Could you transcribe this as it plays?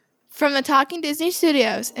From the Talking Disney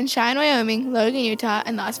Studios in Cheyenne, Wyoming, Logan, Utah,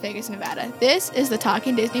 and Las Vegas, Nevada, this is the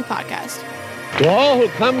Talking Disney Podcast. To all who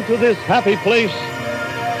come to this happy place,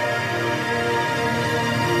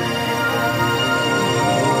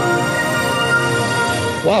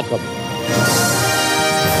 welcome.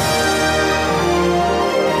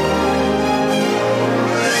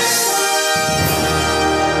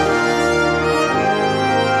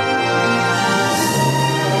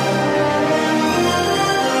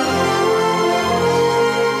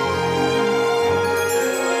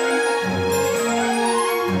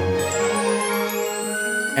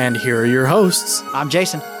 And here are your hosts. I'm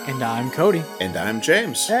Jason. And I'm Cody. And I'm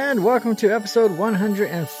James. And welcome to episode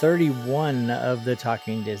 131 of the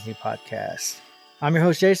Talking Disney Podcast. I'm your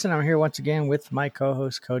host, Jason. I'm here once again with my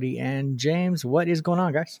co-host, Cody and James. What is going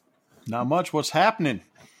on, guys? Not much. What's happening?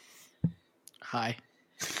 Hi.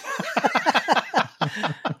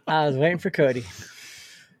 I was waiting for Cody.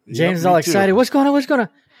 James is all excited. What's going on? What's going on?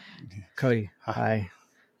 Cody, hi.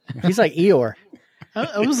 He's like Eeyore.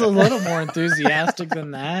 I was a little more enthusiastic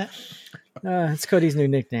than that. It's Cody's new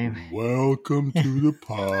nickname. Welcome to the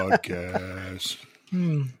podcast.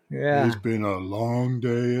 Yeah. It's been a long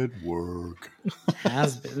day at work.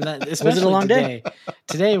 Has been. Especially Was it a long day?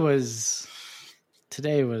 Today was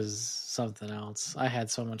something else. I had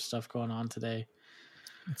so much stuff going on today.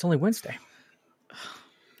 It's only Wednesday.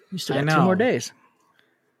 You still I got 2 know. more days.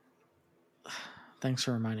 Thanks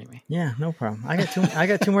for reminding me. Yeah, no problem. I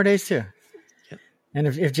got 2 more days too. And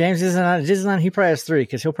if James isn't on Disneyland, he probably has 3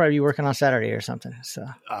 because he'll probably be working on Saturday or something. So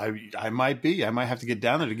I might be. I might have to get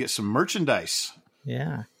down there to get some merchandise.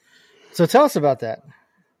 yeah. So tell us about that.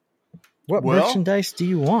 What Well, merchandise do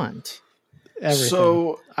you want? Everything.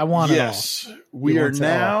 So I want yes, it all. we He are wants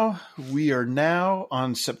it all. we are now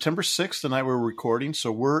on September 6th, the night we're recording.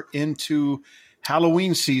 So we're into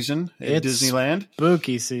Halloween season at It's Disneyland.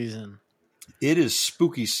 Spooky season. It is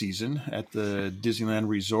spooky season at the Disneyland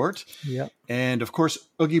Resort. Yep. And of course,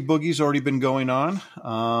 Oogie Boogie's already been going on.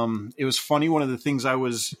 It was funny. One of the things I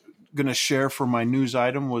was going to share for my news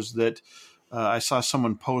item was that I saw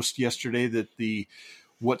someone post yesterday that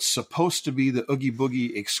what's supposed to be the Oogie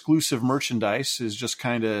Boogie exclusive merchandise is just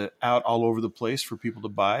kind of out all over the place for people to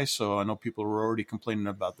buy. So I know people are already complaining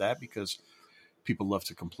about that because people love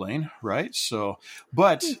to complain, right? So,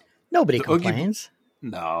 but Nobody the Oogie complains.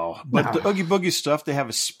 no, but the Oogie Boogie stuff, they have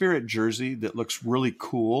a Spirit jersey that looks really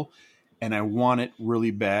cool, and I want it really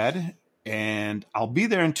bad. And I'll be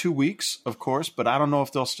there in 2 weeks, of course, but I don't know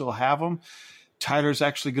if they'll still have them. Tyler's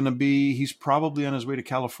actually going to he's probably on his way to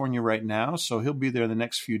California right now, so he'll be there in the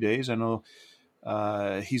next few days. I know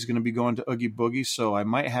he's going to be going to Oogie Boogie, so I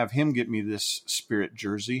might have him get me this Spirit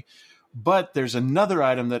jersey. But there's another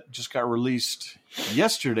item that just got released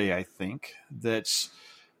yesterday, I think, that's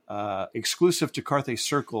exclusive to Carthay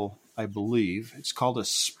Circle, I believe. It's called a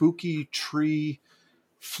Spooky Tree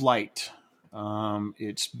Flight.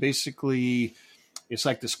 It's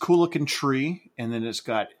like this cool looking tree, and then it's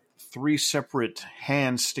got 3 separate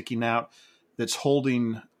hands sticking out that's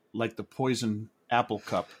holding like the poison apple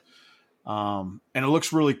cup. And it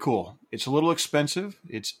looks really cool. It's a little expensive.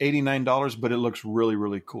 It's $89, but it looks really,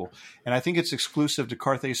 really cool. And I think it's exclusive to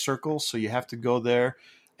Carthay Circle, so you have to go there.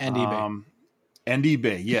 And eBay. And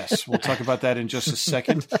eBay, yes. We'll talk about that in just a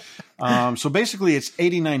second. So basically it's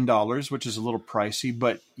 $89, which is a little pricey,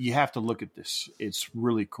 but you have to look at this. It's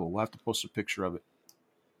really cool. We'll have to post a picture of it.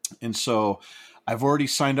 And so I've already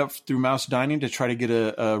signed up through Mouse Dining to try to get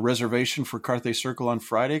a reservation for Carthay Circle on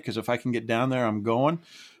Friday, because if I can get down there, I'm going.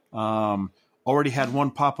 Already had one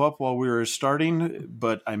pop up while we were starting,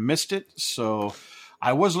 but I missed it. So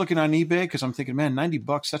I was looking on eBay because I'm thinking, man,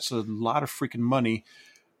 $90, that's a lot of freaking money.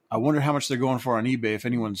 I wonder how much they're going for on eBay if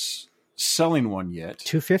anyone's selling one yet.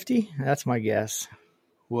 $250? That's my guess.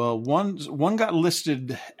 Well, one got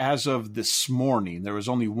listed as of this morning. There was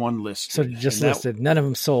only one listed. So just listed. None of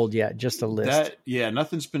them sold yet. Just a list.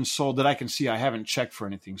 Nothing's been sold that I can see. I haven't checked for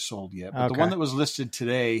anything sold yet. But Okay. the one that was listed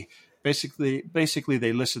today, basically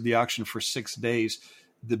they listed the auction for 6 days.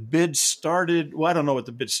 The bid started. Well, I don't know what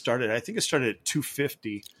the bid started. I think it started at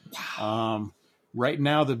 $250. Wow. Right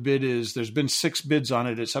now, the bid there's been 6 bids on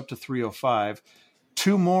it. It's up to $305.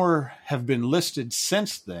 2 more have been listed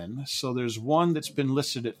since then. So there's one that's been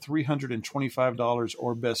listed at $325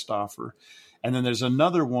 or best offer. And then there's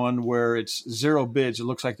another one where it's 0 bids. It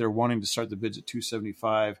looks like they're wanting to start the bids at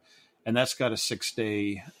 $275. And that's got a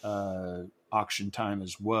 6-day auction time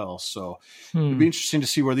as well. So it'd be interesting to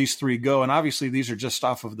see where these 3 go. And obviously these are just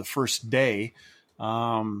off of the first day.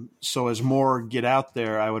 So as more get out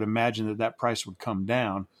there, I would imagine that price would come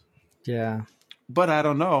down. Yeah. But I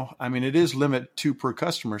don't know. I mean, it is limit 2 per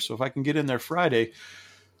customer. So if I can get in there Friday,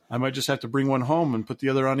 I might just have to bring one home and put the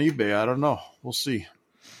other on eBay. I don't know. We'll see.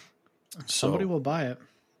 Somebody will buy it.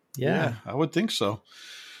 Yeah. I would think so.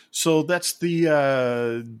 So that's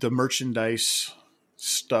the merchandise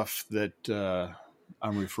stuff that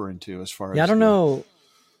I'm referring to as far as. Yeah, I don't know.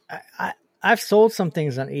 I've sold some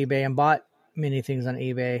things on eBay and bought many things on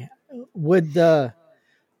eBay. Would the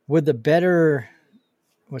better,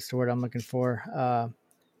 what's the word I'm looking for?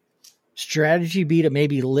 Strategy be to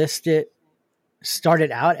maybe list it, start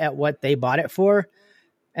it out at what they bought it for,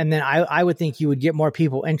 and then I would think you would get more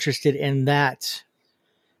people interested in that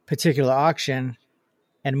particular auction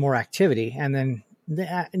and more activity, and then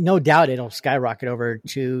no doubt it'll skyrocket over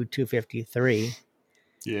to 253.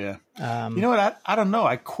 Yeah. You know what? I don't know.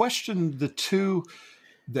 I question the two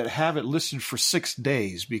that have it listed for 6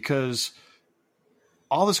 days, because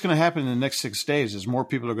all that's going to happen in the next 6 days is more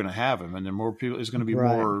people are going to have them, and then more people is going to be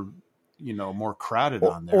more, more crowded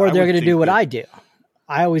on there. Or they're going to do what I do.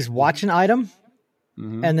 I always watch an item,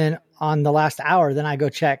 and then on the last hour, then I go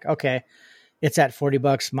check. Okay, it's at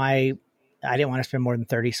 $40. I didn't want to spend more than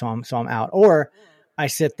 30, so I'm out. Or I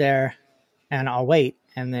sit there and I'll wait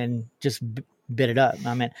and then just bid it up.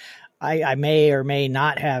 I mean, I may or may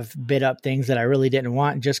not have bid up things that I really didn't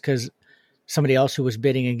want just because somebody else who was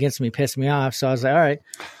bidding against me pissed me off. So I was like, all right,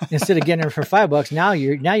 instead of getting it for $5, now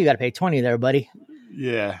you got to pay 20 there, buddy.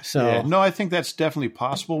 Yeah. So yeah. No, I think that's definitely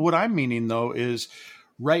possible. What I'm meaning though is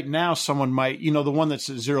right now someone might, the one that's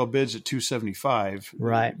at 0 bids at 275,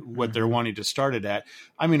 right? What they're wanting to start it at.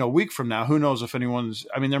 I mean, a week from now, who knows if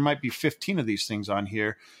there might be 15 of these things on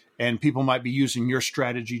here, and people might be using your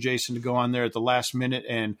strategy, Jason, to go on there at the last minute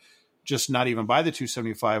and just not even buy the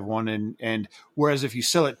 275 one. And whereas if you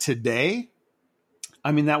sell it today,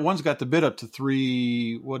 I mean, that one's got the bid up to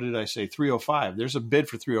 305. There's a bid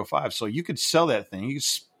for 305. So you could sell that thing. You could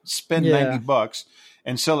spend $90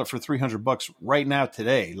 and sell it for $300 right now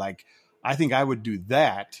today. Like, I think I would do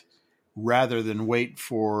that rather than wait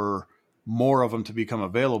for more of them to become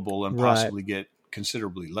available and possibly get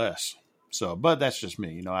considerably less. So, but that's just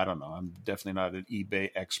me. I don't know. I'm definitely not an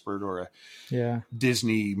eBay expert or a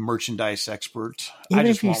Disney merchandise expert. Even I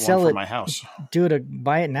just if you want sell one for it, my house.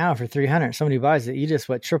 Buy it now for $300. Somebody buys it. You just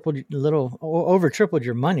over tripled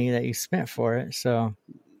your money that you spent for it. So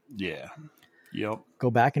yeah. Yep. Go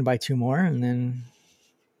back and buy 2 more and then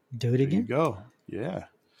do it again. There you go. Yeah.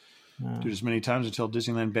 Do it as many times until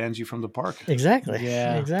Disneyland bans you from the park. Exactly.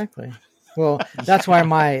 Yeah. Exactly. Well, that's why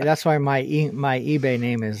my eBay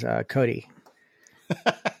name is Cody.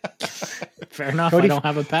 Fair enough. Cody, I don't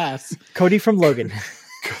have a pass. Cody from Logan.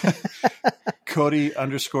 Cody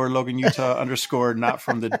 _ Logan Utah _ not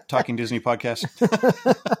from the Talking Disney podcast.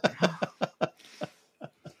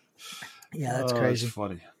 Yeah, that's crazy. That's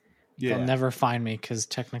funny. Yeah. They'll never find me because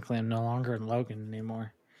technically I'm no longer in Logan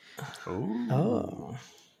anymore. Oh.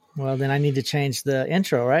 Well, then I need to change the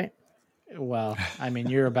intro, right? Well, I mean,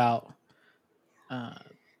 you're about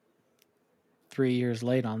 3 years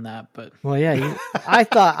late on that, but well, yeah. I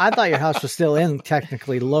thought your house was still in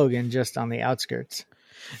technically Logan, just on the outskirts.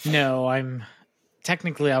 no, I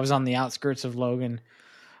was on the outskirts of Logan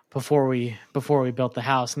before we built the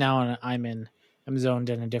house. Now I'm zoned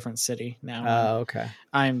in a different city now. Oh, okay.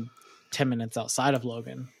 I'm 10 minutes outside of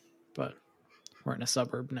Logan, but we're in a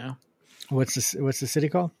suburb now. What's the city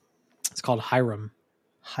called? It's called Hiram.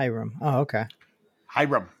 Hiram. Oh, okay.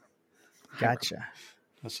 Hiram. Gotcha.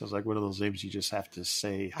 That sounds like one of those names you just have to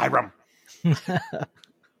say. Hiram. Hi,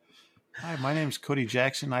 my name's Cody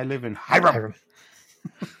Jackson. I live in Hiram.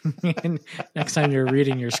 Next time you're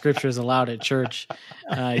reading your scriptures aloud at church,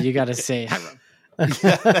 you got to say Hiram.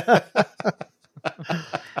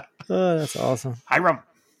 Oh, that's awesome. Hiram.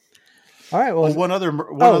 All right. Well, one other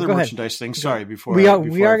merchandise thing. Sorry, we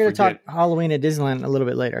are going to talk Halloween at Disneyland a little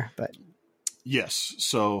bit later, but yes.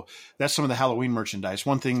 So that's some of the Halloween merchandise.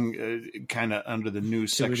 One thing, kind of under the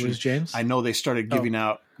news section. Did we lose James? I know they started giving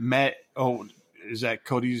out. Is that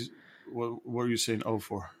Cody's? What were you saying?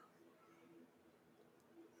 For?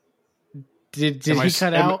 Did he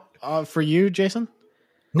cut out for you, Jason?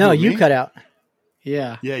 No, you cut out.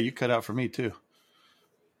 Yeah. Yeah, you cut out for me too.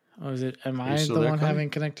 Oh, is it? Am I the one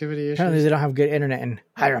having connectivity issues? Apparently, they don't have good internet in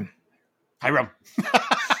Hiram.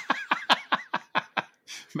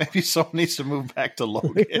 Maybe someone needs to move back to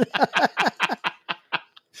Logan.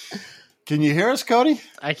 Can you hear us, Cody?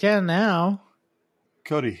 I can now.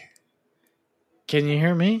 Cody. Can you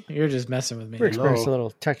hear me? You're just messing with me. We're experiencing a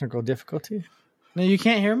little technical difficulty. No, you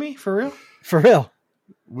can't hear me? For real? For real.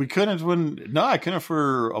 We couldn't I couldn't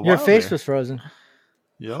for a while. Your face was frozen.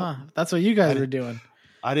 Yeah. Huh, that's what you guys were doing.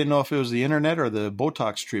 I didn't know if it was the internet or the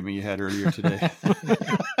Botox treatment you had earlier today.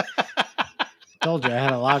 Told you I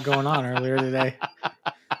had a lot going on earlier today.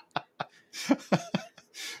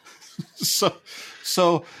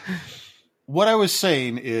 So what I was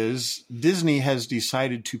saying is Disney has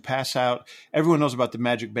decided to pass out. Everyone knows about the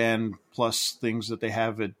Magic Band Plus things that they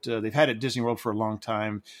have they've had at Disney World for a long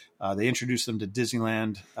time. They introduced them to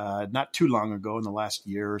Disneyland not too long ago, in the last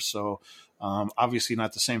year or so. Obviously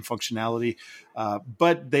not the same functionality,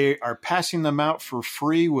 but they are passing them out for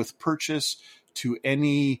free with purchase to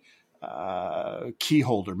any key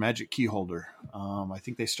holder, magic key holder. I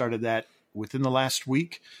think they started that within the last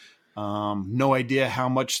week. No idea how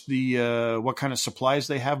much what kind of supplies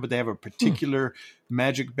they have, but they have a particular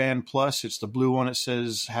Magic Band Plus. It's the blue one. It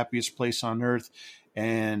says happiest place on earth.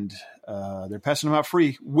 And they're passing them out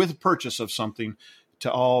free with purchase of something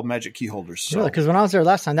to all magic key holders. So, really? Because when I was there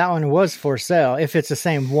last time, that one was for sale. If it's the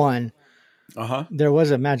same one, there was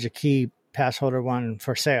a magic key pass holder one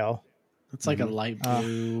for sale. It's like a light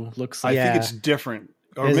blue. Looks like I think it's different,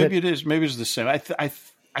 or maybe it is. Maybe it's the same.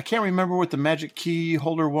 I can't remember what the magic key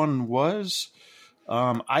holder one was.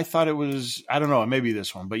 I thought it was, I don't know, maybe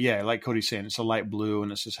this one, but yeah, like Cody's saying, it's a light blue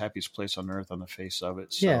and it says happiest place on earth on the face of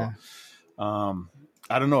it. So, yeah.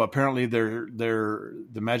 I don't know. Apparently the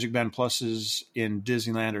Magic Band Pluses in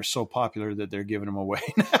Disneyland are so popular that they're giving them away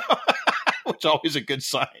now, which is always a good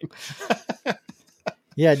sign.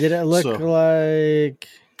 Yeah. Did it look like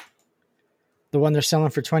the one they're selling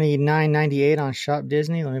for $29.98 on Shop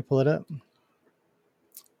Disney? Let me pull it up.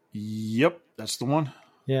 Yep, that's the one.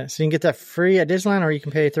 Yeah, so you can get that free at Disneyland, or you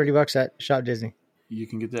can pay $30 at Shop Disney. You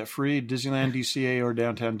can get that free Disneyland, DCA, or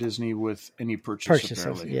Downtown Disney with any purchase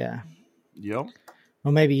apparently. Yeah. Yep.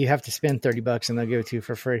 Well, maybe you have to spend $30 and they'll give it to you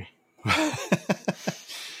for free.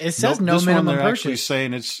 It says no minimum purchase. Actually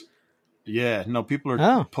saying it's people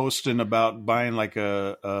are posting about buying like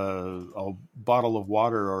a bottle of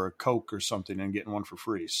water or a Coke or something and getting one for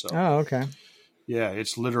free. So okay. Yeah,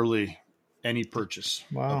 it's literally any purchase.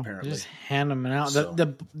 Wow. Apparently. Just hand them out. So.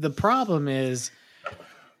 The problem is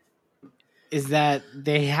that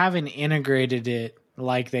they haven't integrated it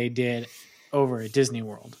like they did over at Disney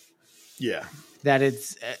World. Yeah. That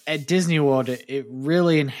it's at Disney World, it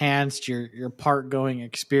really enhanced your park going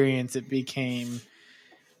experience. It became,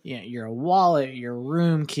 your wallet, your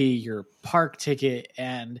room key, your park ticket,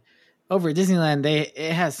 and over at Disneyland,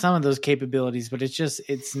 it has some of those capabilities, but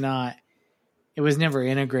it's not. It was never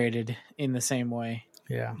integrated in the same way.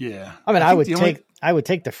 Yeah. Yeah. I mean, I would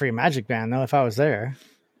take the free Magic Band though if I was there.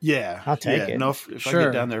 Yeah. I'll take it. No, if I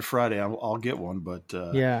get down there Friday, I'll get one. But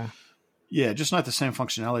yeah, just not the same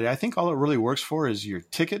functionality. I think all it really works for is your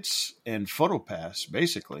tickets and photo pass,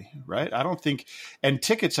 basically, right? I don't think, and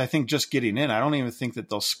tickets, I think just getting in, I don't even think that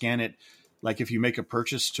they'll scan it. Like if you make a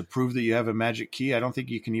purchase to prove that you have a magic key, I don't think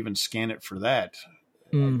you can even scan it for that.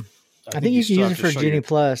 I think you can use it for Genie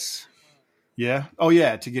Plus. Yeah. Oh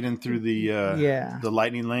yeah. To get in through the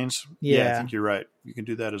lightning lanes. Yeah. I think you're right. You can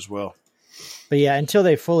do that as well. But yeah, until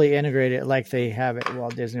they fully integrate it like they have at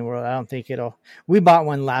Walt Disney World, I don't think we bought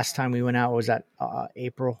one last time we went out. It was at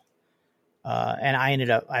April. And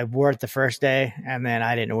I wore it the first day and then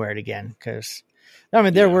I didn't wear it again. Cause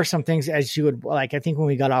there were some things as you would like, I think when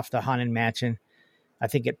we got off the Haunted Mansion, I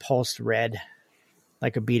think it pulsed red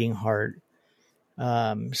like a beating heart.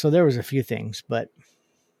 So there was a few things, but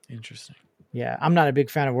interesting. Yeah, I'm not a big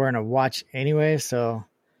fan of wearing a watch anyway, so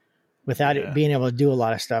without it being able to do a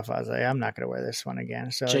lot of stuff, I was like, I'm not going to wear this one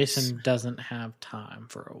again. So Jason doesn't have time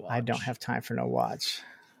for a watch. I don't have time for no watch.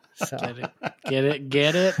 So. Get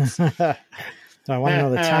it. So I want to know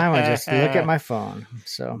the time. I just look at my phone.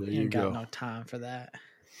 So you got no time for that.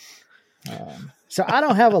 So I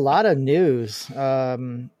don't have a lot of news.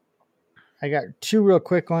 I got two real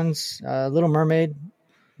quick ones. Little Mermaid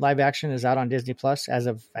live action is out on Disney Plus as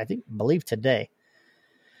of, believe today,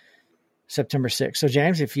 September 6th. So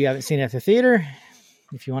James, if you haven't seen it at the theater,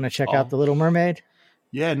 if you want to check out The Little Mermaid.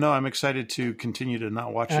 Yeah, no, I'm excited to continue to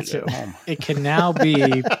not watch it at home. It can now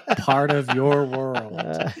be part of your world.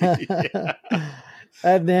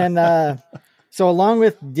 And then, so along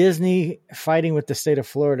with Disney fighting with the state of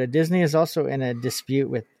Florida, Disney is also in a dispute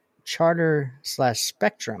with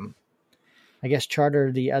Charter/Spectrum. I guess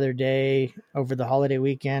Charter the other day over the holiday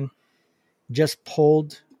weekend just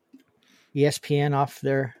pulled ESPN off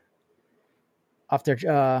their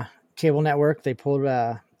cable network. They pulled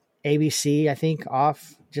ABC, I think,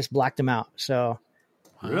 off, just blacked them out. So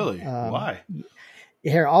really, why?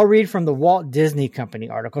 Here, I'll read from the Walt Disney Company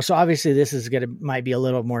article. So obviously, this is might be a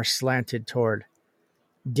little more slanted toward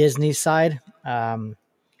Disney's side.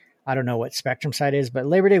 I don't know what Spectrum side is, but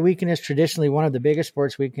Labor Day weekend is traditionally one of the biggest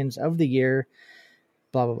sports weekends of the year,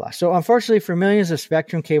 blah, blah, blah. So unfortunately for millions of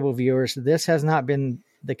Spectrum cable viewers, this has not been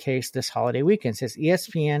the case this holiday weekend, says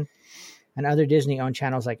ESPN and other Disney-owned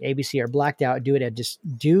channels like ABC are blacked out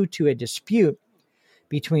due to a dispute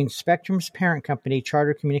between Spectrum's parent company,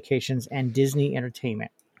 Charter Communications, and Disney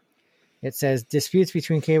Entertainment. It says disputes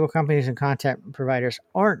between cable companies and content providers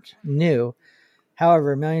aren't new.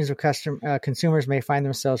 However, millions of consumers may find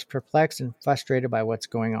themselves perplexed and frustrated by what's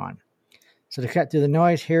going on. So to cut through the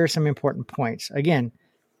noise, here are some important points. Again,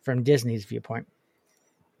 from Disney's viewpoint.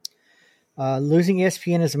 Losing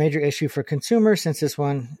ESPN is a major issue for consumers since it's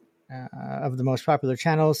one of the most popular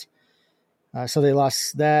channels. So they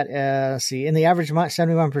lost that. In the average month,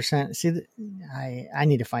 71%. I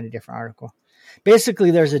need to find a different article.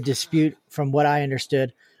 Basically, there's a dispute, from what I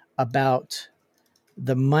understood, about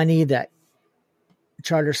the money that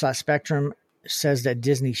Charter/Spectrum says that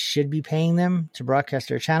Disney should be paying them to broadcast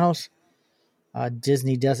their channels.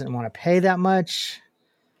 Disney doesn't want to pay that much.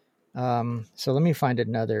 So let me find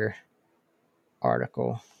another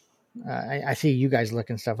article. I see you guys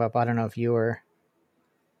looking stuff up. I don't know if you were.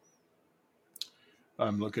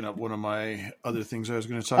 I'm looking up one of my other things I was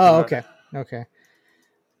going to talk about. Okay.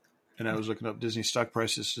 And I was looking up Disney stock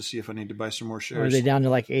prices to see if I need to buy some more shares. Are they down to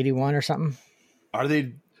like 81 or something? Are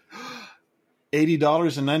they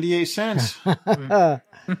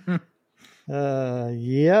 $80.98?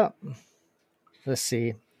 Yep. Let's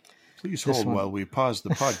see. Please hold while we pause the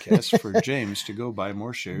podcast for James to go buy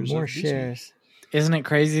more shares. More shares. Isn't it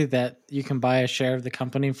crazy that you can buy a share of the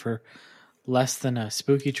company for less than a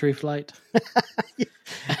spooky tree flight?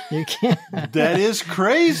 You can't. That is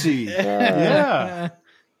crazy. Yeah.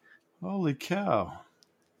 Holy cow.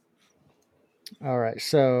 All right.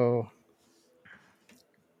 So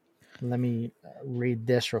let me read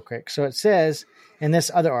this real quick. So it says in this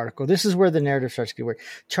other article, this is where the narrative starts to get weird.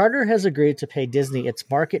 Charter has agreed to pay Disney its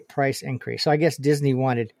market price increase. So I guess Disney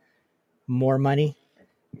wanted more money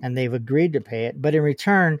and they've agreed to pay it. But in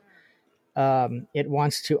return, it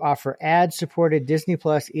wants to offer ad-supported Disney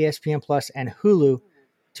Plus, ESPN Plus, and Hulu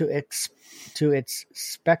to its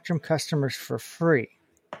Spectrum customers for free.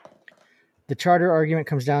 The Charter argument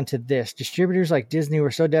comes down to this. Distributors like Disney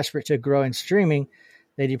were so desperate to grow in streaming,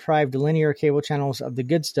 they deprived linear cable channels of the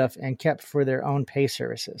good stuff and kept for their own pay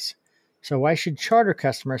services. So why should Charter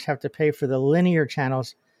customers have to pay for the linear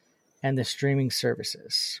channels and the streaming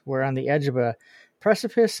services? We're on the edge of a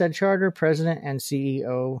precipice, said Charter president and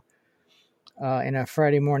CEO in a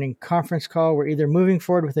Friday morning conference call. We're either moving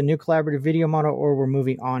forward with a new collaborative video model or we're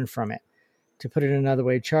moving on from it. To put it another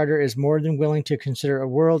way, Charter is more than willing to consider a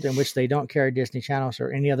world in which they don't carry Disney channels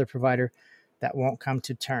or any other provider that won't come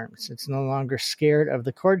to terms. It's no longer scared of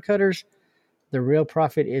the cord cutters. The real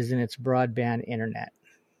profit is in its broadband internet.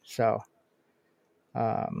 So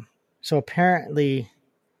apparently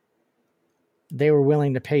they were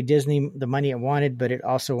willing to pay Disney the money it wanted, but it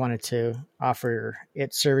also wanted to offer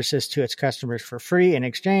its services to its customers for free in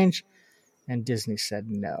exchange. And Disney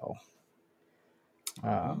said no.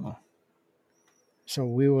 So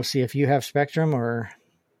we will see if you have Spectrum or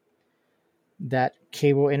that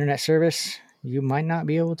cable internet service. You might not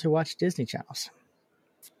be able to watch Disney channels.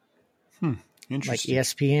 Interesting. Like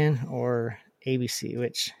ESPN or ABC,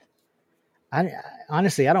 which I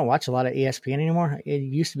honestly don't watch a lot of ESPN anymore. It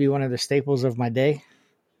used to be one of the staples of my day.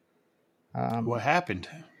 What happened?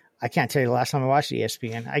 I can't tell you the last time I watched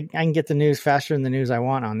ESPN. I can get the news faster than the news I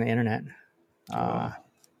want on the internet.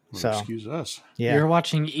 So excuse us. Yeah. You're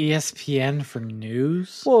watching ESPN for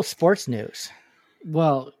news? Well, sports news.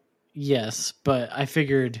 Well, yes, but I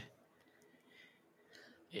figured,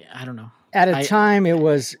 I don't know. At a time, it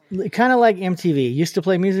was kind of like MTV. Used to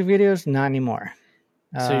play music videos, not anymore.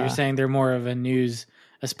 So you're saying they're more of a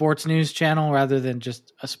sports news channel rather than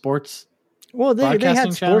just a sports Well, they had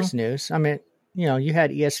broadcasting sports channel? news. I mean, you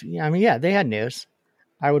had ESPN. I mean, yeah, they had news.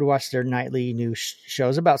 I would watch their nightly news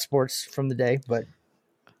shows about sports from the day, but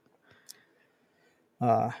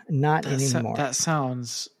not anymore. That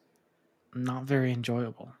sounds not very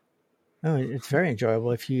enjoyable. Oh, it's very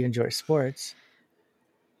enjoyable if you enjoy sports.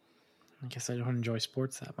 I guess I don't enjoy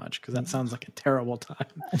sports that much because that sounds like a terrible time.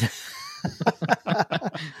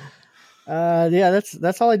 Yeah,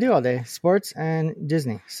 that's all I do all day: sports and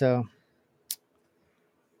Disney. So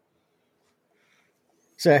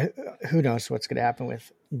who knows what's going to happen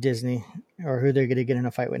with Disney or who they're going to get in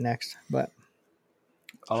a fight with next? But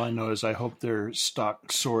all I know is I hope their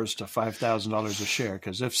stock soars to $5,000 a share.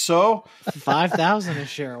 Because if so, 5,000 a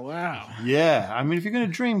share. Wow. Yeah, I mean, if you're going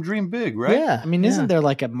to dream big, right? yeah, I mean, isn't there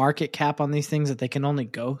like a market cap on these things that they can only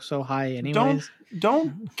go so high anyways?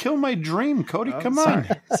 Don't kill my dream, Cody. Come on.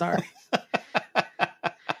 Sorry.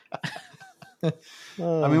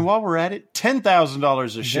 I mean, while we're at it,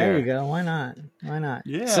 $10,000 a share. There you go. Why not? Why not?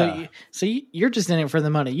 Yeah. So you're just in it for the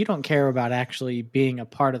money. You don't care about actually being a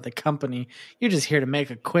part of the company. You're just here to make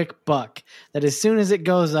a quick buck. That as soon as it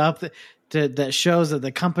goes up, that shows that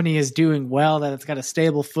the company is doing well, that it's got a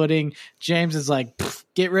stable footing. James is like,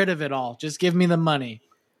 get rid of it all. Just give me the money.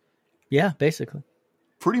 Yeah, basically.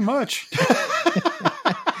 Pretty much.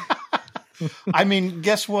 I mean,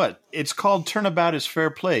 guess what? It's called turnabout is fair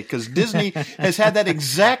play, because Disney has had that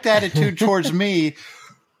exact attitude towards me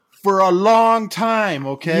for a long time,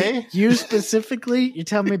 okay? You specifically? You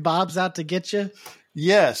tell me Bob's out to get you?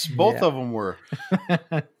 Yes, both of them were.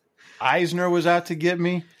 Eisner was out to get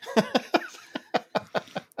me.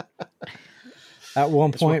 At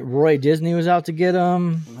one point, Roy Disney was out to get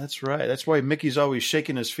him. That's right. That's why Mickey's always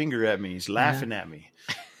shaking his finger at me. He's laughing at me.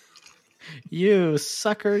 You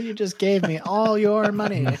sucker, you just gave me all your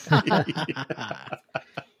money.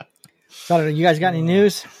 So, you guys got any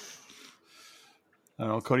news? I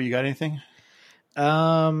don't know. Cody, you got anything?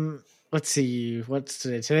 Let's see. What's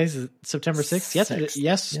today? Today's September 6th.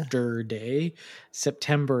 Yesterday,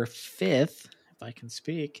 September 5th, if I can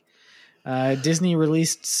speak. Disney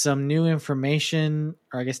released some new information,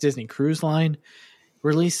 or I guess Disney Cruise Line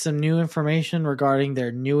released some new information regarding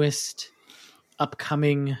their newest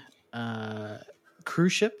upcoming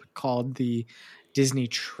cruise ship called the Disney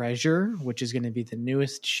Treasure, which is going to be the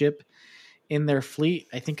newest ship in their fleet.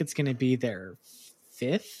 I think it's going to be their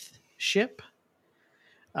 5th ship.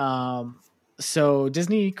 So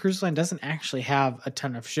Disney Cruise Line doesn't actually have a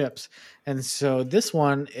ton of ships. And so this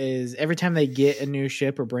one is, every time they get a new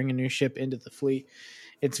ship or bring a new ship into the fleet,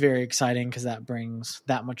 it's very exciting because that brings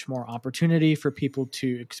that much more opportunity for people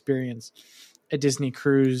to experience a Disney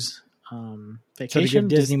cruise vacation. So to give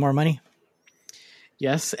Disney more money?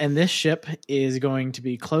 Yes, and this ship is going to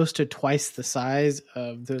be close to twice the size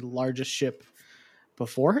of the largest ship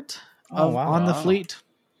before it on the fleet.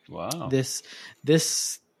 Wow.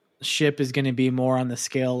 This ship is going to be more on the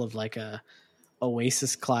scale of like a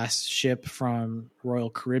Oasis class ship from Royal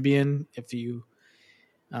Caribbean,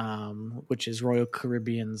 which is Royal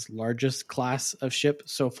Caribbean's largest class of ship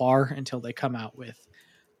so far until they come out with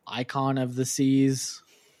Icon of the Seas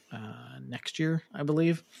next year, I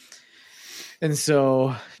believe. And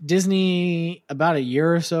so Disney, about a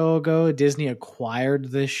year or so ago, Disney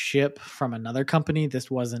acquired this ship from another company.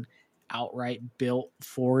 This wasn't outright built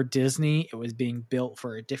for Disney. It was being built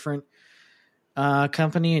for a different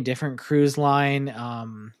company, a different cruise line.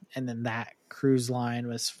 And then that cruise line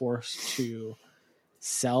was forced to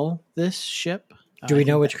sell this ship. Do we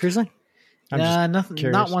know which cruise line?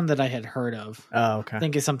 Not one that I had heard of. Oh, okay. I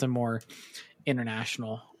think it's something more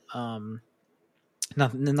international.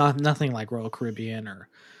 Nothing like Royal Caribbean or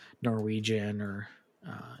Norwegian or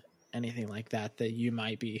anything like that you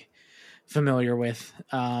might be familiar with.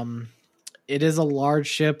 It is a large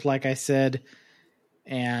ship, like I said,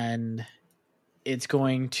 and it's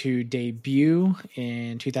going to debut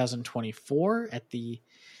in 2024 at the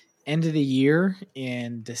end of the year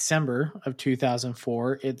in December of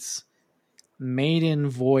 2004. Its maiden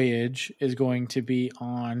voyage is going to be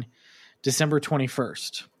on December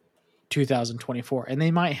 21st, 2024. And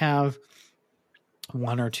they might have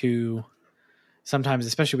one or two, sometimes,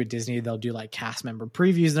 especially with Disney, they'll do like cast member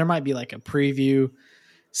previews. There might be like a preview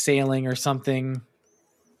sailing or something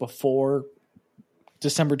before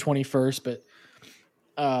December 21st,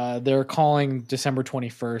 but they're calling December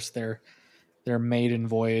 21st their maiden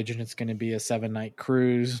voyage, and it's going to be a 7-night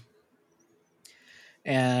cruise.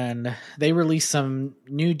 And they released some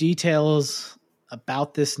new details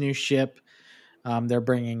about this new ship. They're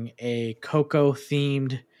bringing a Coco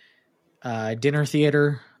themed dinner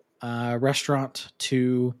theater restaurant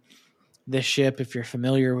to this ship. If you're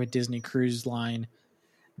familiar with Disney Cruise Line,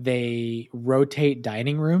 they rotate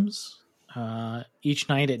dining rooms each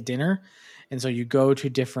night at dinner. And so you go to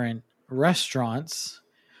different restaurants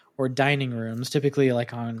or dining rooms. Typically,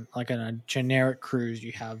 like on a generic cruise,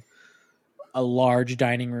 you have a large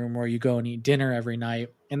dining room where you go and eat dinner every night.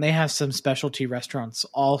 And they have some specialty restaurants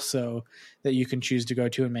also that you can choose to go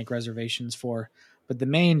to and make reservations for. But the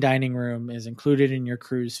main dining room is included in your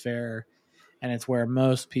cruise fare, and it's where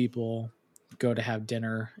most people go to have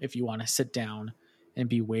dinner if you want to sit down and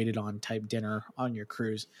be waited on type dinner on your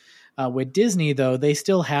cruise. With Disney, though, they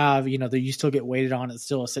still have, you still get waited on. It's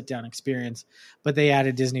still a sit-down experience, but they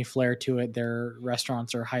added Disney flair to it. Their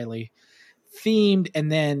restaurants are highly themed.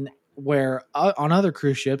 And then where on other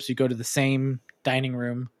cruise ships, you go to the same dining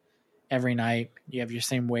room every night. You have your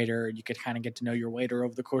same waiter. You could kind of get to know your waiter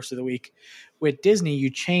over the course of the week. With Disney, you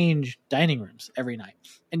change dining rooms every night.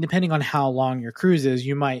 And depending on how long your cruise is,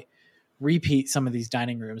 you might repeat some of these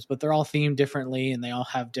dining rooms, but they're all themed differently and they all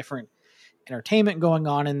have different entertainment going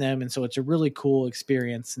on in them. And so it's a really cool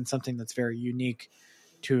experience and something that's very unique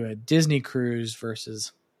to a Disney cruise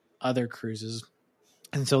versus other cruises.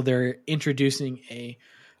 And so they're introducing a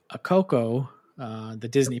Coco, the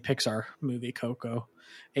Disney Pixar movie Coco,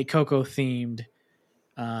 a Coco themed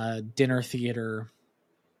dinner theater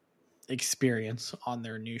experience on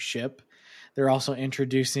their new ship. They're also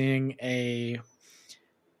introducing an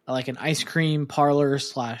ice cream parlor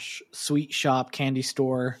 / sweet shop candy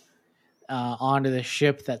store onto the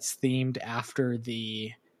ship that's themed after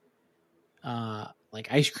the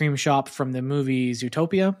ice cream shop from the movie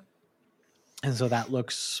Zootopia. And so that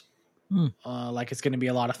looks like it's going to be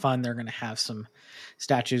a lot of fun. They're going to have some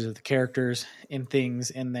statues of the characters and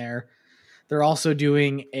things in there. They're also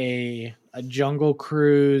doing a jungle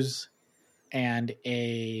cruise and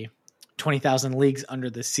a 20,000 Leagues Under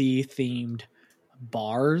the Sea themed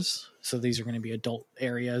bars. So these are going to be adult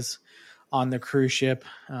areas on the cruise ship.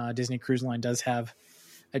 Disney Cruise Line does have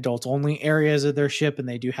adults only areas of their ship, and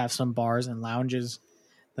they do have some bars and lounges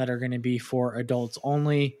that are going to be for adults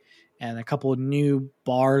only. And a couple of new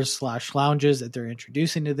bars / lounges that they're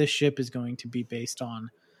introducing to this ship is going to be based on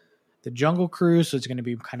the Jungle Cruise. So it's going to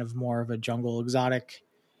be kind of more of a jungle exotic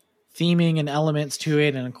theming and elements to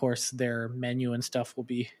it. And of course, their menu and stuff will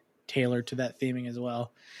be tailored to that theming as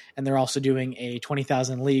well. And they're also doing a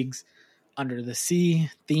 20,000 Leagues Under the Sea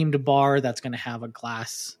themed bar that's going to have a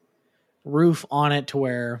glass roof on it to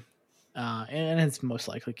where, and it's most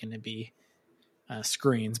likely going to be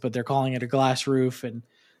screens, but they're calling it a glass roof, and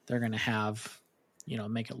they're going to have,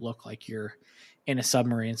 make it look like you're in a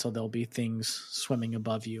submarine. So there'll be things swimming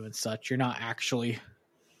above you and such. You're not actually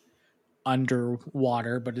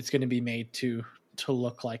underwater, but it's going to be made to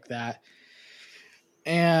look like that.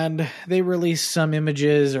 And they released some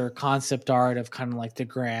images or concept art of kind of like the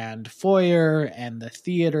grand foyer and the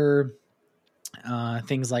theater,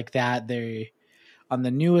 things like that. They, on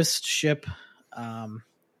the newest ship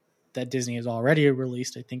that Disney has already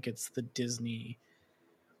released, I think it's the Disney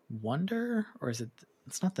Wonder, or is it?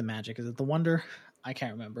 It's not the Magic. Is it the Wonder? I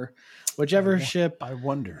can't remember. Whichever ship. I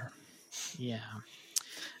wonder. Yeah.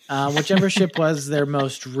 Whichever ship was their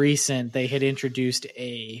most recent, they had introduced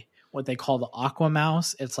what they call the Aqua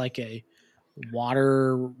Mouse. It's like a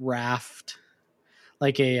water raft,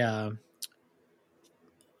 like a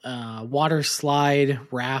water slide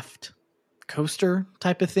raft coaster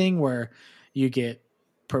type of thing, where you get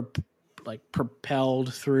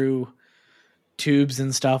propelled through tubes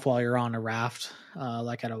and stuff while you're on a raft,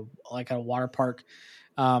 like at a water park.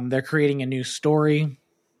 They're creating a new story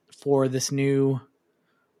for this new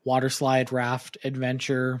water slide raft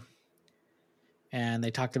adventure, and they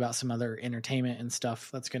talked about some other entertainment and stuff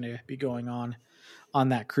that's going to be going on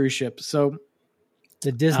that cruise ship. So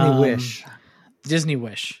the Disney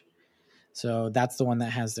Wish. So that's the one that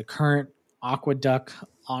has the current Aqueduct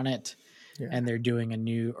on it. Yeah. And they're doing a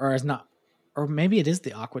new, or it's not, or maybe it is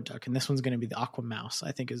the Aqueduct, and this one's going to be the Aqua Mouse,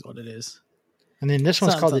 I think is what it is. And then this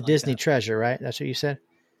one's called the Disney Treasure, right? That's what you said?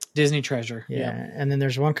 Disney Treasure. Yeah. And then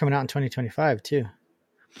there's one coming out in 2025 too.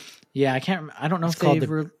 Yeah, I don't know if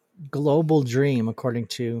they've Global Dream, according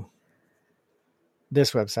to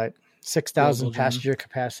this website. 6,000 passenger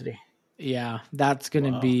capacity. Yeah, that's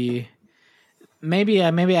going to be... Maybe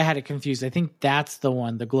I had it confused. I think that's the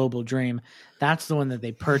one, the Global Dream. That's the one that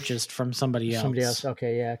they purchased from somebody else.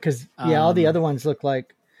 Okay, yeah. Because, all the other ones look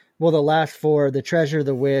like... Well, the last four, the Treasure,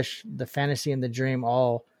 the Wish, the Fantasy, and the Dream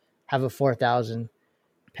all have a 4,000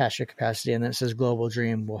 passenger capacity. And then it says Global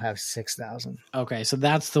Dream will have 6,000. Okay, so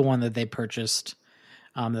that's the one that they purchased,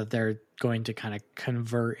 that they're going to kind of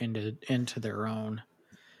convert into their own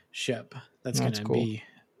ship. That's going to be,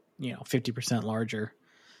 50% larger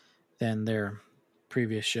than their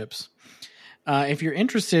previous ships. If you're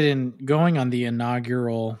interested in going on the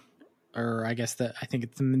inaugural, or I think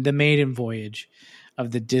it's the maiden voyage of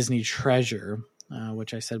the Disney Treasure,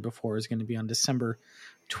 which I said before is going to be on December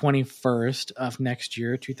 21st of next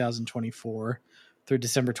year, 2024, through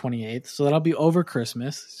December 28th. So that'll be over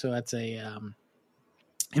Christmas. So that's a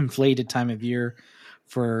inflated time of year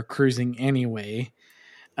for cruising anyway.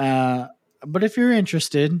 But if you're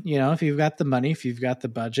interested, if you've got the money, if you've got the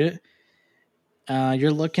budget,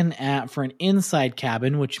 you're looking at, for an inside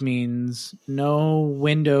cabin, which means no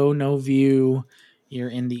window, no view. You're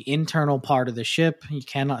in the internal part of the ship. You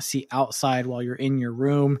cannot see outside while you're in your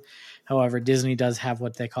room. However, Disney does have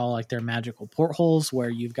what they call like their magical portholes, where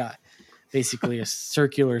you've got basically a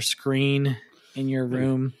circular screen in your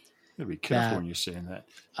room. You gotta be careful when you're saying that.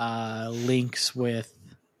 Links with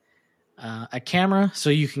a camera, so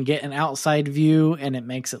you can get an outside view, and it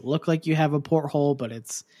makes it look like you have a porthole, but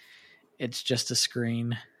it's It's just a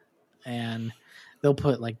screen, and they'll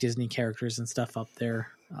put like Disney characters and stuff up there,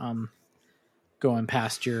 going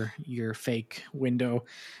past your fake window.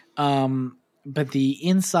 But the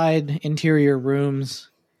interior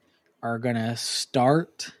rooms are gonna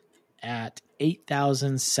start at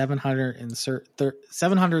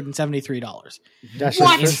 $8,773. That's for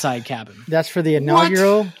for, the inside cabin. that's for the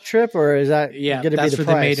inaugural trip, or is that Yeah, going to be that's the for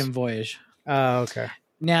price? the maiden voyage. Oh, okay.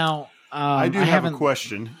 Now, I do have a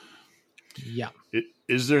question. Yeah.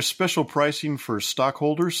 Is there special pricing for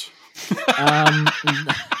stockholders?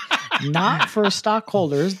 Not for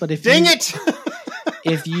stockholders, but if Dang you, it!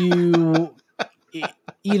 if you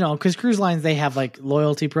because cruise lines, they have like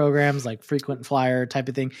loyalty programs, like frequent flyer type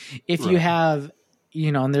of thing. If you have,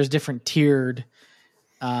 and there's different tiered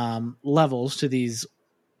levels to these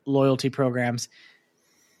loyalty programs.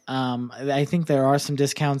 I think there are some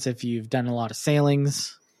discounts if you've done a lot of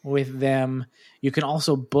sailings with them. You can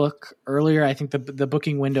also book earlier. I think the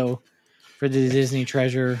booking window for the Disney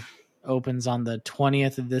Treasure opens on the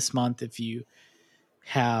 20th of this month. If you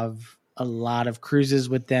have a lot of cruises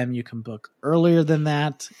with them, you can book earlier than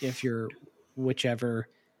that if you're whichever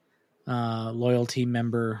loyalty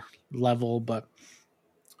member level. But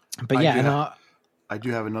yeah, I do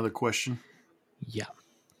have another question. Yeah.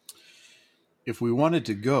 If we wanted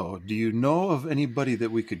to go, do you know of anybody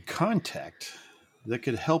that we could contact that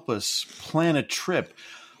could help us plan a trip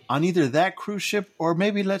on either that cruise ship or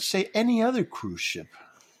maybe, let's say, any other cruise ship?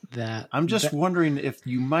 I'm just wondering if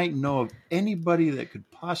you might know of anybody that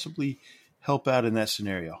could possibly help out in that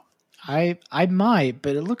scenario. I might,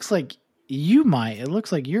 but it looks like you might. It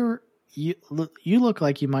looks like you look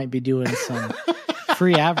like you might be doing some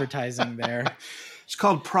free advertising there. It's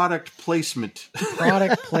called product placement.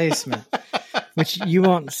 Product placement. Which you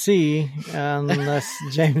won't see unless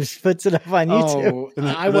James puts it up on YouTube. Oh,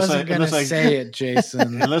 I wasn't going to say it,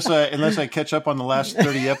 Jason. Unless I catch up on the last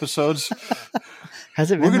 30 episodes. Has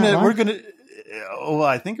it been that long? We're gonna. Well,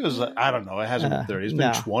 I think it was. I don't know. It hasn't been 30. It's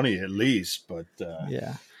been 20 at least. But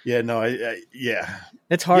yeah. No. Yeah.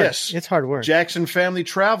 It's hard. Yes. It's hard work. Jackson Family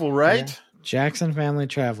Travel, right? Yeah. Jackson Family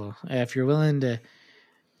Travel. If you're willing to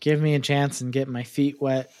give me a chance and get my feet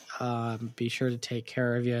wet, be sure to take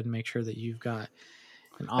care of you and make sure that you've got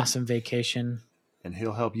an awesome vacation. And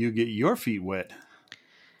he'll help you get your feet wet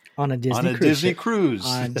on a Disney cruise.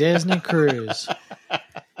 On a Disney cruise.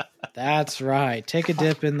 That's right. Take a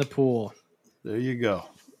dip in the pool. There you go.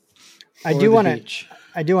 I do want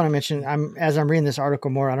to mention, as I'm reading this article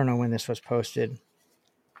more, I don't know when this was posted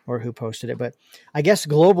or who posted it, but I guess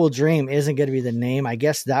Global Dream isn't going to be the name. I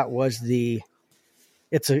guess that was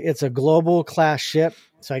it's a global class ship.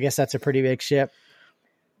 So I guess that's a pretty big ship.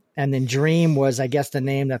 And then Dream was, I guess, the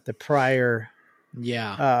name that the prior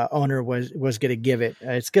owner was going to give it.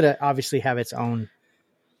 It's going to obviously have its own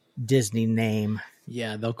Disney name.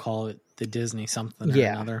 Yeah, they'll call it the Disney something or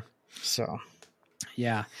another. So,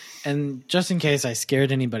 yeah. And just in case I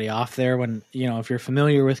scared anybody off there, when, if you're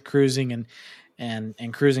familiar with cruising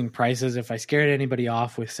and cruising prices, if I scared anybody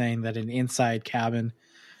off with saying that an inside cabin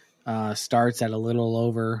starts at a little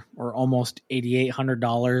over or almost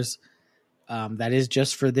 $8,800, that is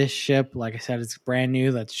just for this ship. Like I said, it's brand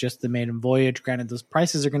new. That's just the maiden voyage. Granted, those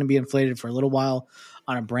prices are going to be inflated for a little while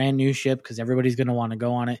on a brand new ship because everybody's going to want to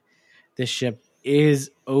go on it. This ship is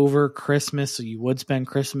over Christmas, so you would spend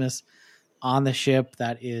Christmas on the ship.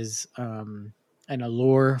 That is an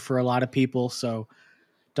allure for a lot of people, so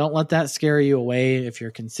don't let that scare you away. If you're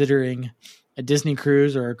considering a Disney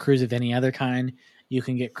cruise or a cruise of any other kind, you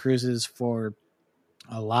can get cruises for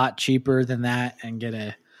a lot cheaper than that and get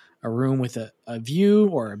a room with a view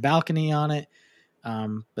or a balcony on it.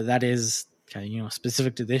 But that is kind of,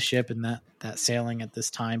 specific to this ship and that sailing at this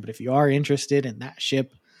time. But if you are interested in that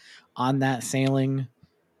ship on that sailing,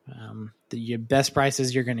 your best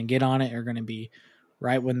prices you're going to get on it are going to be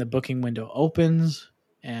right when the booking window opens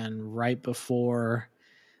and right before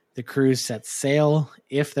the cruise sets sail,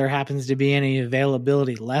 if there happens to be any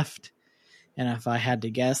availability left. And if I had to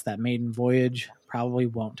guess, that maiden voyage probably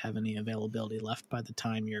won't have any availability left by the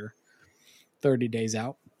time you're 30 days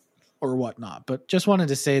out or whatnot. But just wanted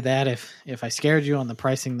to say that if I scared you on the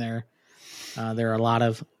pricing there are a lot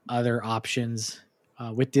of other options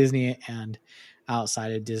with Disney and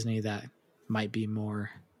outside of Disney that might be more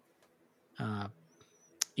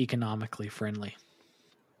economically friendly.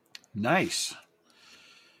 Nice.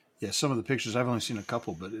 Yeah, some of the pictures, I've only seen a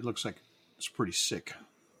couple, but it looks like it's pretty sick.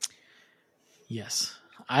 Yes.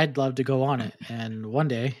 I'd love to go on it. And one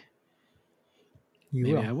day,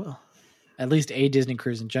 I will. At least a Disney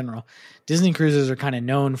cruise in general. Disney cruises are kind of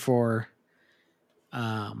known for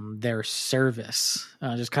their service,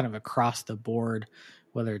 just kind of across the board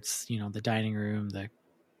whether it's, the dining room, the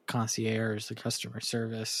concierge, the customer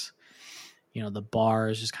service, the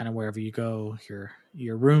bars, just kind of wherever you go,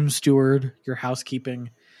 your room steward, your housekeeping.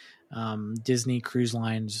 Disney Cruise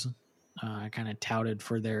Lines kind of touted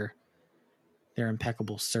for their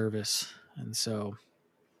impeccable service, and so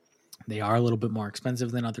they are a little bit more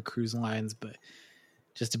expensive than other cruise lines, but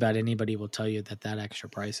just about anybody will tell you that extra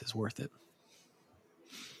price is worth it.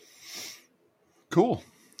 Cool.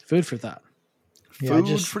 Food for thought.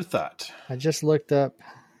 Food for thought. I just looked up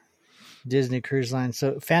Disney Cruise Line.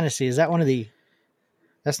 So Fantasy, is that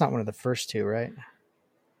that's not one of the first two, right?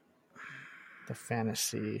 The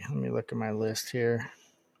Fantasy. Let me look at my list here.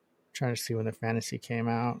 Trying to see when the Fantasy came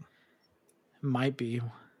out. Might be.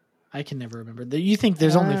 I can never remember. You think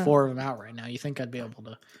there's only 4 of them out right now. You think I'd be able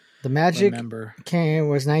to The Magic remember.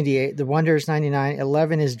 was 98. The Wonder is 99.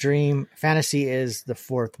 11 is Dream. Fantasy is the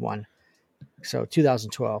 4th one. So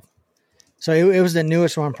 2012. So it was the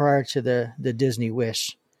newest one prior to the Disney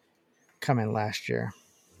Wish coming last year.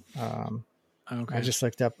 Okay. I just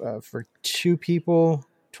looked up for 2 people,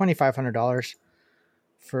 $2,500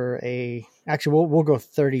 for actually we'll go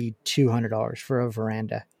 $3,200 for a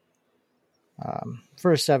veranda.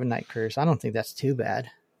 For a 7-night cruise. I don't think that's too bad.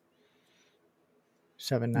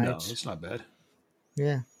 7 nights. No, it's not bad.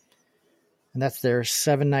 Yeah. And that's their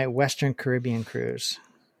 7-night Western Caribbean cruise.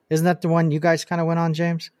 Isn't that the one you guys kind of went on,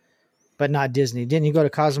 James? But not Disney. Didn't you go to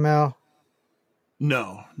Cozumel?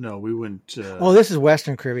 No, we went. Oh, this is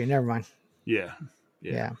Western Caribbean. Never mind. Yeah.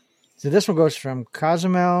 So this one goes from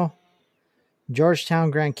Cozumel,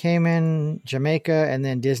 Georgetown, Grand Cayman, Jamaica, and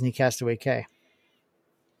then Castaway Cay.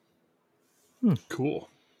 Cool.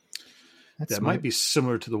 That might be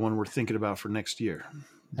similar to the one we're thinking about for next year.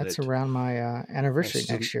 That's around my anniversary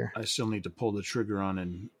next year. I still need to pull the trigger on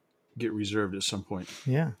and get reserved at some point.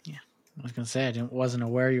 Yeah. I was going to say, I wasn't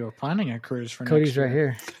aware you were planning a cruise for Cody's next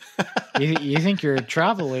year. right here. You think your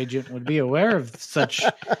travel agent would be aware of such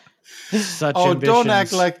Oh, ambitions?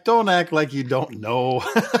 don't act like you don't know.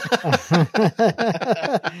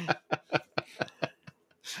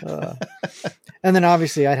 And then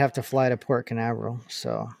obviously I'd have to fly to Port Canaveral.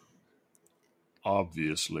 So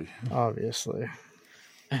Obviously.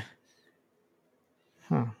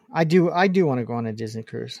 I do want to go on a Disney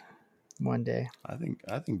cruise one day. I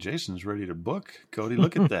think Jason's ready to book. Cody,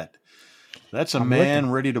 look at that. That's a man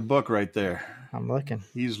ready to book right there. I'm looking.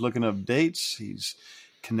 He's looking up dates. He's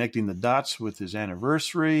connecting the dots with his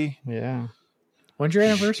anniversary. Yeah. When's your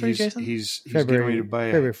anniversary, Jason? He's getting ready to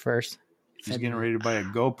buy February 1st. He's getting ready to buy a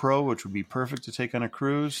GoPro, which would be perfect to take on a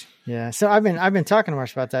cruise. Yeah. So I've been talking to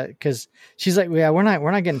Marsh about that because she's like, yeah, we're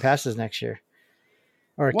not getting passes next year.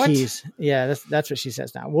 Or What? keys. Yeah, that's what she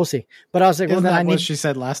says now. We'll see. But I was like, Isn't well, then that I need. what she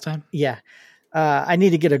said last time? Yeah. I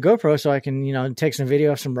need to get a GoPro so I can, take some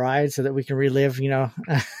video of some rides so that we can relive,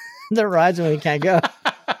 the rides when we can't go.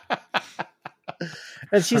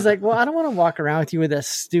 And she's like, well, I don't want to walk around with you with that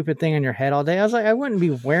stupid thing on your head all day. I was like, I wouldn't be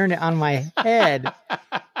wearing it on my head.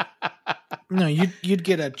 No, you'd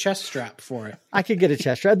get a chest strap for it. I could get a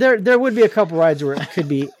chest strap. There would be a couple rides where it could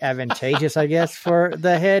be advantageous, I guess, for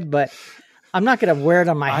the head, but I'm not going to wear it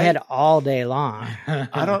on my head all day long.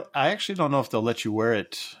 I actually don't know if they'll let you wear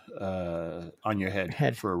it on your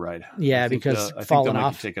head for a ride. Yeah, because I think falling they'll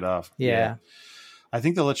off. make you take it off. Yeah. I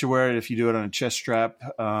think they'll let you wear it if you do it on a chest strap.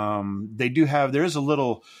 They do have. There is a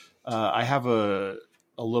little. I have a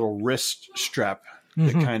little wrist strap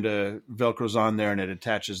that kind of velcros on there and it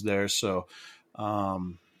attaches there. So,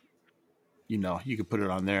 you can put it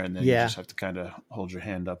on there and then you just have to kind of hold your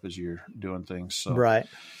hand up as you're doing things. So, right.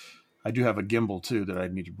 I do have a gimbal too that I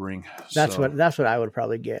need to bring. That's what I would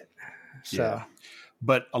probably get. So. Yeah.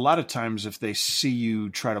 But a lot of times if they see you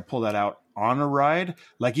try to pull that out on a ride,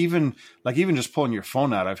 like even just pulling your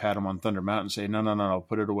phone out, I've had them on Thunder Mountain say, no,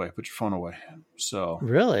 put it away. Put your phone away. So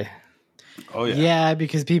really? Oh yeah. Yeah,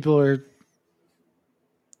 because people are,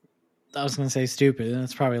 I was going to say stupid, and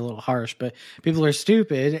that's probably a little harsh, but people are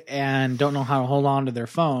stupid and don't know how to hold on to their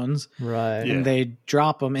phones. Right. And they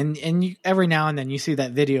drop them. And you, every now and then you see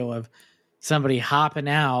that video of somebody hopping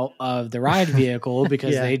out of the ride vehicle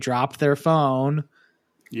because they dropped their phone.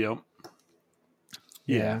 Yep.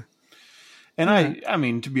 Yeah. And I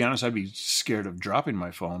mean, to be honest, I'd be scared of dropping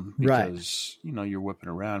my phone because, you're whipping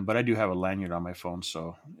around, but I do have a lanyard on my phone.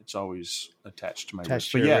 So it's always attached to my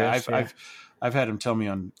wrist. But I've had him tell me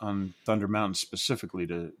on Thunder Mountain specifically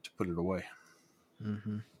to put it away.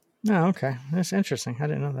 Mm-hmm. Oh, okay. That's interesting. I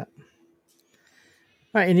didn't know that.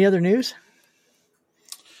 All right. Any other news?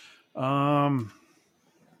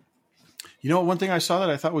 You know, one thing I saw that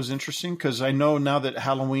I thought was interesting, because I know now that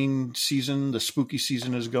Halloween season, the spooky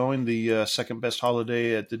season is going, the second best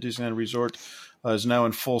holiday at the Disneyland Resort is now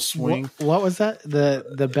in full swing. What was that?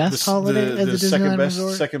 The best holiday at the Disneyland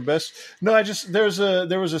Resort? Second best. No,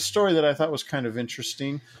 there was a story that I thought was kind of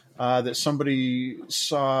interesting that somebody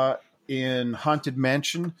saw in Haunted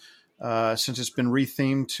Mansion, since it's been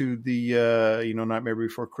rethemed to the Nightmare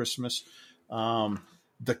Before Christmas. The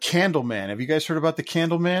Candleman. Have you guys heard about the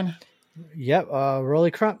Candleman? Yep,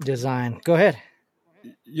 Rolly Crump design. Go ahead.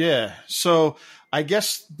 Yeah. So I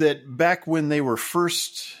guess that back when they were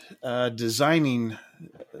first designing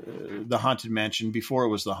the Haunted Mansion, before it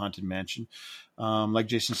was the Haunted Mansion, like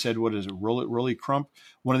Jason said, what is it? Rolly Crump,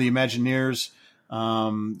 one of the Imagineers,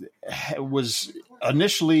 was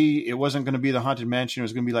initially, it wasn't going to be the Haunted Mansion. It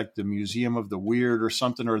was going to be like the Museum of the Weird or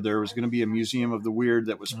something, or there was going to be a Museum of the Weird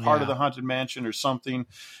that was part of the Haunted Mansion or something.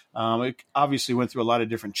 It obviously went through a lot of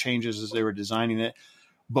different changes as they were designing it.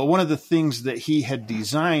 But one of the things that he had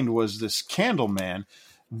designed was this Candleman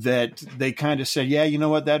that they kind of said, yeah, you know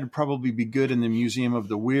what, that would probably be good in the Museum of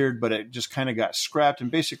the Weird, but it just kind of got scrapped.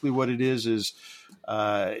 And basically what it is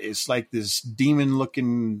it's like this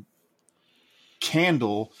demon-looking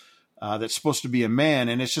candle that's supposed to be a man,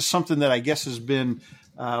 and it's just something that I guess has been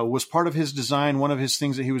was part of his design, one of his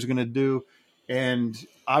things that he was going to do, and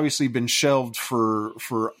obviously been shelved for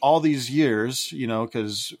all these years,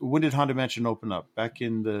 because when did Haunted Mansion open up? Back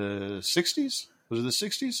in the 60s? Was it the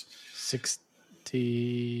 60s?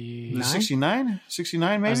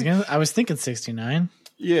 69 maybe? I was thinking 69.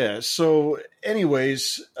 Yeah. So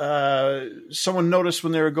anyways, someone noticed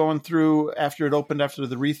when they were going through after it opened, after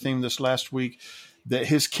the retheme this last week, that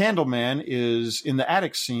his Candleman is in the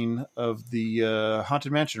attic scene of the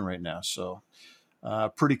Haunted Mansion right now. So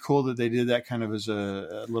pretty cool that they did that kind of as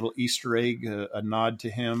a little Easter egg, a nod to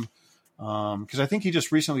him. Because I think he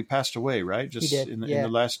just recently passed away, right? Just in the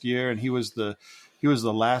last year. And he was the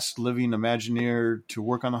last living Imagineer to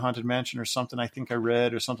work on the Haunted Mansion or something, I think I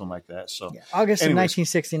read, or something like that. So August of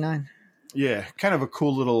 1969. Yeah, kind of a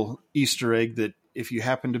cool little Easter egg that if you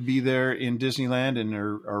happen to be there in Disneyland and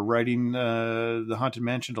are writing the Haunted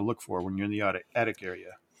Mansion, to look for when you're in the attic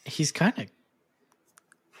area. He's kind of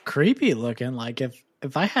creepy looking. Like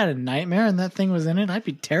if I had a nightmare and that thing was in it, I'd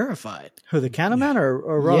be terrified. Who, the Candleman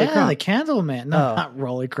or Rolly Crump? The Candleman. No, not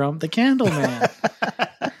Rolly Crump. The Candleman.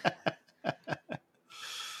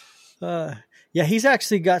 Yeah, he's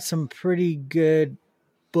actually got some pretty good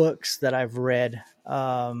books that I've read.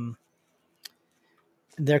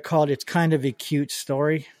 They're called "It's Kind of a Cute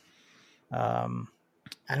Story." I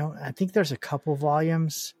think there's a couple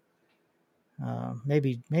volumes.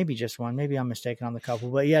 Maybe just one. Maybe I'm mistaken on the couple.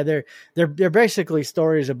 But yeah, they're basically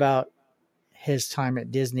stories about his time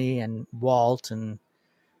at Disney and Walt, and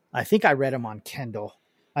I think I read them on Kindle.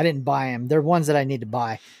 I didn't buy them. They're ones that I need to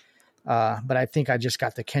buy. But I think I just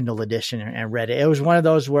got the Kindle edition and read it. It was one of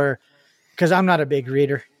those where, because I'm not a big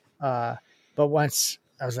reader, but once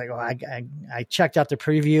I was like, oh, I checked out the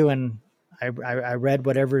preview and I read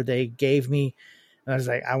whatever they gave me. And I was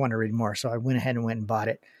like, I want to read more. So I went ahead and went and bought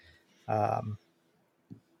it. And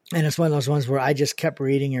it's one of those ones where I just kept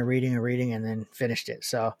reading and reading and reading and then finished it.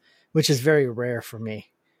 So, which is very rare for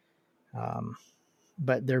me.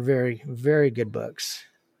 But they're very, very good books.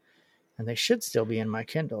 And they should still be in my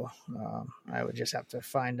Kindle. I would just have to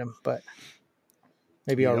find them, but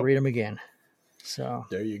maybe I'll read them again. So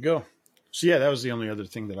there you go. So yeah, that was the only other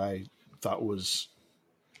thing that I thought was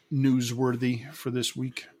newsworthy for this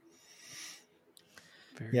week.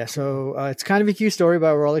 Yeah, so It's Kind of a Cute Story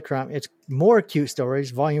by Rolly Crump. It's More Cute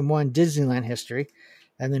Stories, Volume 1, Disneyland History,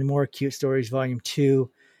 and then More Cute Stories, Volume 2,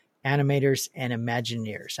 Animators and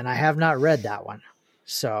Imagineers. And I have not read that one,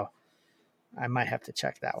 so I might have to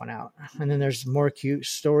check that one out. And then there's More Cute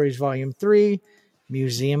Stories, Volume 3,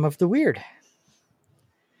 Museum of the Weird.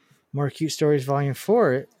 More Cute Stories, Volume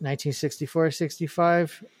 4,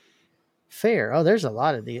 1964-65 Fair. Oh, there's a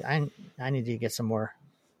lot of these. I need to get some more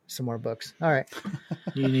books. All right.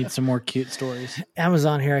 You need some more cute stories.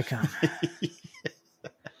 Amazon, here I come.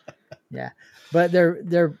 Yeah. But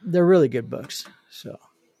they're really good books. So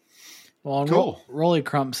well, cool. Rolly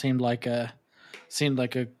Crump seemed like a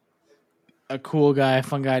cool guy, a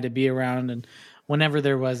fun guy to be around, and whenever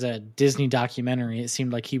there was a Disney documentary, it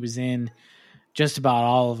seemed like he was in just about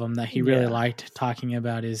all of them, that he really liked talking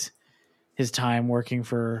about his time working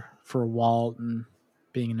for Walt and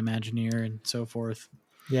being an Imagineer and so forth.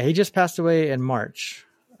 Yeah, he just passed away in March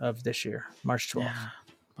of this year, March 12th. Yeah,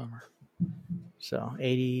 bummer. So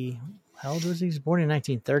 80, how old was he? He was born in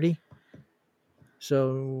 1930.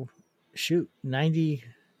 So, 90,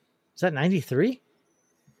 is that 93?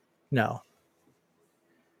 No.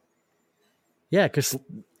 Yeah, because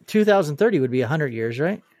 2030 would be 100 years,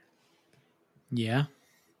 right? Yeah.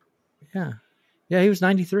 Yeah. Yeah, he was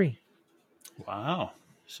 93. Wow.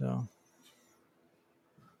 So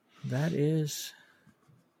that is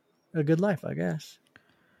a good life, I guess.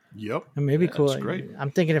 Yep. And maybe Yeah, cool. that's great.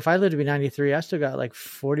 I'm thinking if I live to be 93, I still got like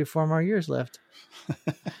 44 more years left.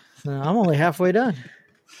 So I'm only halfway done.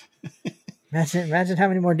 Imagine how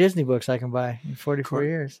many more Disney books I can buy in 44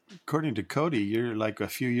 years. According to Cody, you're like a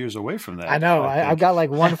few years away from that. I know. I've got like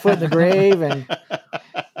 1 foot in the grave, and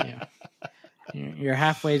Yeah. You're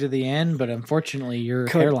halfway to the end, but unfortunately, your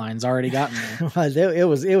hairline's already gotten there.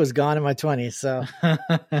 it was gone in my 20s. So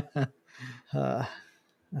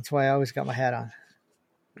that's why I always got my hat on.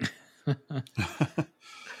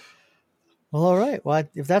 Well, all right. Well,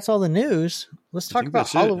 if that's all the news, let's talk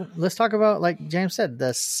about let's talk about, like James said,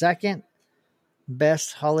 the second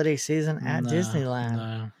best holiday season at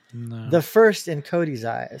Disneyland. No. The first in Cody's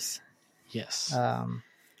eyes. Yes.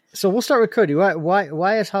 So we'll start with Cody.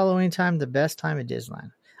 Why is Halloween time the best time at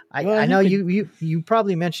Disneyland? I know you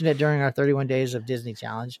probably mentioned it during our 31 Days of Disney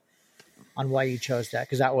challenge on why you chose that,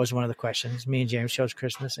 because that was one of the questions. Me and James chose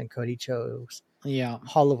Christmas, and Cody chose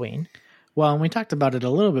Halloween. Well, and we talked about it a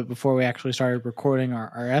little bit before we actually started recording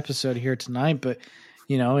our episode here tonight, but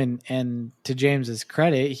and to James's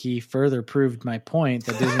credit, he further proved my point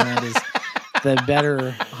that Disneyland is the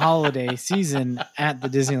better holiday season at the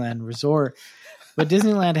Disneyland Resort. But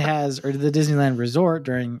Disneyland the Disneyland Resort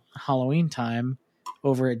during Halloween time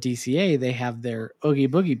over at DCA, they have their Oogie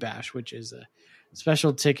Boogie Bash, which is a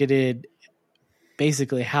special ticketed,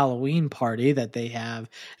 basically Halloween party that they have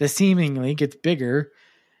that seemingly gets bigger,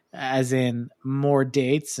 as in more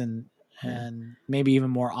dates and maybe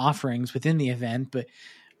even more offerings within the event, but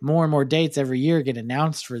more and more dates every year get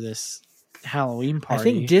announced for this Halloween party. I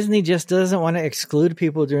think Disney just doesn't want to exclude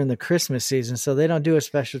people during the Christmas season, so they don't do a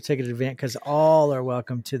special ticket event, because all are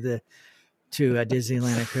welcome to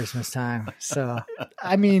Disneyland at Christmas time. So,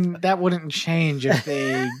 I mean, that wouldn't change if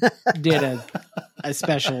they did a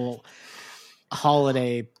special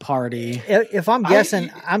holiday party. If I'm guessing,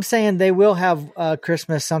 I'm saying they will have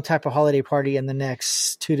Christmas, some type of holiday party in the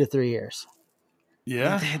next 2 to 3 years.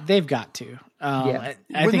 Yeah, they've got to. Yeah.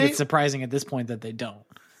 I think it's surprising at this point that they don't.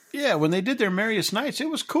 Yeah, when they did their Merriest Nights, it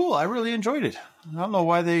was cool. I really enjoyed it. I don't know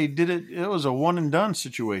why they did it. It was a one and done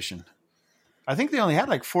situation. I think they only had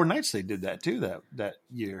like 4 nights they did that too that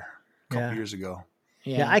year, a couple years ago.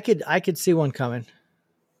 Yeah, I could see one coming.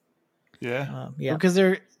 Yeah. Because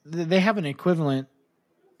they have an equivalent.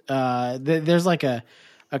 There's like a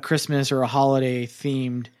Christmas or a holiday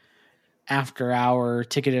themed after hour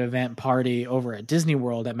ticketed event party over at Disney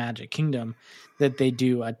World at Magic Kingdom that they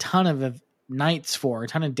do a ton of a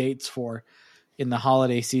ton of dates for in the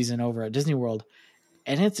holiday season over at Disney World.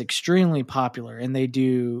 And it's extremely popular, and they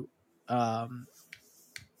do, they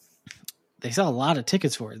sell a lot of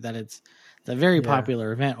tickets for it, that it's a very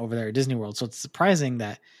popular event over there at Disney World. So it's surprising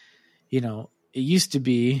that, it used to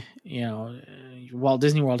be, Walt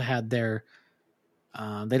Disney World had their,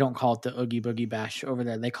 they don't call it the Oogie Boogie Bash over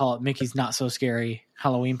there. They call it Mickey's Not So Scary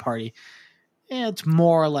Halloween Party. It's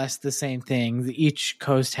more or less the same thing. Each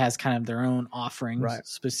coast has kind of their own offerings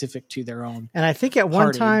specific to their own. And I think at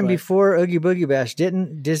one time before Oogie Boogie Bash,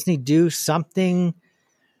 didn't Disney do something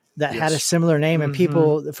that had a similar name? And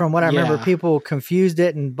people, from what I remember, people confused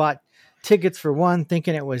it and bought tickets for one,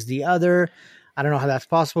 thinking it was the other. I don't know how that's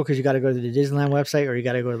possible, because you got to go to the Disneyland website or you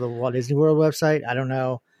got to go to the Walt Disney World website. I don't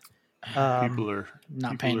know. People are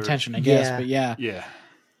not paying attention, I guess. But yeah.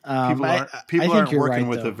 People aren't working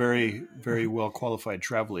with a very, very well qualified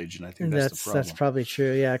travel agent. I think that's the problem. That's probably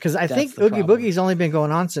true. Yeah, because I think Oogie Boogie's only been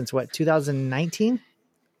going on since 2019.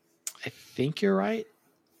 I think you're right.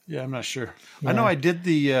 Yeah, I'm not sure. Yeah. I know I did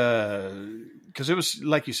the because it was,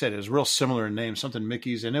 like you said, it was real similar in name, something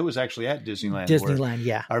Mickey's, and it was actually at Disneyland.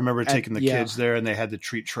 Yeah. I remember taking the kids there, and they had the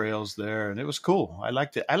treat trails there, and it was cool. I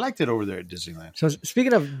liked it. I liked it over there at Disneyland. So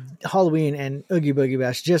speaking of Halloween and Oogie Boogie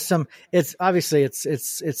Bash, it's obviously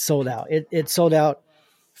it's sold out. It sold out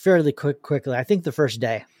fairly quickly. I think the first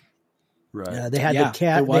day. Right. They had they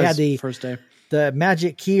had the first day. The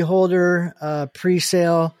magic key holder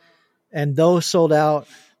pre-sale, and those sold out.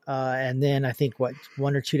 And then I think 1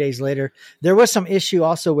 or 2 days later, there was some issue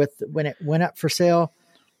also with when it went up for sale.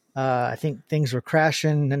 I think things were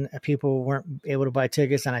crashing and people weren't able to buy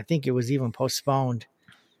tickets. And I think it was even postponed.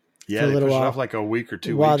 Yeah, they pushed it off like a week or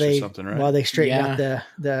 2 weeks or something, right? While they straightened out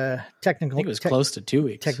the technical. I think it was close to 2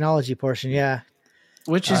 weeks. Technology portion, yeah.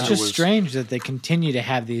 Which is just strange that they continue to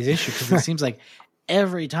have these issues, because it seems like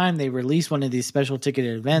every time they release one of these special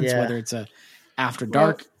ticketed events, whether it's a after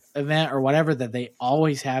dark event or whatever that they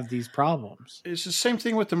always have these problems. It's the same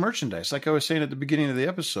thing with the merchandise. Like I was saying at the beginning of the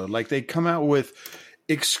episode, like they come out with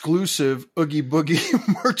exclusive Oogie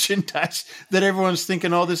Boogie merchandise that everyone's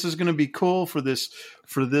thinking, oh, this is going to be cool for this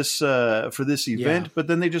event. Yeah. But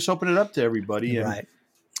then they just open it up to everybody. And Right.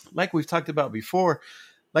 like we've talked about before,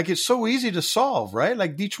 like it's so easy to solve, right?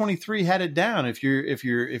 Like D23 had it down. If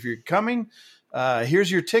you're coming,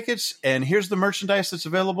 here's your tickets and here's the merchandise that's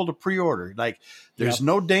available to pre-order. Like there's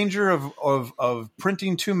no danger of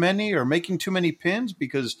printing too many or making too many pins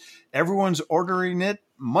because everyone's ordering it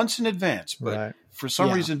months in advance. But for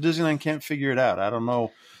some reason, Disneyland can't figure it out. I don't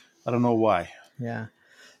know why. Yeah.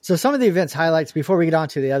 So some of the events highlights before we get on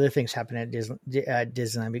to the other things happening at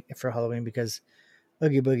Disneyland for Halloween, because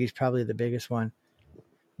Oogie Boogie is probably the biggest one.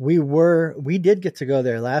 We did get to go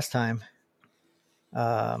there last time.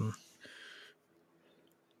 I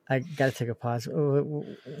got to take a pause.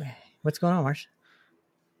 What's going on, Marsh?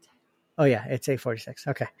 Oh yeah, it's 8:46.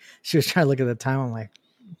 Okay. She was trying to look at the time on my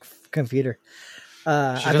computer. She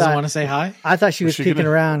doesn't want to say hi? I thought she was peeking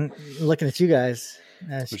around looking at you guys.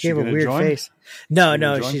 She gave a weird face.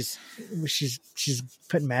 No, she's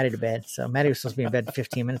putting Maddie to bed. So Maddie was supposed to be in bed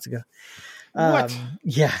 15 minutes ago. What?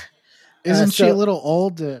 Yeah. Isn't she a little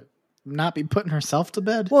old to not be putting herself to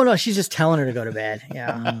bed? Well, no, she's just telling her to go to bed.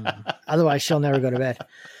 Yeah. Otherwise, she'll never go to bed.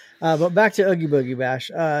 But back to Oogie Boogie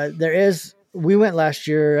Bash. We went last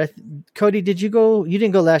year. Cody, did you go? You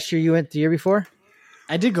didn't go last year. You went the year before?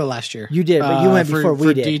 I did go last year. You did, but you went before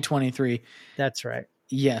we did. D23. That's right.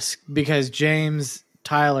 Yes, because James,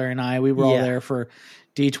 Tyler, and we were all there for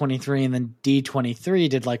D23, and then D23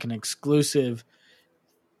 did like an exclusive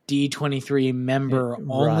D23 member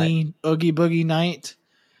only Oogie Boogie night,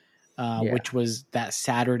 which was that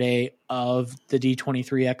Saturday of the D23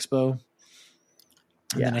 Expo.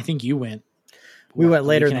 And then I think you went. We went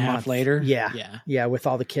later than a half later. Yeah, with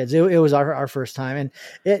all the kids. It was our first time, and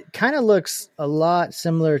it kind of looks a lot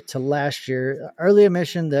similar to last year. Early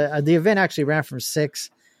admission, the event actually ran from 6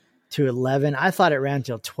 to 11. I thought it ran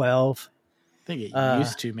till 12. I think it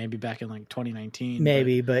used to, maybe back in like 2019.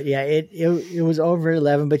 Maybe, but yeah, it was over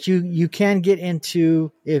 11. But you can get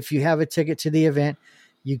into, if you have a ticket to the event,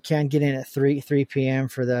 you can get in at 3 p.m.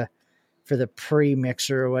 for the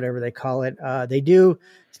pre-mixer or whatever they call it. They do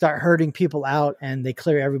start herding people out, and they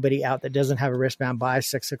clear everybody out that doesn't have a wristband by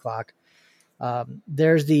 6 o'clock.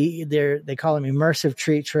 There's they call them immersive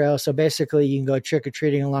treat trail. So basically you can go trick or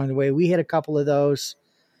treating along the way. We hit a couple of those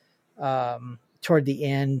toward the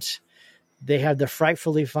end. They have the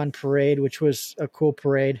Frightfully Fun Parade, which was a cool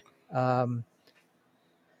parade.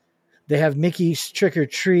 They have Mickey's Trick or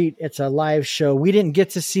Treat. It's a live show. We didn't get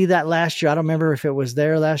to see that last year. I don't remember if it was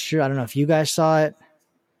there last year. I don't know if you guys saw it.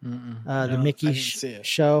 The Mickey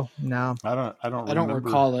show. No, I don't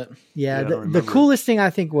recall it. Yeah, the coolest thing I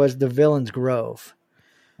think was the Villains Grove.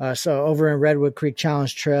 So over in Redwood Creek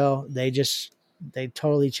Challenge Trail, they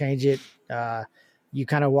totally change it. You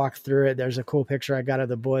kind of walk through it. There's a cool picture I got of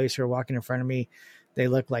the boys who are walking in front of me. They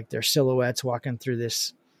look like they're silhouettes walking through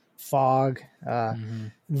this fog.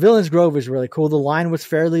 Villains Grove was really cool. The line was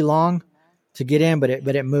fairly long to get in, but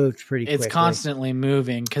it moved pretty quickly. It's constantly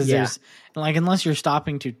moving because there's like, unless you're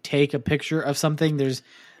stopping to take a picture of something, there's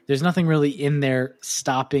nothing really in there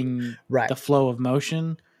stopping the flow of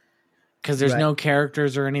motion, because there's no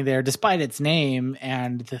characters or any there, despite its name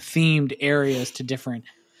and the themed areas to different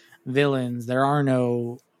villains. There are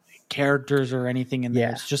no characters or anything in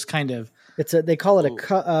there. It's just kind of, they call it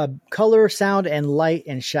a color, sound, and light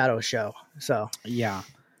and shadow show. So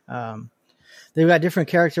they've got different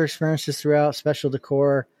character experiences throughout, special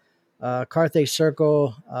decor. Carthay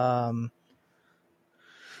Circle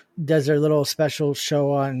does their little special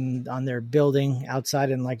show on their building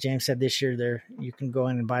outside, and like James said, this year you can go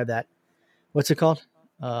in and buy that. What's it called?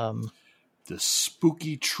 The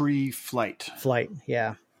Spooky Tree Flight.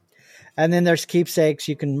 Yeah. And then there's keepsakes.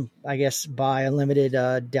 You can, I guess, buy unlimited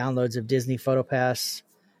downloads of Disney PhotoPass.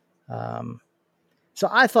 So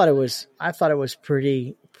I thought it was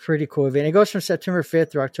pretty cool event. It goes from September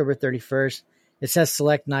 5th through October 31st. It says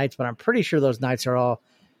select nights, but I'm pretty sure those nights are all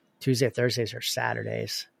Tuesday, Thursdays, or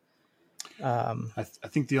Saturdays. I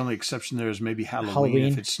think the only exception there is maybe Halloween.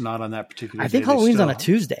 If it's not on that particular day. I think Halloween's on a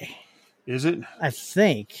Tuesday. Is it? I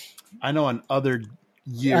think. I know on other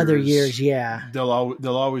years, yeah. They'll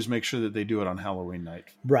always make sure that they do it on Halloween night.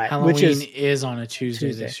 Right. Halloween is on a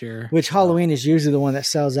Tuesday this year. Which Halloween is usually the one that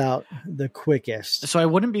sells out the quickest. So I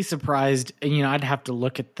wouldn't be surprised, I'd have to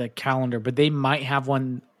look at the calendar, but they might have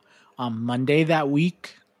one on Monday that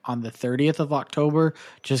week on the 30th of October,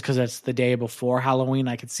 just because that's the day before Halloween.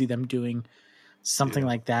 I could see them doing something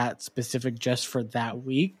like that specific just for that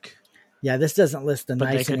week. Yeah, this doesn't list the But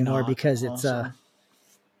they nights could anymore not because also.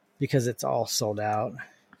 it's all sold out.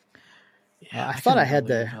 Yeah, I thought I couldn't had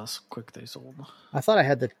believe the how quick they sold. I thought I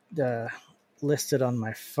had the listed on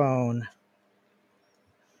my phone.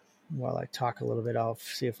 While I talk a little bit, I'll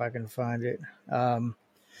see if I can find it. But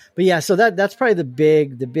yeah, so that's probably the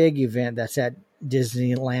big event that's at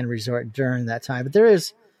Disneyland Resort during that time. But there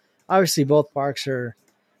is obviously both parks are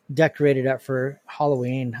decorated up for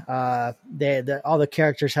Halloween. All the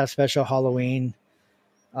characters have special Halloween.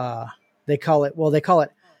 They call it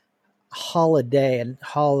holiday, and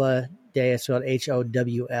holiday is spelled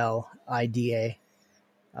HOWLIDA.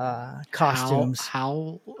 Costumes.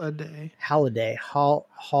 Holiday. Holiday.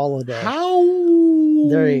 Holiday. Holiday.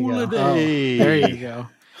 There you go. Holiday. There you go.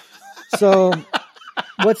 So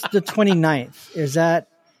what's the 29th? Is that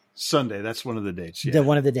Sunday? That's one of the dates. Yeah.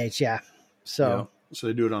 one of the dates? Yeah. So Yeah. So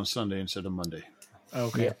they do it on Sunday instead of Monday.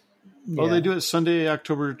 Okay. yeah. Oh, they do it Sunday,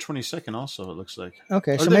 October 22nd. Also, it looks like.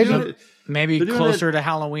 Okay, Or so they're maybe doing it- Maybe They're doing closer to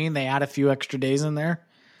Halloween, they add a few extra days in there.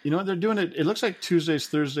 you know what they're doing? It looks like Tuesdays,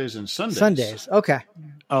 Thursdays, and Sundays. Sundays. Okay.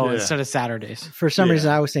 Oh, Yeah. instead of Saturdays. For some Yeah.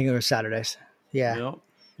 reason, I was thinking it was Saturdays. Yeah. Yep.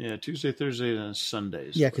 Yeah, Tuesday, Thursday, and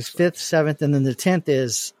Sundays. Yeah, because looks like. 5th, 7th, and then the 10th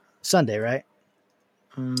is Sunday, right?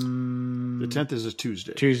 The 10th is a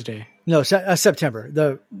Tuesday. Tuesday. No, September.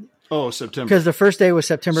 September. Because the first day was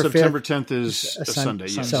September 5th. September 10th is a Sun- Sunday.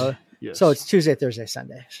 Yes. So, Yes. so it's Tuesday, Thursday,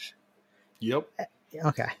 Sunday. Yep.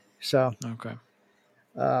 Okay. So, Okay.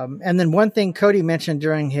 and then one thing Cody mentioned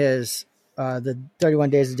during his the 31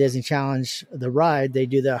 Days of Disney Challenge, the ride, they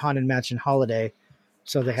do the Haunted Mansion Holiday.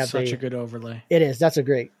 So they have Such a good overlay. It is. That's a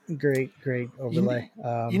great overlay.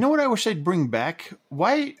 You know what I wish they'd bring back?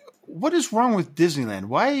 What is wrong with Disneyland?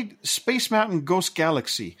 Why Space Mountain Ghost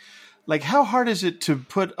Galaxy? Like, how hard is it to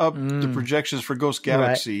put up the projections for Ghost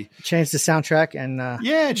Galaxy? Right. Change the soundtrack and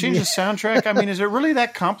Change the soundtrack. I mean, is it really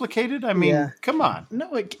that complicated? I mean, Yeah. come on. No,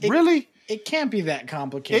 Really? It can't be that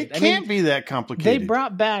complicated. It can't be that complicated. They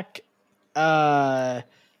brought back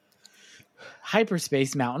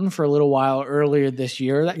Hyperspace Mountain for a little while earlier this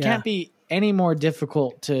year. That can't be any more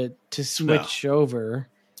difficult to switch over.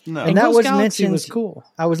 No. And that Ghost was Galaxy mentioned. was cool.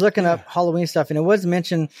 I was looking up Halloween stuff, and it was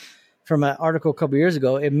mentioned from an article a couple years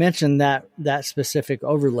ago. It mentioned that specific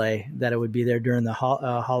overlay that it would be there during the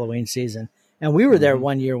Halloween season, and we were there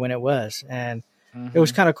one year when it was, and it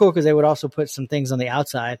was kind of cool because they would also put some things on the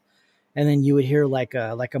outside, and then you would hear like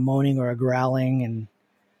a moaning or a growling, and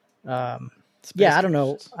I don't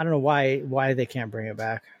know why they can't bring it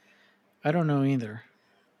back. I don't know either.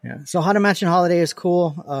 Yeah, so Haunted Mansion Holiday is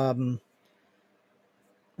cool.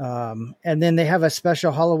 And then they have a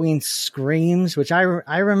special Halloween Screams, which I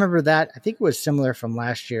remember that. I think it was similar from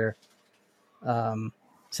last year. It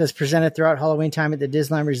says presented throughout Halloween time at the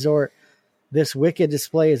Disneyland Resort. This wicked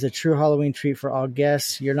display is a true Halloween treat for all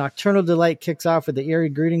guests. Your nocturnal delight kicks off with the eerie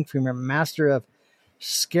greeting from your master of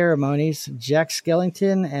ceremonies, Jack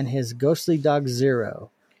Skellington, and his ghostly dog Zero.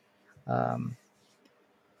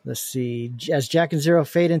 Let's see. As Jack and Zero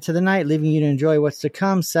fade into the night, leaving you to enjoy what's to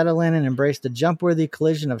come, settle in and embrace the jump-worthy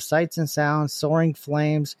collision of sights and sounds, soaring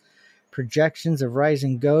flames, projections of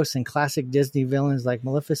rising ghosts, and classic Disney villains like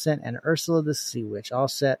Maleficent and Ursula the Sea Witch, all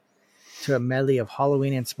set to a medley of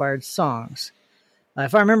Halloween-inspired songs.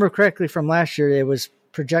 If I remember correctly from last year, it was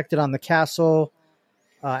projected on the castle.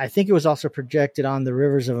 I think it was also projected on the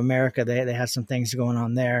Rivers of America. They had some things going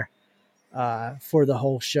on there for the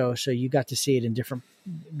whole show, so you got to see it in different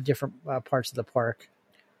parts of the park.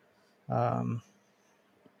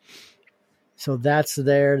 So that's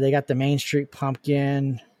there. They got the Main Street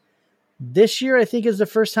Pumpkin. This year, I think, is the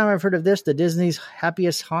first time I've heard of this, the Disney's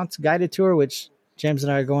Happiest Haunts guided tour, which James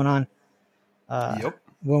and I are going on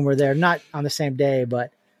when we're there. Not on the same day,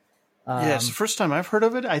 but... it's the first time I've heard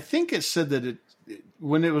of it. I think it said that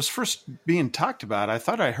when it was first being talked about, I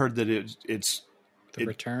thought I heard that it's The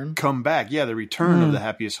return? come back. Yeah, the return of the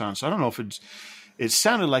Happiest Haunts. So I don't know if it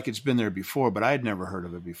sounded like it's been there before, but I had never heard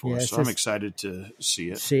of it before. Yeah, so I'm excited to see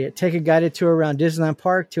it. Take a guided tour around Disneyland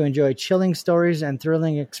Park to enjoy chilling stories and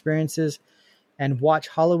thrilling experiences, and watch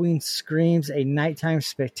Halloween Screams, a nighttime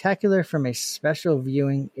spectacular from a special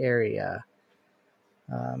viewing area.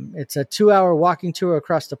 It's a 2-hour walking tour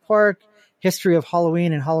across the park, history of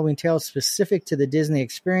Halloween and Halloween tales specific to the Disney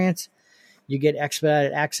experience. You get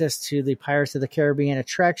expedited access to the Pirates of the Caribbean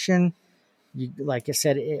attraction. You, like I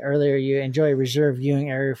said earlier, you enjoy a reserved viewing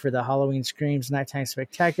area for the Halloween Screams Nighttime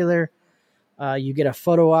Spectacular. You get a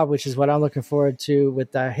photo op, which is what I'm looking forward to,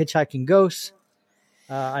 with the Hitchhiking Ghosts,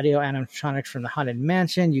 audio animatronics from the Haunted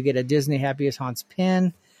Mansion. You get a Disney Happiest Haunts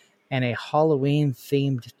pin and a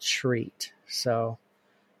Halloween-themed treat. So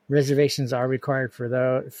reservations are required for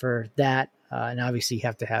that, and obviously you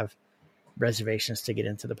have to have reservations to get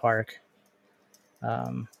into the park.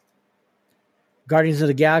 Guardians of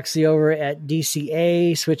the Galaxy over at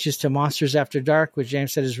DCA switches to Monsters After Dark, which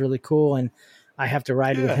James said is really cool, and I have to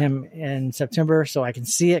ride with him in September so I can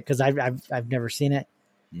see it because I've never seen it.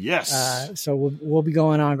 Yes. So we'll be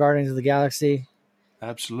going on Guardians of the Galaxy.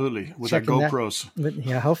 Absolutely. With our GoPros.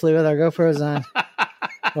 Hopefully with our GoPros on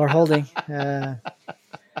or holding.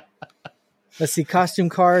 Let's see. Costume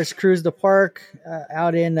Cars cruise the park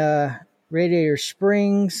out in Radiator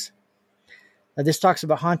Springs. This talks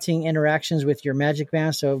about haunting interactions with your magic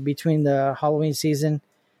band. So between the Halloween season,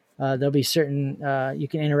 there'll be certain you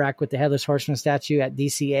can interact with the Headless Horseman statue at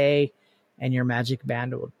DCA, and your magic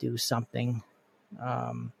band will do something.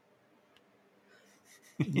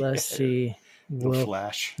 Let's see.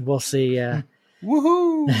 Flash. We'll see.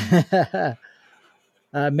 Woohoo!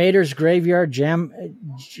 Mater's Graveyard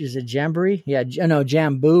is it Jamboree? Yeah, no,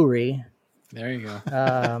 Jamboree. There you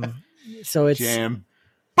go. So it's Jamboree.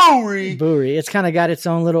 It's kind of got its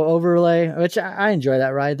own little overlay, which I enjoy that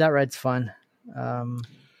ride. That ride's fun. I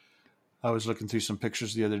was looking through some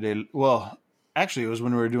pictures the other day. Well, actually, it was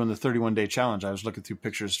when we were doing the 31-day challenge. I was looking through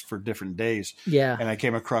pictures for different days. Yeah. And I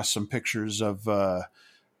came across some pictures of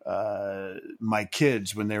my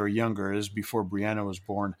kids when they were younger, as before Brianna was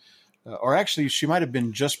born. Or actually, she might have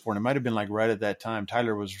been just born. It might have been like right at that time.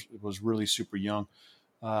 Tyler was really super young.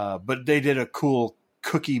 But they did a cool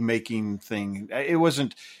cookie making thing. It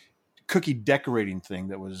wasn't cookie decorating thing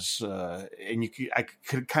that was, and I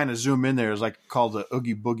could kind of zoom in there. It was like called the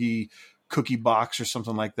Oogie Boogie cookie box or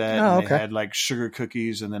something like that. Oh, and okay. They had like sugar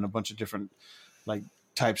cookies and then a bunch of different like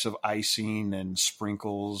types of icing and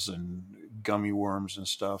sprinkles and gummy worms and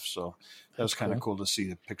stuff. So that was kind of cool to see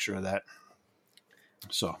the picture of that.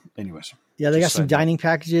 So anyways. Yeah, they got some dining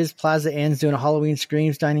packages. Plaza Inn's doing a Halloween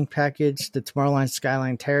Screams dining package. The Tomorrowland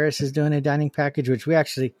Skyline Terrace is doing a dining package, which we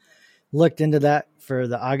actually looked into that for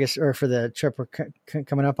the August or for the trip we're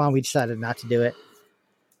coming up on. We decided not to do it.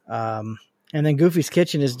 And then Goofy's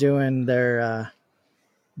Kitchen is doing they're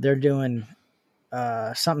doing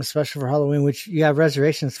something special for Halloween, which you have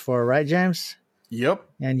reservations for, right, James? Yep.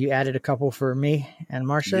 And you added a couple for me and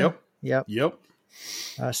Marcia. Yep.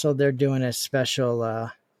 So they're doing a special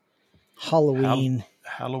Halloween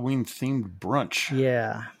themed brunch.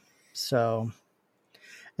 Yeah. So,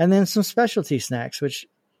 and then some specialty snacks, which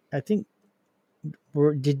I think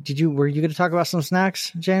were you going to talk about some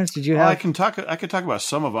snacks, James? Did you have? I can talk about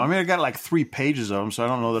some of them. I mean, I got like 3 pages of them, so I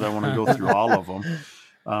don't know that I want to go through all of them.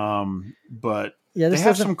 But yeah, they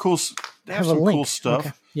have some cool. They have some cool stuff.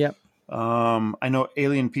 Okay. Yep. I know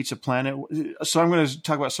Alien Pizza Planet. So I'm going to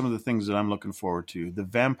talk about some of the things that I'm looking forward to. The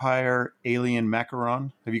Vampire Alien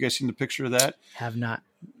Macaron. Have you guys seen the picture of that? Have not.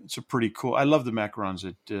 It's a pretty cool. I love the macarons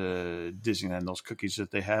at Disneyland. Those cookies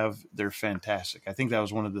that they have, they're fantastic. I think that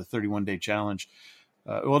was one of the 31-day challenge.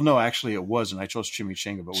 Well, no, actually it wasn't. I chose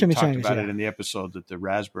chimichanga, but we talked about it in the episode that the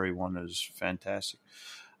raspberry one is fantastic.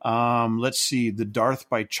 Let's see. The Darth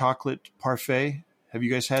by Chocolate Parfait. Have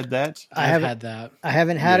you guys had that? I've had that. I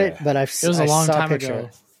haven't had it, but It was a long time ago.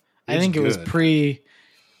 I think it was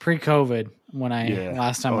pre-COVID when I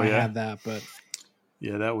last time I had that, but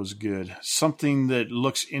yeah, that was good. Something that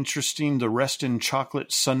looks interesting, the Rest in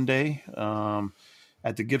Chocolate Sundae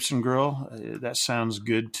at the Gibson Grill. That sounds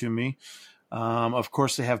good to me. Of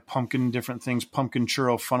course, they have different things. Pumpkin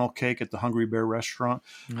churro funnel cake at the Hungry Bear restaurant.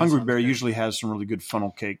 Hungry Bear usually has some really good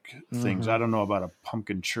funnel cake things. I don't know about a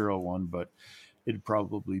pumpkin churro one, but it'd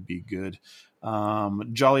probably be good.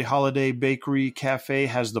 Jolly Holiday Bakery Cafe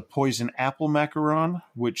has the Poison Apple Macaron,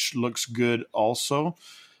 which looks good also.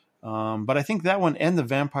 But I think that one and the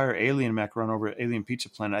Vampire Alien Macaron over at Alien Pizza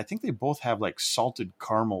Planet, I think they both have like salted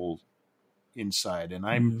caramel inside. And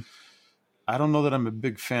I don't know that I'm a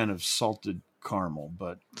big fan of salted caramel,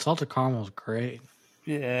 but salted caramel is great.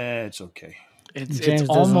 Yeah, it's okay. It's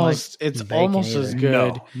almost as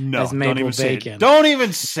good as maple bacon. Don't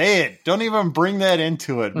even say it. Don't even bring that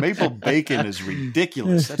into it. Maple bacon is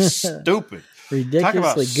ridiculous. That's stupid. Ridiculously Talk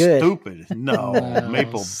about good. Stupid. No,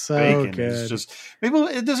 maple bacon is just maple.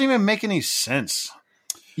 It doesn't even make any sense.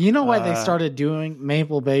 You know why they started doing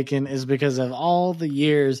maple bacon is because of all the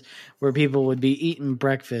years where people would be eating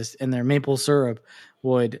breakfast and their maple syrup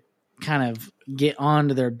would kind of get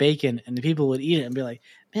onto their bacon, and the people would eat it and be like,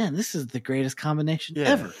 "Man, this is the greatest combination Yeah.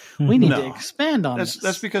 ever. We need to No. expand on this."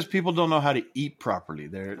 That's because people don't know how to eat properly.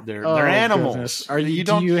 They're Oh, animals. goodness. Do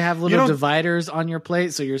don't- you have you little don't- dividers on your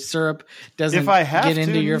plate so your syrup doesn't If I have get to,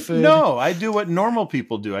 into your food? no, I do what normal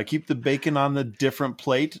people do. I keep the bacon on the different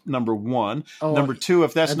plate. Number one. Oh, Number two,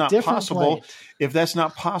 if that's a not different possible,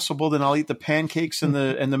 plate. then I'll eat the pancakes and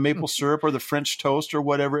the maple syrup or the French toast or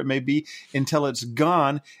whatever it may be until it's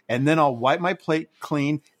gone, and then I'll wipe my plate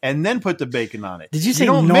clean and then put the bacon on it. Did you say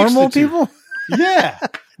don't mix normal the two. people? Yeah.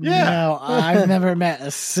 Yeah. No, I've never met a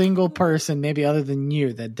single person, maybe other than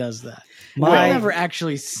you, that does that. My- I've never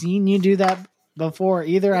actually seen you do that before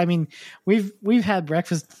either. I mean, we've had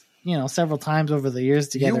breakfast, several times over the years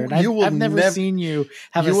together, and I've never seen you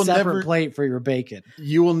have a separate plate for your bacon.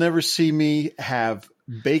 You will never see me have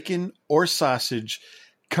bacon or sausage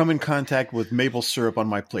come in contact with maple syrup on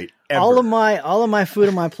my plate. Ever. All of my food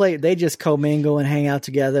on my plate, they just commingle and hang out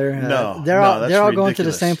together. They're all that's going to the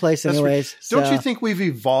ridiculous. same place anyways. Don't you think we've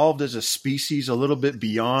evolved as a species a little bit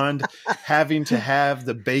beyond having to have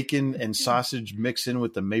the bacon and sausage mix in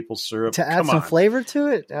with the maple syrup to add some flavor to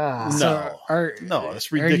it? No,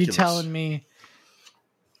 that's ridiculous. Are you telling me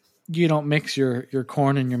you don't mix your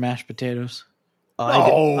corn and your mashed potatoes?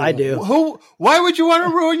 I do. Why would you want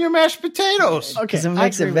to ruin your mashed potatoes? Okay, Because it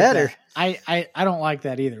makes I it agree with better. that. I don't like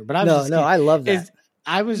that either. But I love that.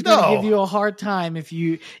 I was going to No. give you a hard time if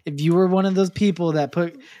you were one of those people that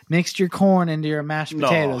mixed your corn into your mashed No,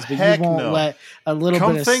 potatoes, but heck you won't no. let a little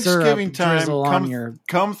Come bit of Thanksgiving syrup time, drizzle on your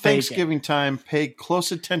come bacon. Thanksgiving time, pay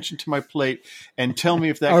close attention to my plate and tell me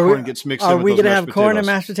if that Are corn we- gets mixed in Are with we those going to mashed have corn and potatoes.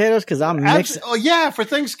 mashed potatoes? Because I'm mixing. Oh yeah, for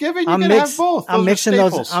Thanksgiving you I'm can have both. I'm Those are mixing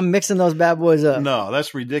staples. I'm mixing those bad boys up. No,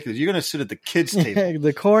 that's ridiculous. You're going to sit at the kids' table.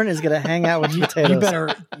 The corn is going to hang out with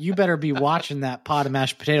potatoes. You better be watching that pot of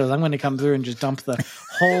mashed potatoes. I'm going to come through and just dump the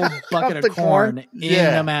whole bucket the of corn in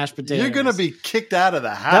Yeah. the mashed potatoes. You're going to be kicked out of the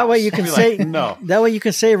house. That way you can Be say like, no. That way you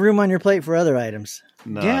can save room on your plate for other items.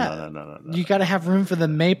 No, Yeah. no. You got to have room for the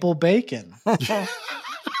maple bacon.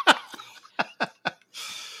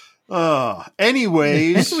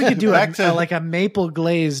 Anyways, We could do back to like a maple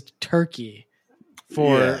glazed turkey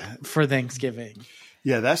for Thanksgiving.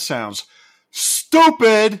 yeah, that sounds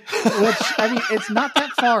stupid. Which I mean, it's not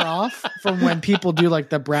that far off from when people do like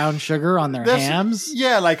the brown sugar on their hams.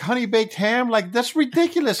 Yeah, like honey baked ham. Like that's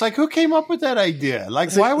ridiculous. Like who came up with that idea?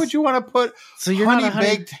 Like why would you want to put So you're honey not a honey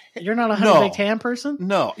baked? You're not a honey baked ham person?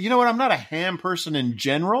 No, you know what? I'm not a ham person in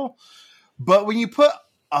general, but when you put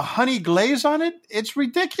a honey glaze on it, it's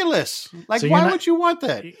ridiculous. Like So you're why not- would you want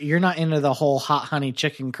that? You're not into the whole hot honey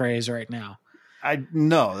chicken craze right now. I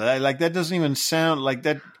no, like that doesn't even sound like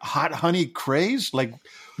that hot honey craze. Like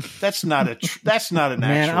that's not that's not an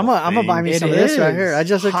Man, actual I'm gonna buy me It some of this right is. here. I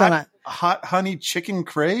just looked on it. hot honey chicken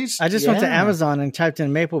craze. I just went to Yeah. Amazon and typed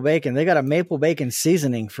in maple bacon. They got a maple bacon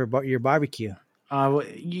seasoning for your barbecue.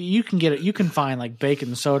 You can get it. You can find like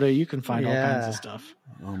bacon soda. You can find all kinds Yeah. of stuff.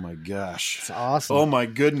 Oh my gosh. It's awesome. Oh my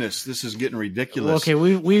goodness, this is getting ridiculous. Okay,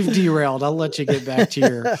 we've derailed. I'll let you get back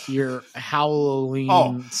to your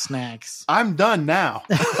Halloween snacks. I'm done now.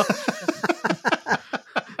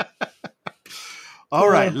 All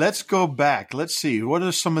right, let's go back. Let's see. What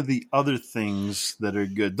are some of the other things that are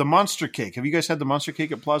good? The monster cake. Have you guys had the monster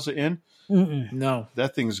cake at Plaza Inn? No.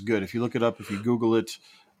 That thing's good. If you look it up, if you Google it,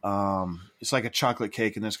 it's like a chocolate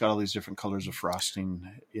cake, and it's got all these different colors of frosting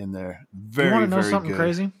in there. Very, You want to know very something good.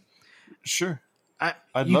 crazy? Sure.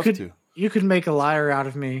 I'd you love could, to. You could make a liar out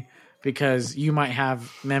of me because you might have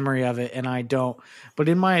memory of it and I don't. But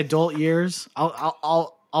in my adult years,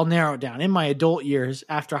 I'll narrow it down. In my adult years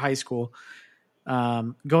after high school,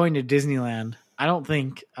 going to Disneyland, I don't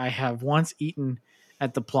think I have once eaten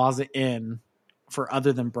at the Plaza Inn for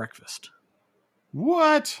other than breakfast.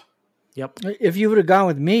 What? Yep. If you would have gone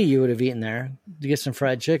with me, you would have eaten there to get some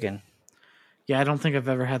fried chicken. Yeah, I don't think I've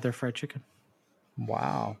ever had their fried chicken.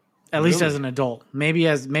 Wow. At least Really? as an adult. Maybe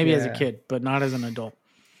as a Yeah. kid, but not as an adult.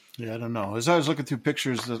 Yeah, I don't know. As I was looking through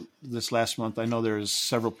pictures this last month, I know there's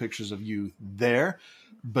several pictures of you there,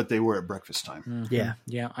 but they were at breakfast time. Yeah.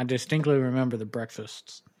 Yeah, I distinctly remember the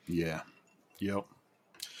breakfasts. Yeah. Yep.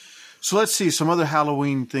 So let's see some other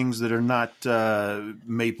Halloween things that are not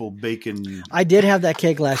maple bacon. I did have that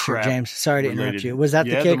cake last year, Crap James. Sorry to interrupt related. you. Was that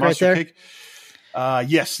Yeah, the cake right monster there? cake?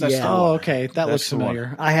 Yes, that's Yeah. the Oh, one. okay. That That's looks the one.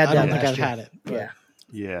 familiar. I had I that don't think last I've year. had it. but- Yeah.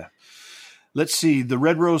 Yeah. Let's see. The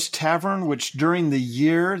Red Rose Tavern, which during the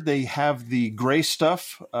year they have the gray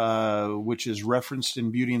stuff, which is referenced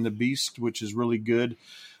in Beauty and the Beast, which is really good.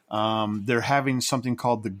 They're having something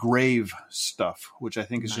called the grave stuff, which I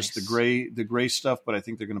think is just the Nice. gray stuff, but I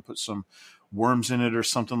think they're going to put some worms in it or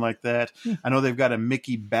something like that. I know they've got a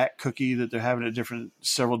Mickey bat cookie that they're having at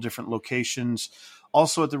several different locations.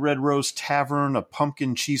 Also at the Red Rose Tavern, a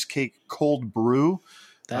pumpkin cheesecake cold brew.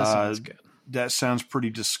 That sounds good. That sounds pretty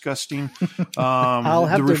disgusting. I'll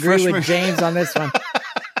have to agree with James on this one.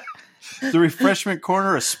 The refreshment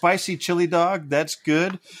corner, a spicy chili dog. That's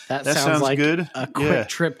good. That sounds like good. A quick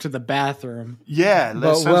trip to the bathroom. Yeah,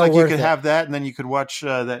 that sounds like you could have that, and then you could watch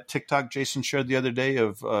that TikTok Jason shared the other day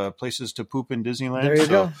of places to poop in Disneyland. There you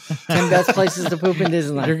go. 10 best places to poop in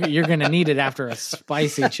Disneyland. You're going to need it after a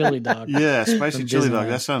spicy chili dog. Yeah, spicy chili dog.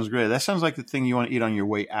 That sounds great. That sounds like the thing you want to eat on your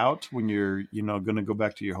way out when you're going to go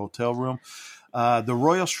back to your hotel room. The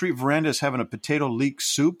Royal Street Veranda is having a potato leek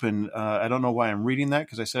soup, and I don't know why I'm reading that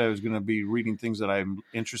because I said I was going to be reading things that I'm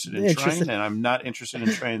interested in trying, and I'm not interested in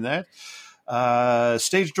trying that.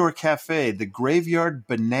 Stage Door Cafe, the Graveyard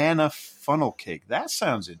Banana Funnel Cake. That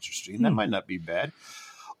sounds interesting. That might not be bad.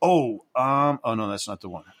 Oh no, that's not the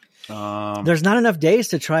one. There's not enough days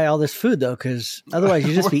to try all this food though, because otherwise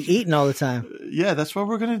you just be eating all the time. Yeah, that's what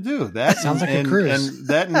we're gonna do. That sounds like a cruise.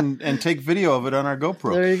 And take video of it on our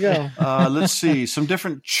GoPro. There you go. Let's see some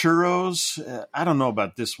different churros. I don't know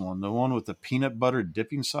about this one. The one with the peanut butter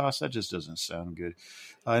dipping sauce. That just doesn't sound good.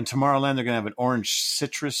 In Tomorrowland, they're gonna have an orange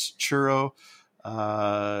citrus churro.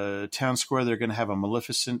 Town Square, they're going to have a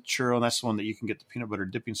Maleficent churro, and that's the one that you can get the peanut butter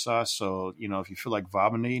dipping sauce. So, if you feel like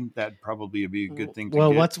vomiting, that'd probably be a good thing to get.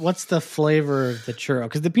 Well, what's the flavor of the churro?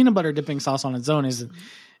 Because the peanut butter dipping sauce on its own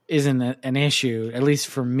isn't an issue, at least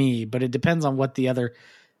for me, but it depends on what the other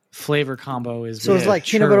flavor combo is. So it's like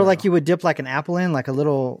peanut butter like you would dip like an apple in, like a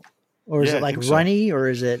little, or is it like runny, or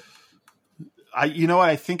is it?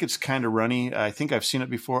 I think it's kind of runny. I think I've seen it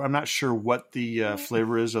before. I'm not sure what the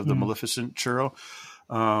flavor is of the Maleficent churro.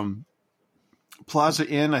 Plaza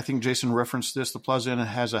Inn, I think Jason referenced this. The Plaza Inn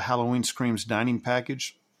has a Halloween Screams dining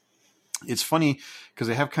package. It's funny because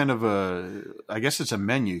they have kind of I guess it's a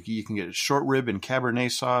menu. You can get short rib and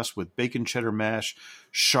Cabernet sauce with bacon cheddar mash,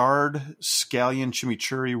 shard, scallion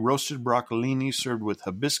chimichurri, roasted broccolini served with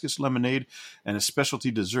hibiscus lemonade, and a specialty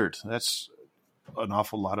dessert. That's an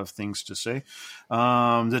awful lot of things to say.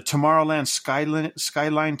 The Tomorrowland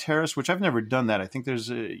Skyline Terrace, which I've never done that. I think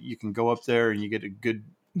you can go up there and you get a good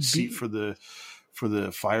seat for the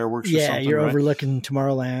fireworks. Or something, you're right? overlooking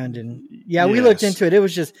Tomorrowland, and we looked into it. It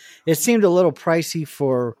was it seemed a little pricey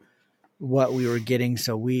for what we were getting,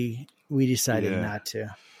 so we decided not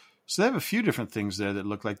to. So they have a few different things there that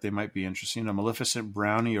look like they might be interesting. A Maleficent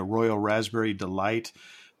brownie, a Royal Raspberry Delight,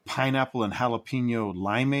 pineapple and jalapeno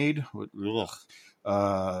limeade,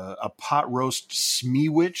 a pot roast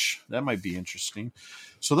smeewich. That might be interesting.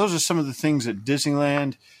 So those are some of the things at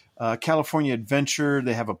Disneyland. California Adventure,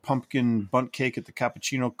 they have a pumpkin bunt cake at the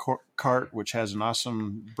Cappuccino Cart, which has an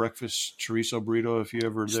awesome breakfast chorizo burrito. If you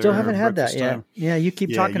ever still haven't had that yet. Yeah, you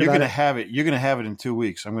keep talking about it. You're going to have it. You're going to have it in 2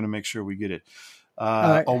 weeks. I'm going to make sure we get it.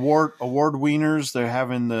 Award wieners, they're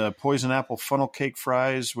having the poison apple funnel cake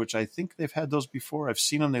fries, which I think they've had those before. I've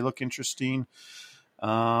seen them. They look interesting.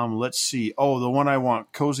 Let's see. Oh, the one I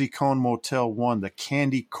want, Cozy Cone Motel 1, the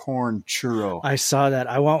candy corn churro. I saw that.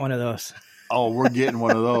 I want one of those. Oh, we're getting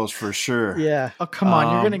one of those for sure. Yeah. Oh, come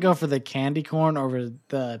on. You're going to go for the candy corn over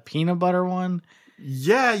the peanut butter one?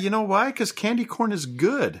 Yeah. You know why? Because candy corn is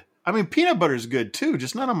good. I mean, peanut butter is good too,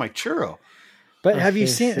 just not on my churro. But have you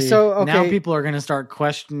seen? So now people are going to start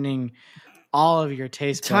questioning all of your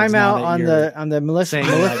taste buds. Time out on the Maleficent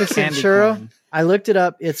churro. Corn. I looked it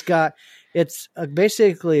up. It's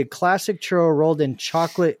basically a classic churro rolled in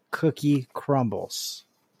chocolate cookie crumbles.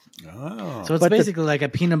 Oh, so it's basically like a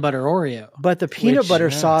peanut butter Oreo. But the peanut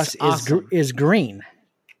butter sauce is green.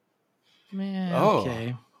 Man,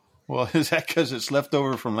 okay. Well, is that because it's left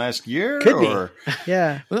over from last year? Could be.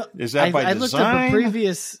 Yeah. Well, is that by design? I looked up a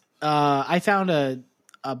previous. I found a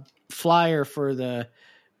flyer for the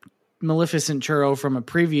Maleficent churro from a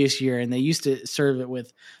previous year, and they used to serve it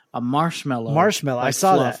with a marshmallow. I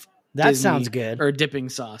saw that. That Disney, sounds good. Or dipping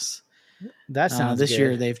sauce. That sounds this good.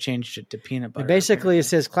 year they've changed it to peanut butter. Basically, it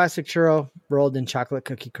says classic churro rolled in chocolate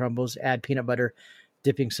cookie crumbles. Add peanut butter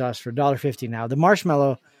dipping sauce for $1.50 now. The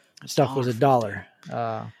marshmallow stuff was $1.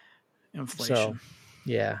 Inflation. So,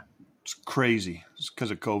 yeah. It's crazy. It's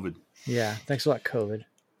because of COVID. Yeah. Thanks a lot, COVID.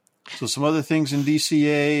 So some other things in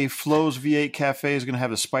DCA. Flo's V8 Cafe is going to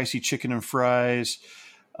have a spicy chicken and fries.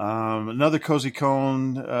 Another Cozy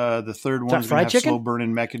Cone. The third one is going to have slow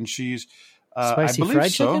burning mac and cheese. Spicy I believe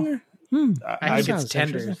fried so. chicken? I think it's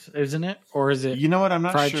tenders, isn't it? Or is it? You know what? I'm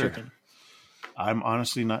not fried sure. Chicken? I'm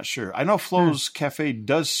honestly not sure. I know Flo's Cafe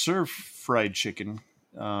does serve fried chicken.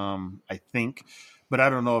 I think, but I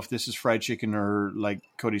don't know if this is fried chicken or like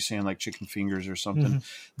Cody's saying, like chicken fingers or something.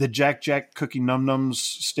 The Jack Jack Cookie Num Nums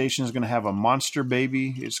station is going to have a Monster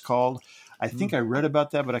Baby, it's called. I think I read about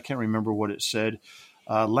that, but I can't remember what it said.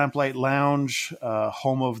 Lamplight Lounge,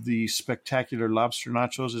 home of the spectacular lobster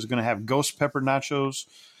nachos, is going to have ghost pepper nachos.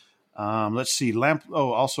 Let's see.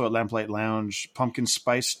 Also at Lamplight Lounge, pumpkin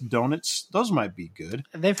spice donuts. Those might be good.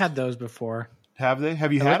 They've had those before. Have they?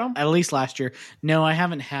 Have you had them? At least last year. No, I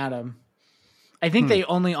haven't had them. I think they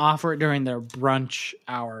only offer it during their brunch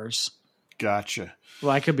hours. Gotcha. Well,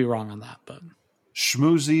 I could be wrong on that, but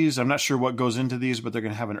Schmoozies. I'm not sure what goes into these, but they're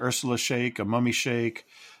going to have an Ursula shake, a mummy shake.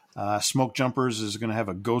 Smoke Jumpers is going to have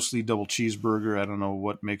a ghostly double cheeseburger. I don't know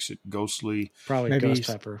what makes it ghostly. probably Maybe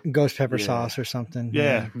ghost pepper. sauce or something.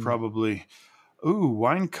 Yeah, probably. Ooh,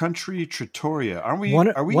 Wine Country Trattoria. Are we One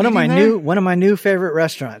of my new favorite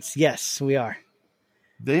restaurants. Yes, we are.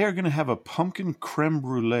 They are going to have a pumpkin creme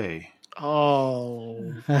brulee.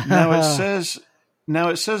 Oh, Now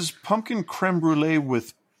it says pumpkin creme brulee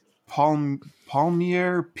with Palmier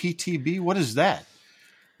PTB. What is that?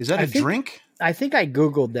 Is that a drink? I think I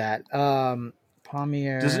googled that.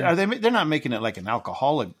 Palmier. They're not making it like an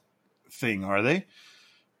alcoholic thing, are they?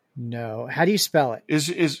 No. How do you spell it?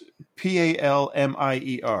 Is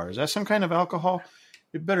Palmier? Is that some kind of alcohol?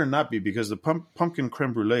 It better not be, because the pumpkin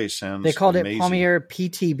creme brulee sounds. They called amazing. it Palmier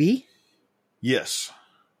PTB. Yes.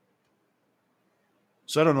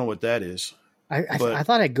 So I don't know what that is. I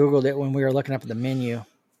thought I googled it when we were looking up at the menu.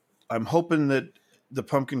 I'm hoping that the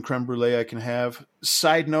pumpkin creme brulee I can have.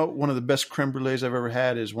 Side note, one of the best creme brulees I've ever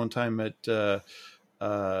had is one time at Blue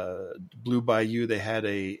Bayou. They had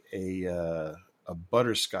a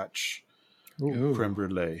butterscotch creme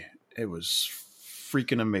brulee. It was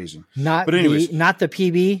freaking amazing. Not the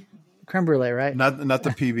PB creme brulee, right? Not the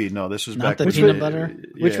PB. No, this was not back the peanut butter,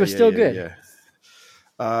 which was still good. Yeah.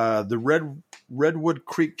 The Redwood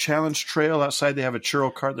Creek Challenge Trail outside, they have a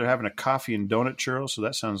churro cart. They're having a coffee and donut churro, so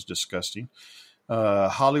that sounds disgusting.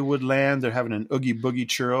 Hollywood Land, they're having an Oogie Boogie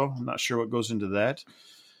churro. I'm not sure what goes into that.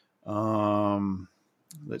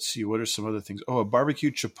 Let's see, what are some other things? Oh, a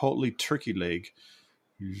barbecue chipotle turkey leg.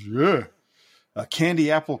 Yeah. A candy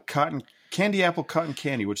apple cotton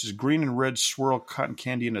candy, which is green and red swirl cotton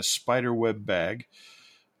candy in a spider web bag.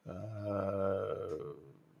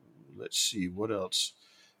 Let's see, what else?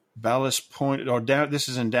 Ballast Point. This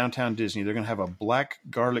is in downtown Disney. They're going to have a black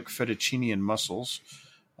garlic fettuccine and mussels.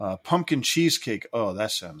 Pumpkin cheesecake. Oh,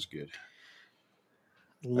 that sounds good.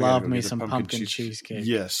 Love me some pumpkin cheesecake.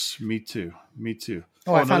 Yes, me too.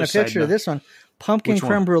 Oh, I found a picture of this one. Pumpkin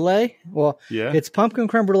creme brulee. Well, yeah. It's pumpkin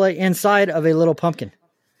creme brulee inside of a little pumpkin.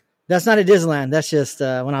 That's not a Disneyland. That's just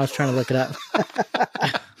when I was trying to look it up.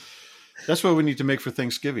 That's what we need to make for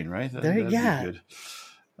Thanksgiving, right? That'd be good.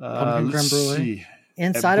 Pumpkin creme brulee. See.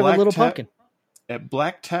 Inside of a little pumpkin. At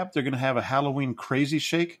Black Tap, they're going to have a Halloween crazy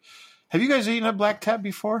shake. Have you guys eaten at Black Tap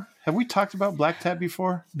before? Have we talked about Black Tap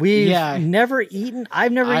before? We've never eaten.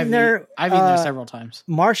 I've never eaten there. I've eaten there several times.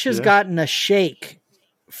 Marcia's gotten a shake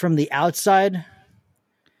from the outside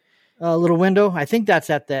little window. I think that's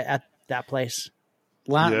at that place.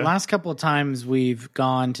 Last couple of times we've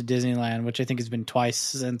gone to Disneyland, which I think has been twice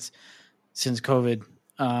since COVID.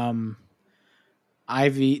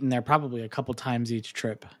 I've eaten there probably a couple times each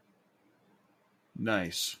trip.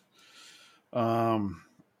 Nice.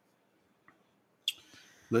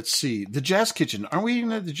 Let's see. The Jazz Kitchen. Aren't we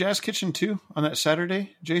eating at the Jazz Kitchen too on that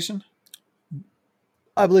Saturday, Jason?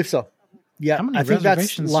 I believe so. Yeah, how many I think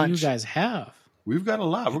reservations that's lunch. do you guys have? We've got a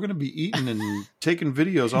lot. We're going to be eating and taking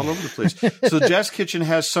videos all over the place. So the Jazz Kitchen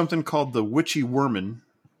has something called the Witchy Wormin,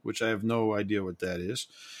 which I have no idea what that is.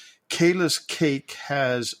 Kayla's Cake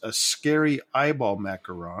has a scary eyeball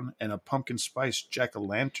macaron and a pumpkin spice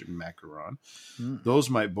jack-o'-lantern macaron. Those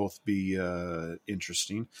might both be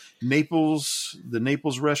interesting. The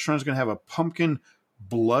Naples restaurant is going to have a pumpkin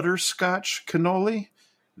butterscotch cannoli.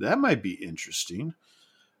 That might be interesting.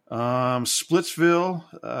 Splitsville,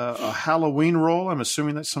 a Halloween roll. I'm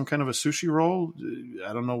assuming that's some kind of a sushi roll.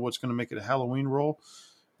 I don't know what's going to make it a Halloween roll.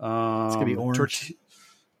 It's going to be orange.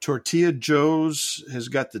 Tortilla Joe's has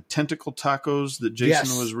got the tentacle tacos that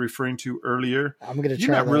Jason was referring to earlier. I'm going to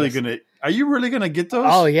try those. Are you really going to get those?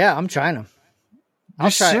 Oh, yeah, I'm trying them.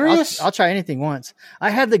 Serious? I'll try anything once. I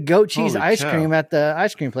had the goat cheese ice cream at the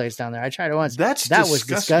ice cream place down there. I tried it once. That was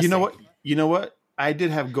disgusting. You know what? I did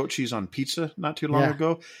have goat cheese on pizza not too long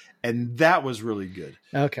ago, and that was really good.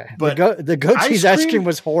 Okay. But the goat cheese ice cream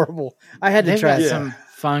was horrible. I had to try some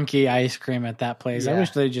funky ice cream at that place. Yeah. I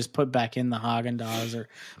wish they just put back in the Haagen-Dazs or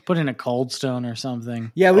put in a Cold Stone or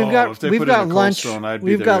something. Yeah, we've got lunch.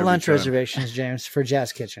 We've got lunch reservations, James, for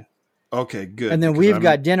Jazz Kitchen. Okay, good. And then because we've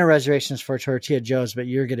got dinner reservations for Tortilla Joe's, but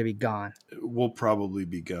you're going to be gone. We'll probably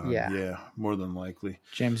be gone. Yeah. Yeah, more than likely.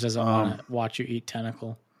 James doesn't want to watch you eat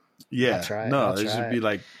tentacle. Yeah, That's right, no, that's this would right. be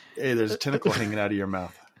like, hey, there's a tentacle hanging out of your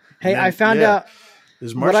mouth. Hey, And then, I found out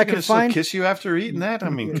Is what I Marcia could going to still find. kiss you after eating that? I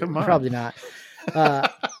mean, come on. Probably not.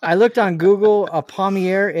 I looked on Google, a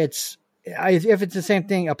palmier. If it's the same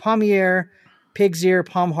thing, a palmier, pig's ear,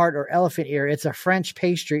 palm heart, or elephant ear. It's a French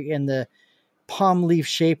pastry in the palm leaf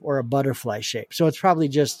shape or a butterfly shape. So it's probably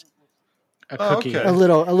just A cookie. okay. a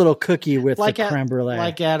little cookie with Like the at, creme brulee.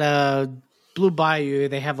 like at Blue Bayou,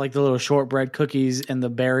 they have like the little shortbread cookies and the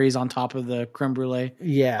berries on top of the creme brulee.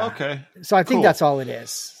 Yeah. Okay. So I think Cool. that's all it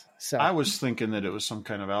is. So I was thinking that it was some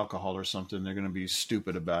kind of alcohol or something. They're going to be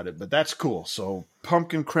stupid about it, but that's cool. So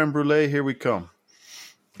pumpkin creme brulee, here we come.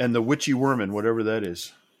 And the witchy wormin, whatever that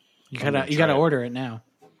is. You I'm gonna gotta try it. order it now.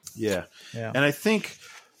 Yeah. Yeah. And I think,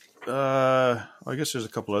 I guess there's a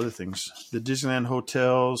couple other things. The Disneyland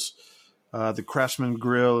hotels, the Craftsman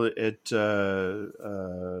Grill at,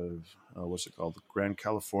 what's it called? The Grand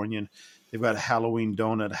Californian. They've got a Halloween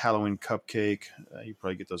donut, Halloween cupcake. You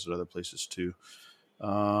probably get those at other places too.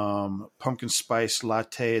 Pumpkin spice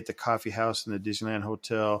latte at the coffee house in the Disneyland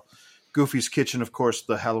Hotel. Goofy's Kitchen, of course,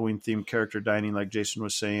 the Halloween themed character dining, like Jason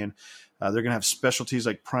was saying. They're going to have specialties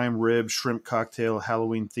like prime rib, shrimp cocktail,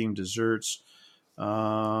 Halloween themed desserts.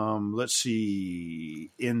 Let's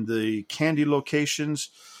see. In the candy locations,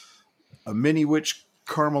 a mini witch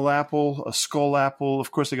caramel apple, a skull apple.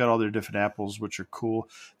 Of course, they got all their different apples, which are cool.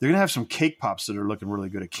 They're going to have some cake pops that are looking really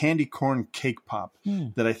good. A candy corn cake pop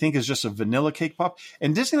that I think is just a vanilla cake pop.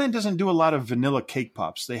 And Disneyland doesn't do a lot of vanilla cake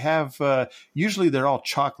pops. They have, usually they're all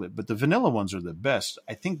chocolate, but the vanilla ones are the best.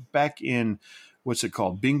 I think back in, what's it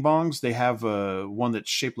called? Bing Bongs. They have one that's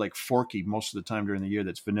shaped like Forky most of the time during the year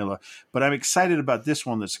that's vanilla. But I'm excited about this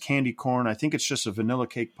one that's candy corn. I think it's just a vanilla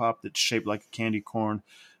cake pop that's shaped like a candy corn.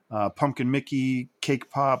 Pumpkin Mickey cake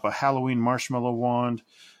pop, a Halloween marshmallow wand,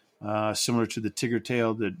 similar to the Tigger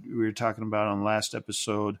tail that we were talking about on last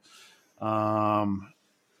episode.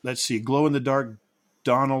 Let's see, glow in the dark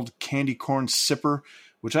Donald candy corn sipper,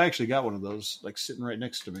 which I actually got one of those, like sitting right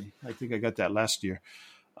next to me. I think I got that last year.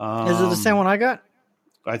 is it the same one I got?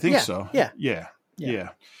 I think Yeah, so. yeah. Yeah.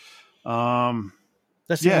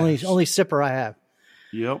 That's the only sipper I have.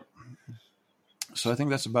 Yep. So I think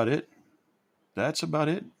that's about it.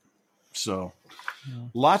 So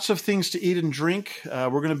lots of things to eat and drink. We're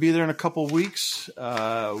going to be there in a couple of weeks.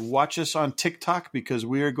 Watch us on TikTok because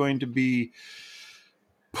we are going to be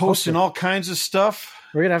posting all kinds of stuff.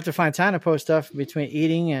 We're gonna have to find time to post stuff between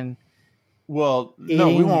eating and. Well, no,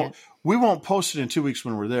 we won't. We won't post it in 2 weeks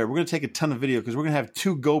when we're there. We're going to take a ton of video because we're going to have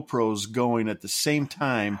 2 GoPros going at the same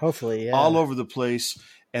time, Hopefully, yeah. all over the place,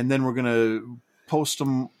 and then we're going to post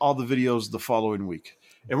them all the videos the following week.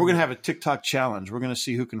 And we're going to have a TikTok challenge. We're going to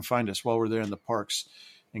see who can find us while we're there in the parks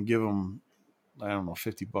and give them, I don't know,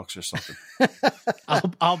 $50 or something.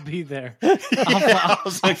 I'll be there. I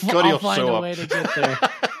was like, Cody I'll will find show a up. way to get there.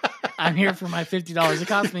 I'm here for my $50. It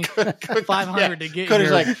cost me $500 to get Cody's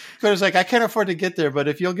here. Cody's like, I can't afford to get there, but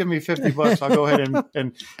if you'll give me $50, I'll go ahead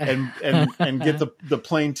and get the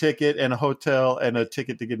plane ticket and a hotel and a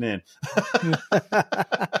ticket to get in.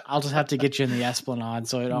 I'll just have to get you in the Esplanade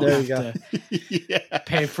so I don't There you have to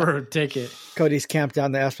pay for a ticket. Cody's camped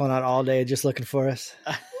down the Esplanade all day just looking for us.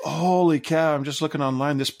 Holy cow! I'm just looking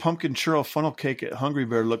online. This pumpkin churro funnel cake at Hungry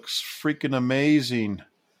Bear looks freaking amazing.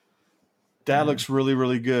 That looks really,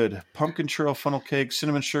 really good. Pumpkin churro funnel cake,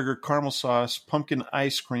 cinnamon sugar, caramel sauce, pumpkin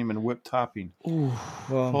ice cream, and whipped topping. Ooh,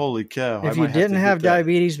 well, Holy cow. if you didn't have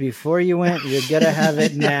diabetes before you went, you're going to have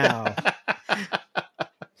it now.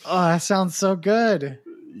 Oh, that sounds so good.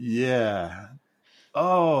 Yeah.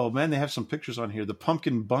 Oh, man, they have some pictures on here. The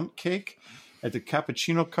pumpkin bundt cake at the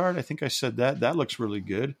cappuccino cart. I think I said that. That looks really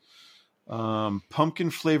good.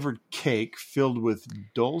 Pumpkin-flavored cake filled with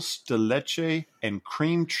dulce de leche and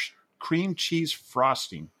cream cheese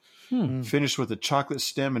frosting, finished with a chocolate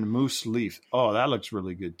stem and mousse leaf. Oh, that looks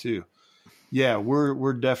really good too. Yeah,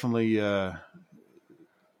 we're definitely. The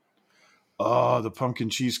pumpkin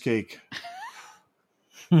cheesecake.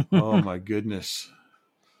 Oh my goodness!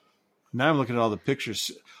 Now I'm looking at all the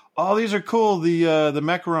pictures. Oh, these are cool. The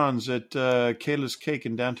macarons at Kayla's Cake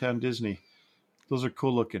in downtown Disney. Those are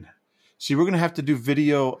cool looking. See, we're going to have to do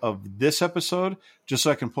video of this episode just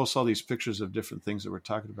so I can post all these pictures of different things that we're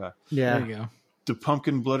talking about. Yeah. There you go. The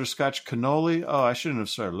pumpkin butterscotch cannoli. Oh, I shouldn't have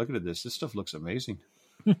started looking at this. This stuff looks amazing.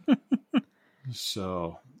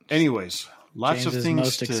 So, anyways, lots James's of things.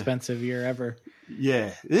 Most expensive year ever.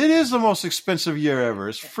 Yeah, it is the most expensive year ever.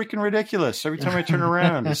 It's freaking ridiculous. Every time I turn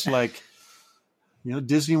around, it's like,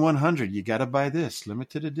 Disney 100. You got to buy this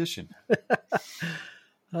limited edition.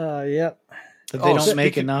 Yep. But they don't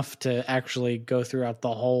make enough to actually go throughout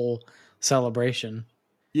the whole celebration.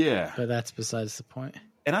 Yeah. But that's besides the point.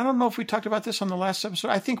 And I don't know if we talked about this on the last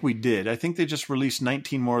episode. I think we did. I think they just released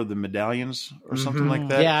 19 more of the medallions or something like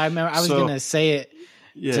that. Yeah, I remember. I was going to say it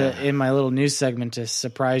in my little news segment to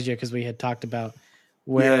surprise you because we had talked about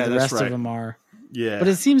where the rest of them are. Yeah. But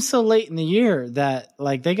it seems so late in the year that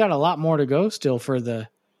they got a lot more to go still for the.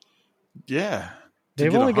 Yeah.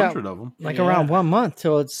 They've only got of them. Around 1 month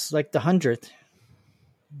till it's like the 100th.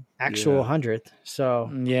 Actual 100th.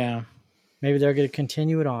 So yeah. Maybe they're going to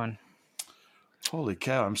continue it on. Holy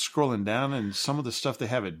cow. I'm scrolling down and some of the stuff they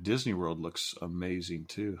have at Disney World looks amazing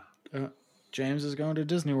too. James is going to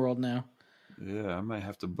Disney World now. Yeah, I might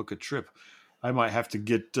have to book a trip. I might have to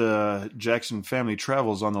get Jackson Family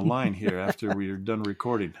Travels on the line here after we are done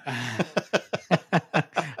recording.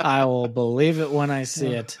 I will believe it when I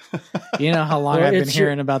see it. You know how long I've been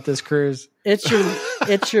hearing about this cruise. It's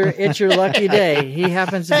your lucky day. He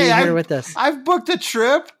happens to be here with us. I've booked a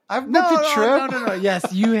trip. No.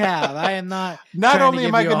 Yes, you have. I am not. Not only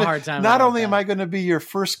am I going to be your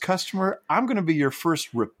first customer, I'm going to be your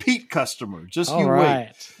first repeat customer. Just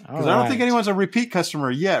wait, because I don't think anyone's a repeat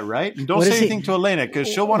customer yet, right? And don't say anything to Elena because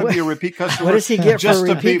she'll want to be a repeat customer. What does he get for a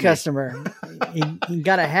repeat customer? He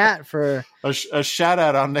got a hat for a shout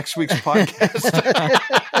out on next week's podcast.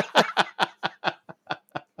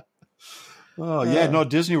 Oh yeah, no.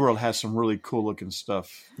 Disney World has some really cool looking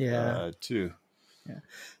stuff. Too. Yeah.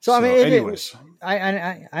 So I mean, anyways,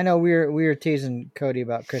 I know we were teasing Cody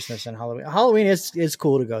about Christmas and Halloween. Halloween is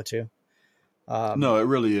cool to go to. No, it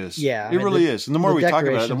really is. Yeah, it really is. And the more we talk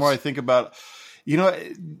about it, the more I think about.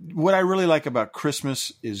 What I really like about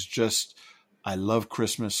Christmas is just. I love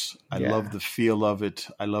Christmas. I love the feel of it.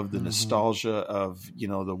 I love the nostalgia of,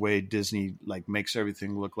 the way Disney makes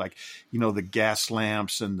everything look like, the gas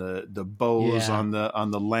lamps and the bows on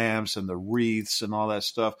the lamps and the wreaths and all that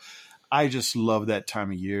stuff. I just love that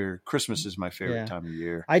time of year. Christmas is my favorite time of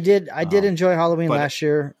year. I did enjoy Halloween last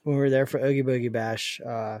year when we were there for Oogie Boogie Bash.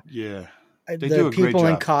 They do a great job. The people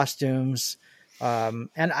in costumes. And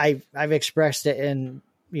I've expressed it in,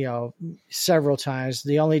 several times.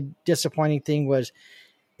 The only disappointing thing was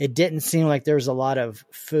it didn't seem like there was a lot of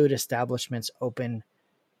food establishments open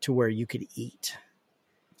to where you could eat.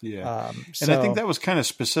 Yeah. And I think that was kind of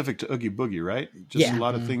specific to Oogie Boogie, right? Just a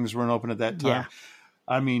lot of things weren't open at that time. Yeah.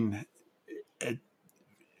 I mean,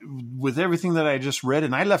 with everything that I just read,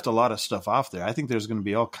 and I left a lot of stuff off there. I think there's going to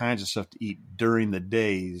be all kinds of stuff to eat during the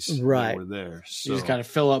days that we're there. So you just got to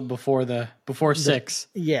fill up before 6.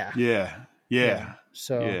 Yeah.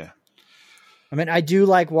 So, I mean, I do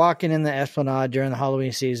like walking in the Esplanade during the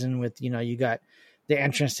Halloween season with, you got the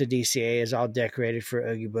entrance to DCA is all decorated for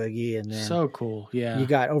Oogie Boogie. And then so cool. Yeah. You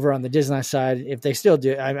got over on the Disneyland side, if they still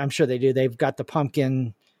do, I'm sure they do. They've got the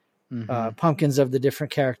pumpkins of the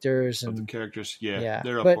different characters. And, of the characters. Yeah.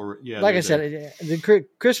 They're but up over. Yeah. Like I said, the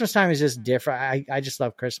Christmas time is just different. I just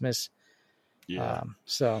love Christmas. Yeah.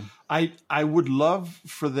 So I would love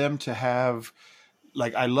for them to have,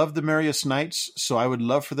 I love the Merriest Nights, so I would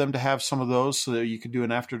love for them to have some of those so that you could do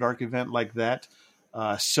an After Dark event like that,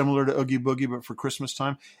 similar to Oogie Boogie, but for Christmas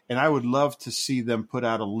time. And I would love to see them put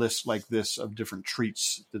out a list like this of different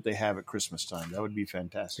treats that they have at Christmas time. That would be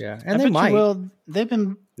fantastic. Yeah, and they might. They've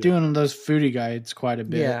been doing those foodie guides quite a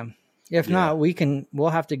bit. Yeah. If not, we'll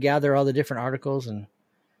have to gather all the different articles and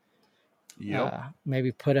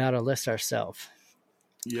maybe put out a list ourselves.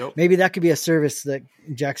 Yep. Maybe that could be a service that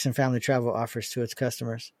Jackson Family Travel offers to its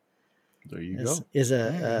customers. There you go. Is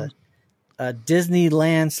a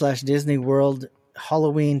Disneyland / Disney World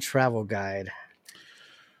Halloween travel guide.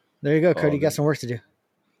 There you go, Cody. You got some work to do.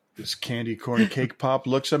 This candy corn cake pop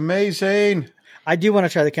looks amazing. I do want to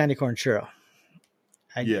try the candy corn churro.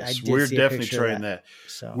 We're definitely trying that.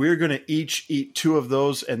 So we're going to each eat 2 of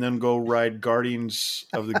those and then go ride Guardians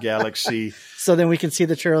of the Galaxy. So then we can see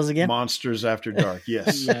the churros again? Monsters After Dark,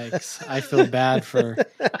 yes. Yikes. I feel bad for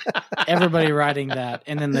everybody riding that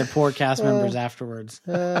and then the poor cast members afterwards.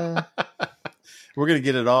 We're going to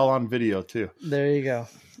get it all on video, too. There you go.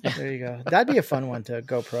 That'd be a fun one to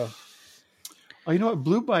GoPro. Oh, you know what?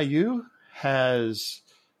 Blue Bayou has...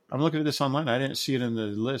 I'm looking at this online. I didn't see it in the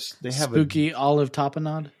list. They have spooky olive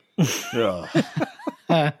tapenade.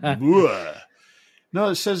 No,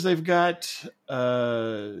 it says they've got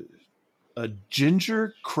a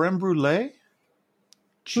ginger creme brulee.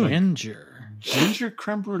 Ginger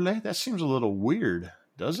creme brulee? That seems a little weird,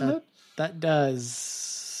 doesn't it? That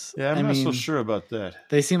does. Yeah, I'm not so sure about that.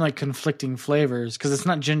 They seem like conflicting flavors because it's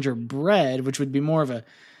not gingerbread, which would be more of a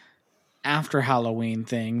after Halloween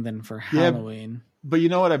thing than for Halloween. But you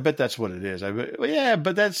know what? I bet that's what it is.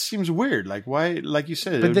 But that seems weird. Like why? Like you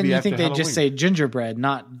said, But then you think they they just say gingerbread,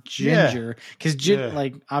 not ginger, because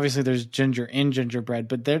like obviously there's ginger in gingerbread,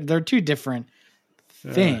 but they're two different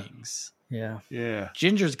things. Yeah.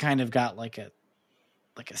 Ginger's kind of got like a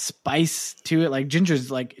spice to it. Like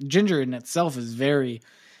ginger in itself is very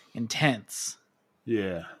intense.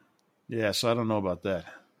 Yeah. So I don't know about that.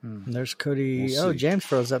 And there's Cody. We'll James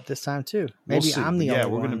froze up this time too. Maybe I'm the only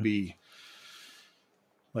one. We're going to be.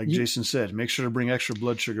 Like Jason said, make sure to bring extra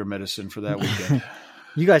blood sugar medicine for that weekend.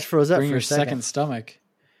 You guys froze up Bring for your a second. second stomach.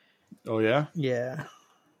 Oh, yeah? Yeah.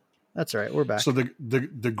 That's all right. We're back. So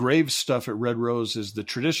the grave stuff at Red Rose is the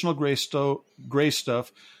traditional gray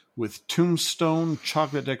stuff with tombstone,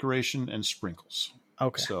 chocolate decoration, and sprinkles.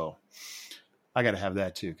 Okay. So I got to have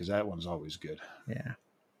that too because that one's always good. Yeah.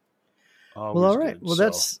 Always all right. good.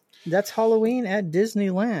 Well, So, that's Halloween at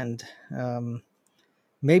Disneyland.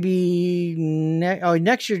 Maybe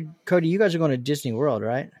next year, Cody, you guys are going to Disney World,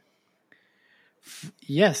 right?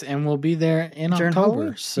 Yes, and we'll be there in During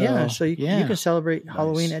October. Halloween? So you can celebrate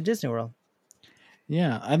Halloween at Disney World.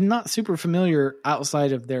 Yeah, I'm not super familiar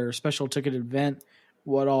outside of their special ticket event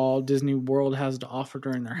what all Disney World has to offer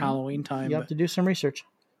during their Halloween time. You have to do some research.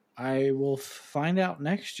 I will find out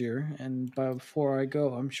next year, and before I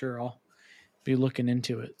go, I'm sure I'll be looking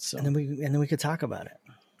into it. So and then we could talk about it.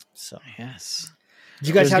 So yes. Do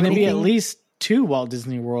you guys There's have going to be anything? at least 2 Walt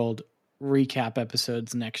Disney World recap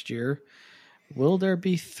episodes next year. Will there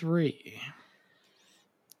be 3?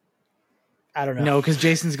 I don't know. No, because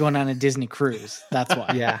Jason's going on a Disney cruise. That's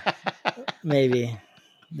why. Yeah, maybe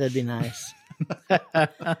that'd be nice.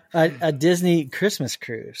 A Disney Christmas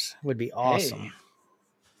cruise would be awesome. Hey.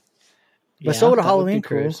 But Yeah, so would a that Halloween be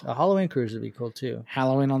cool. cruise. A Halloween cruise would be cool too.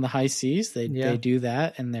 Halloween on the high seas. They do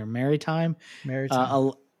that in their maritime.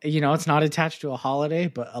 It's not attached to a holiday,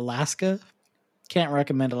 but Alaska, can't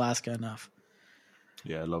recommend Alaska enough.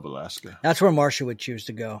 yeah, I love Alaska. That's where Marcia would choose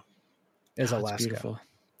to go. Is It's Alaska. beautiful.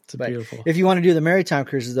 It's But beautiful. if you want to do the maritime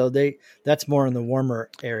cruises, though, that's more in the warmer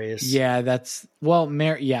areas. Yeah, that's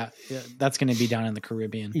that's going to be down in the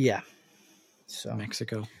Caribbean, Yeah. So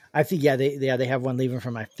Mexico. I think they have one leaving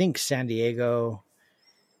from I think San Diego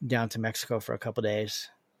down to Mexico for a couple days.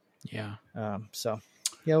 Yeah. So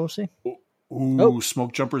yeah, we'll see. Ooh,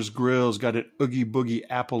 Smoke Jumpers Grill's got an Oogie Boogie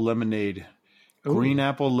apple lemonade. Ooh. Green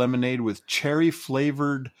apple lemonade with cherry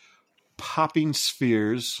flavored popping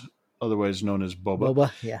spheres, otherwise known as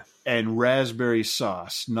boba, yeah. and raspberry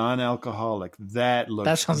sauce, non-alcoholic. That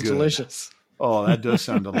Sounds good. delicious. Oh, that does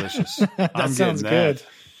sound delicious. That sounds good.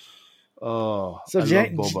 Oh, So I love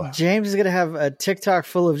boba. James is gonna have a TikTok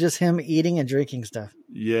full of just him eating and drinking stuff.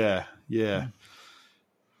 Yeah.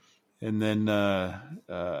 And then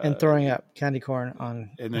And throwing up candy corn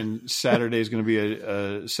on. And then Saturday is going to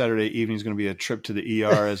be Saturday evening is going to be a trip to the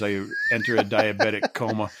ER as I enter a diabetic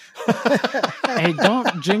coma. Hey,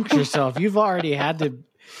 don't jinx yourself. You've already had to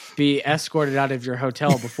be escorted out of your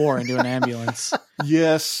hotel before into an ambulance.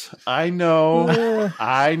 Yes, I know.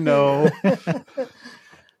 I know.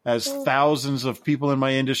 As thousands of people in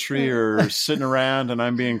my industry are sitting around and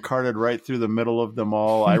I'm being carted right through the middle of them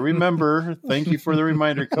all. I remember. Thank you for the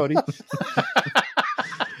reminder, Cody.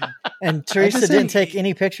 And Teresa didn't take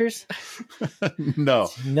any pictures? No.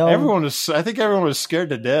 I think everyone was scared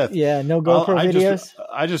to death. Yeah, no GoPro videos?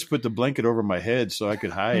 I just put the blanket over my head so I could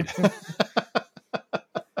hide.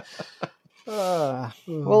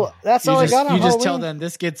 Well, that's all I got on You just Halloween. tell them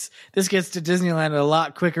this gets to Disneyland a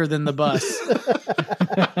lot quicker than the bus.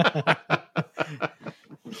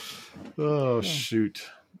 Oh, shoot.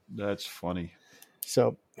 That's funny.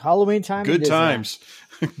 So Halloween time. Good at Disneyland. times.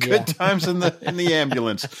 Good times in the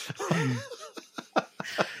ambulance.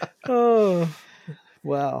 Oh,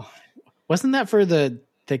 wow. Wasn't that for the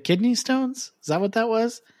kidney stones? Is that what that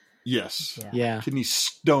was? Yes. Yeah. Kidney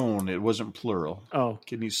stone. It wasn't plural. Oh,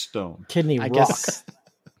 Kidney stone. Kidney I rock. guess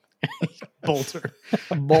Boulder.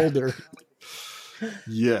 Boulder.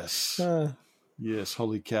 Yes. Yes.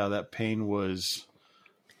 Holy cow. That pain was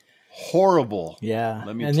horrible. Yeah.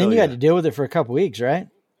 Let me and tell then you had ya. to deal with it for a couple weeks, right?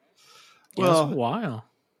 Well, Well, a while.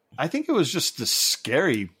 I think it was just the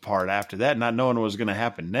scary part after that, not knowing what was going to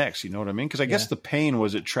happen next. You know what I mean? Because I guess the pain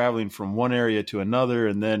was it traveling from one area to another,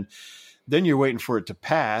 and then you're waiting for it to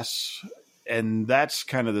pass, and that's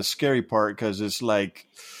kind of the scary part because it's like,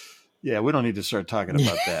 yeah, we don't need to start talking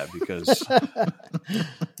about that because,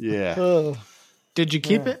 yeah. Oh, Did you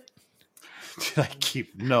keep it? Did I keep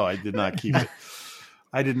it? No, I did not keep it.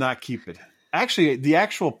 I did not keep it. Actually, the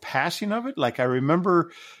actual passing of it, like I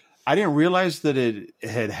remember I didn't realize that it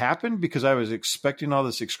had happened because I was expecting all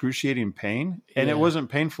this excruciating pain, and it wasn't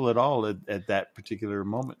painful at all at that particular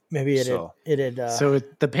moment. Maybe it had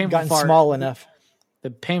the painful gotten part, small enough.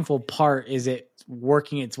 The painful part is it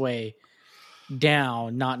working its way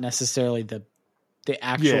down, not necessarily the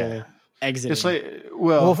actual exit. It's like,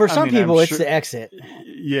 for some people, it's the exit.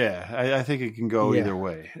 Yeah, I think it can go either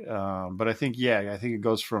way. But I think it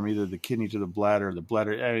goes from either the kidney to the bladder, or the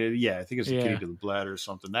bladder. I think it's the kidney to the bladder or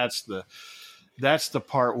something. That's the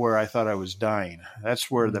part where I thought I was dying. That's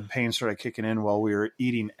where the pain started kicking in while we were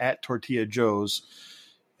eating at Tortilla Joe's.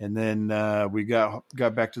 And then we got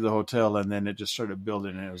back to the hotel, and then it just started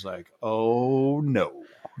building, and it was like, oh no,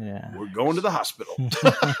 we're going to the hospital.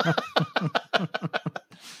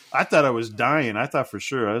 I thought I was dying. I thought for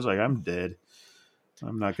sure. I was like, I'm dead.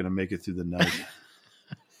 I'm not going to make it through the night.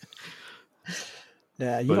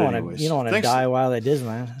 Yeah, you don't want to die while at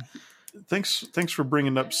Disneyland. Thanks for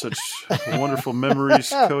bringing up such wonderful memories,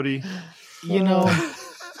 Cody.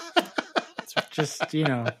 It's just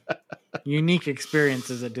unique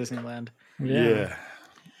experiences at Disneyland. Yeah.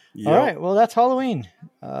 Yep. All right. Well, that's Halloween.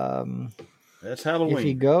 That's Halloween. If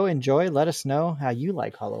you go, enjoy. Let us know how you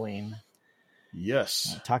like Halloween.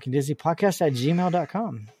 Yes. Talking Disney Podcast at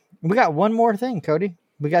gmail.com. We got one more thing, Cody.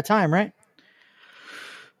 We got time, right?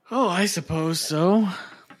 Oh, I suppose so.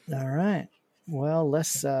 All right. Well,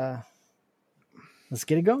 let's get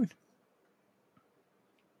it going.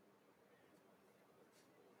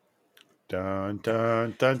 Dun,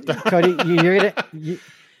 dun, dun, dun. Cody, you're gonna.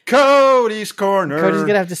 Cody's Corner. Cody's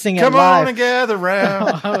gonna have to sing it Come live. on and gather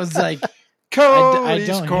round. I was like, Cody's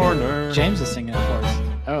I don't Corner. Hear. James is singing it for us.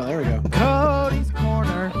 Oh, there we go. Cody's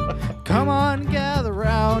Corner. Come on, gather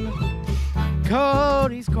round.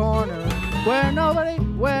 Cody's Corner, where nobody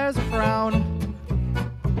wears a frown.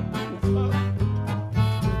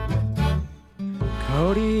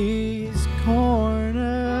 Cody's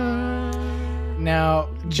Corner. Now,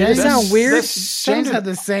 Does it sound weird? James had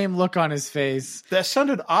the same look on his face. That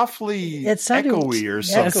sounded awfully echoey or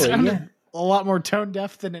something. It sounded a lot more tone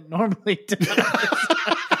deaf than it normally does.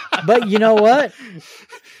 But you know what?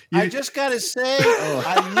 I just gotta say,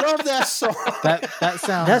 I love that song.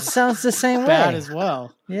 That sounds the same way. Bad as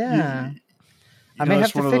well. Yeah, I may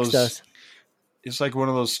have to fix those. It's like one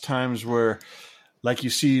of those times where, like, you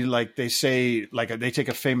see, like they say, like they take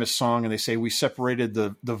a famous song and they say we separated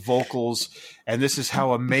the vocals, and this is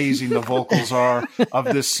how amazing the vocals are of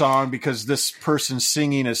this song because this person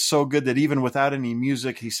singing is so good that even without any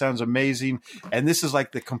music, he sounds amazing. And this is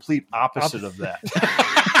like the complete opposite of that.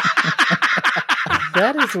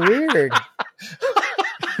 That is weird.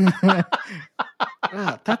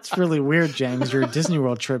 That's really weird, James. Your Disney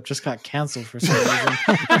World trip just got canceled for some reason.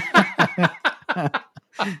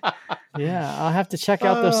 Yeah, I'll have to check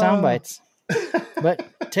out those sound bites. But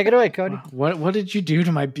take it away, Cody. What did you do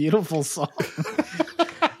to my beautiful song?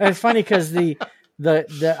 It's funny because the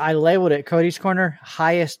I labeled it Cody's Corner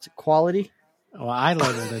highest quality. Well, I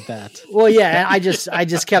labeled it that. Well, yeah, I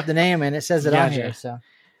just kept the name and it says it on here. So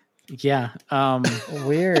yeah,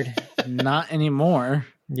 weird. Not anymore.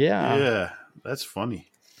 Yeah, that's funny.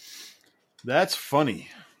 That's funny.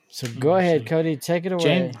 So go ahead, Cody, take it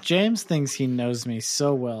away. James thinks he knows me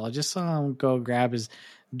so well. I just saw him go grab his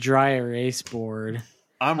dry erase board.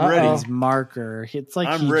 I'm ready. His marker. It's like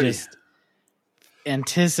I'm ready. Just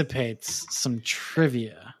anticipates some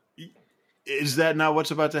trivia. Is that not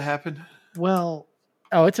what's about to happen? Well,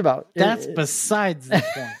 it's about that's besides the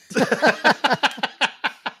point.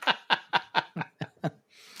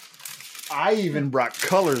 I even brought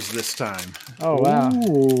colors this time. Oh, wow.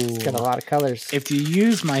 Ooh. It's got a lot of colors. If you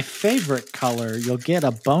use my favorite color, you'll get a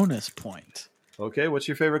bonus point. Okay, what's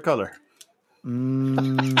your favorite color?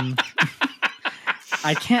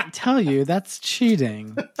 I can't tell you. That's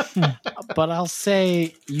cheating. But I'll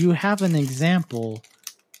say you have an example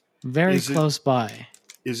very close by.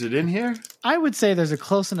 Is it in here? I would say there's a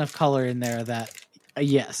close enough color in there that,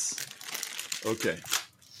 yes. Okay.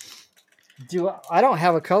 I don't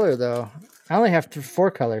have a color, though. I only have 4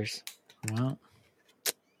 colors. Well,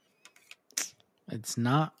 it's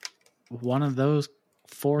not one of those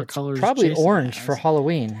 4 colors. Probably Jason orange has. for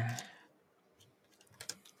Halloween.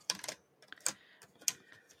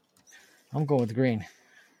 I'm going with green.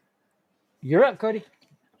 You're up, Cody.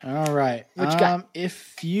 All right. What you got?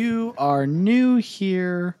 If you are new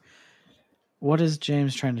here, what is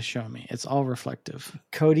James trying to show me? It's all reflective.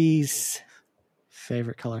 Cody's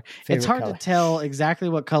favorite color. It's hard to tell exactly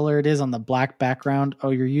what color it is on the black background.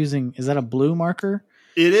 Oh, is that a blue marker?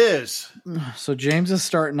 It is. So James is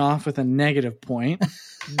starting off with a negative point.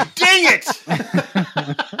 Dang it!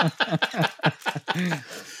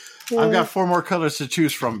 I've got 4 more colors to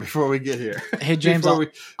choose from before we get here. Hey, James,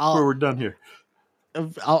 before we're done here.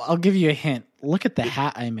 I'll give you a hint. Look at the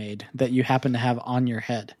hat I made that you happen to have on your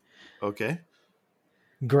head. Okay.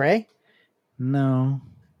 Gray? No.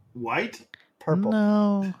 White? Purple.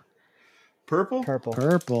 No. Purple?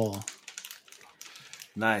 Purple.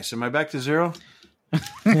 Nice. Am I back to 0? All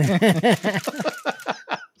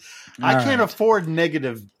I can't right. afford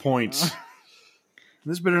negative points.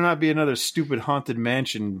 This better not be another stupid Haunted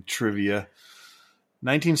Mansion trivia.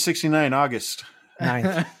 1969, August.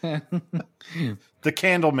 9th. The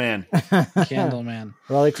Candleman. Candleman.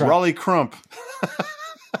 Raleigh Crump. Raleigh Crump.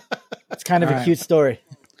 It's kind of All a right. cute story.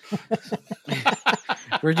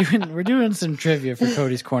 We're doing some trivia for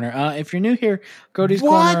Cody's Corner. If you're new here, Cody's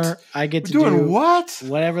What? Corner, I get to We're doing do what?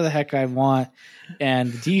 whatever the heck I want.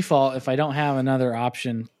 And the default, if I don't have another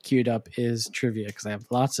option queued up, is trivia because I have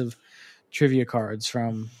lots of trivia cards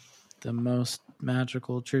from the most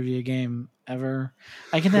magical trivia game ever.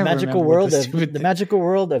 I can The never magical remember world what of stupid the magical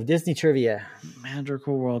world of Disney trivia.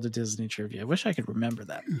 magical world of Disney trivia. I wish I could remember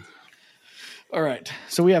that. All right,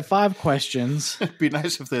 so we have 5 questions. It'd be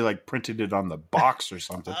nice if they like printed it on the box or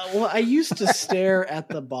something. Well, I used to stare at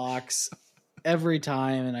the box every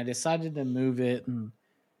time, and I decided to move it, and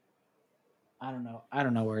I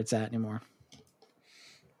don't know where it's at anymore.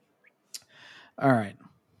 All right.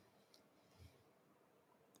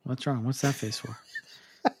 What's wrong? What's that face for?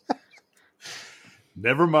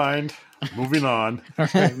 Never mind. Moving on. All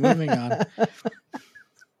right, moving on.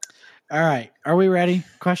 All right, are we ready?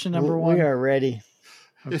 Question number 1. We are ready.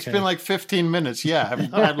 It's Okay. been like 15 minutes. Yeah,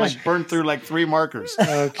 I've like burned through like 3 markers.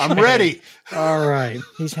 Okay. I'm ready. All right.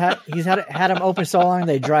 He's had them open so long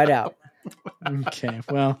they dried out. Okay.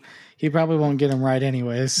 Well, he probably won't get them right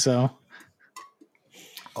anyways, so.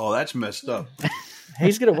 Oh, that's messed up.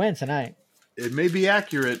 He's gonna win tonight. It may be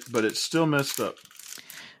accurate, but it's still messed up.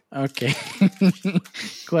 Okay.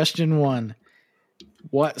 Question 1.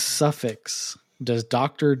 What suffix does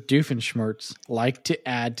Dr. Doofenshmirtz like to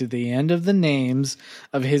add to the end of the names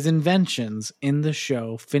of his inventions in the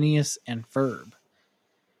show Phineas and Ferb?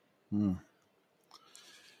 You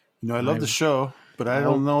know, I love the show, but I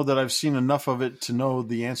don't know that I've seen enough of it to know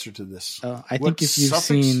the answer to this. I think What if you've suffix?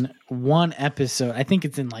 seen one episode, I think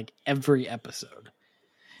it's in like every episode.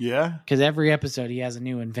 Yeah? Because every episode he has a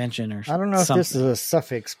new invention or I don't know if something. this is a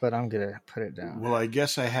suffix, but I'm gonna put it down. Well, I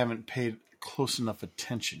guess I haven't paid close enough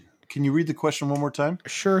attention. Can you read the question one more time?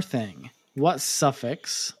 Sure thing. What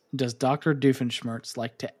suffix does Dr. Doofenshmirtz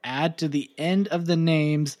like to add to the end of the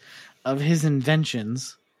names of his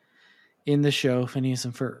inventions in the show Phineas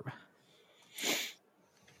and Ferb?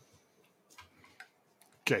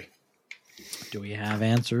 Okay. Do we have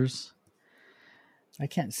answers? I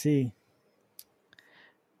can't see.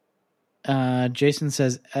 Jason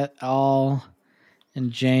says et al.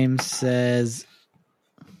 And James says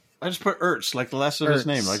I just put Ertz, like the last of his Ertz.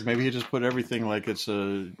 name. Like maybe he just put everything like it's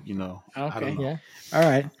a, I Okay. don't know. Yeah. all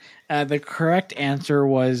right. The correct answer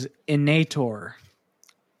was innator.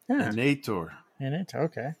 Yeah. Nator. In it.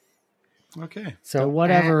 Okay. Okay. So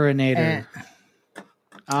whatever innator.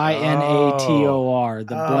 INATOR.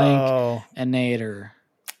 The blank Oh. innator.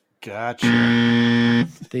 Gotcha.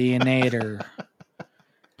 The innator.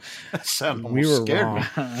 That sounded We almost were scared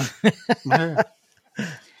wrong. me.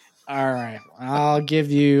 All right. I'll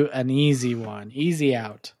give you an easy one. Easy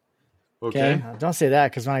out. Okay. Okay. Don't say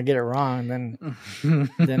that because when I get it wrong,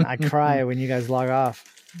 then I cry when you guys log off.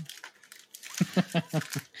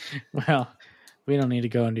 Well, we don't need to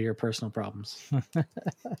go into your personal problems.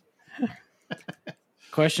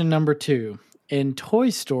 Question number 2. In Toy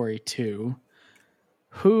Story 2,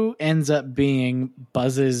 who ends up being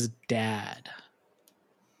Buzz's dad?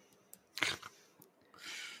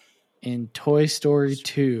 In Toy Story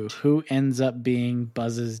 2, who ends up being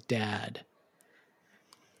Buzz's dad?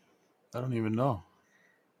 I don't even know.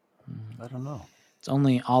 I don't know. It's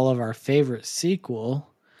only all of our favorite sequel.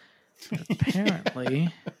 But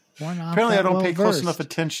apparently, we're not. Apparently, I that don't pay close well-versed. enough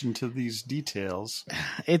attention to these details.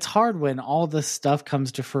 It's hard when all this stuff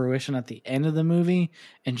comes to fruition at the end of the movie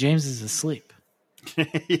and James is asleep.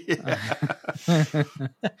 Yeah.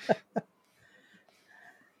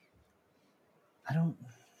 I don't.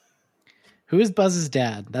 Who is Buzz's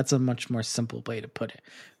dad? That's a much more simple way to put it.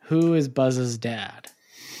 Who is Buzz's dad?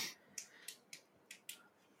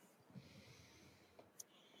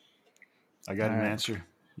 I got an answer.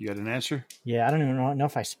 You got an answer? Yeah, I don't even know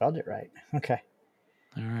if I spelled it right. Okay.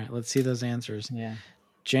 All right, let's see those answers. Yeah.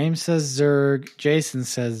 James says Zurg. Jason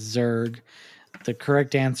says Zurg. The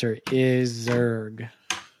correct answer is Zurg.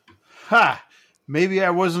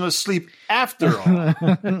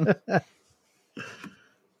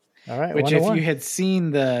 All right. Which, 1-1. if you had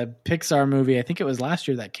seen the Pixar movie, I think it was last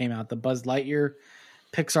year that came out, the Buzz Lightyear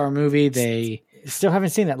Pixar movie, they Still haven't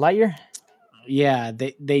seen that Lightyear?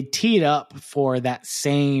 they teed up for that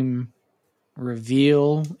same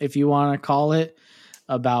reveal, if you want to call it,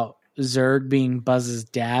 about Zurg being Buzz's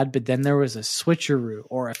dad, but then there was a switcheroo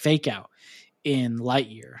or a fake out in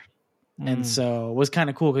Lightyear. And so it was kind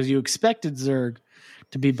of cool because you expected Zurg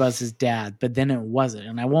to be Buzz's dad, but then it wasn't.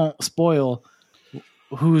 And I won't spoil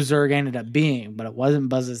who Zurg ended up being, but it wasn't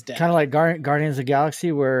Buzz's dad. Kind of like Guardians of the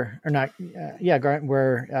Galaxy, where David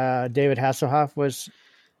Hasselhoff was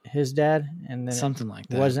his dad, and then Something like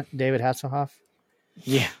that. Wasn't David Hasselhoff?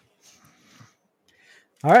 Yeah.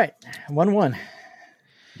 All right, 1-1.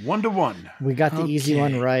 1-1. We got the easy Okay.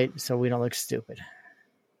 one right, so we don't look stupid.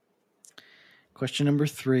 Question number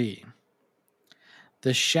 3.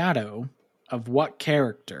 The shadow of what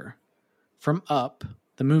character from Up,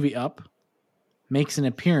 the movie Up, makes an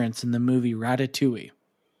appearance in the movie Ratatouille?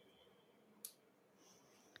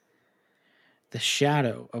 The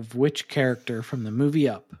shadow of which character from the movie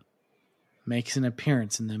Up makes an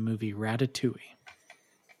appearance in the movie Ratatouille?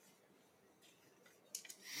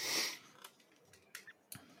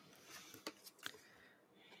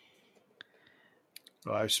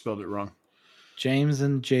 Oh, I spelled it wrong. James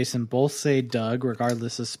and Jason both say Doug,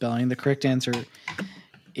 regardless of spelling. The correct answer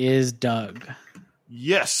is Doug.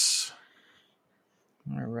 Yes.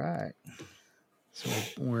 All right. So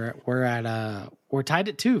we're tied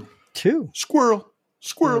at 2. 2. Squirrel.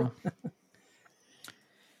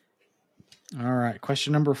 All right.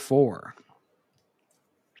 Question number 4.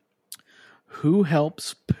 Who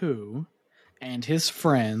helps Pooh and his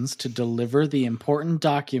friends to deliver the important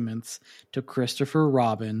documents to Christopher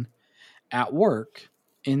Robin at work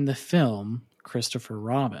in the film Christopher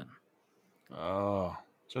Robin? Oh,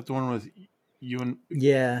 is that the one with Ewan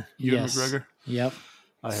Yeah. Yes. McGregor? Yep.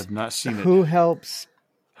 I have not seen it. Who helps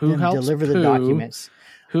them deliver the documents?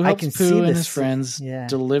 Who I helps can Pooh see and this- his friends yeah.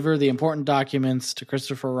 deliver the important documents to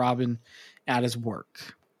Christopher Robin at his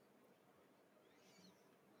work?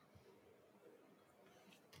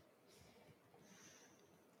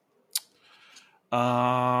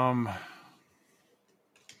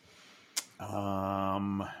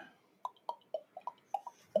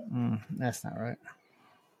 That's not right.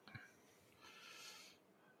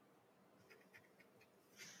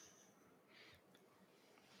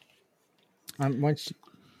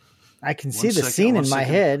 I can see the second, scene one in my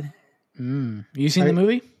second. head. You seen the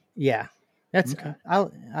movie? Yeah, that's Okay.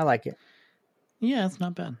 I like it. Yeah, it's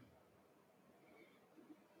not bad.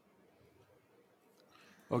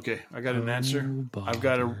 Okay, I got an answer. Oh, I've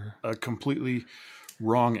got bother. a completely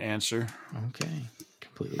wrong answer. Okay.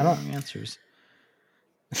 Completely I don't- wrong answers.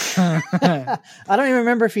 I don't even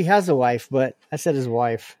remember if he has a wife, but I said his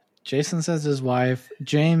wife. Jason says his wife.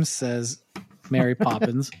 James says Mary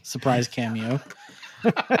Poppins. Surprise cameo.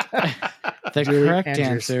 The Julie correct Andrews.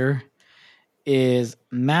 answer is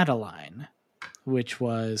Madeline, which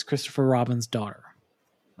was Christopher Robin's daughter.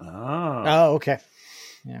 Ah, Oh, okay.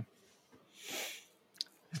 Yeah,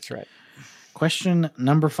 that's right. Question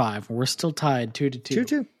number 5. We're still tied 2-2.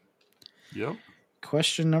 2-2. yep.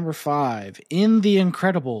 Question number 5. In The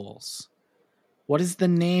Incredibles, what is the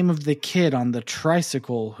name of the kid on the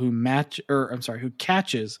tricycle who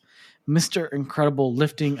catches Mr. Incredible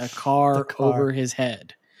lifting a car over his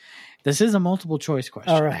head? This is a multiple choice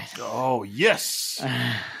question. All right. Oh, yes.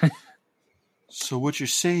 So what you're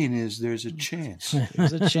saying is there's a chance.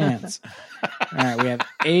 There's a chance. All right, we have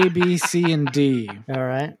A, B, C, and D. All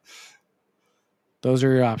right. Those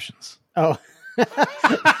are your options. Oh.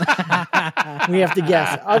 We have to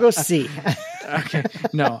guess. I'll go C. Okay.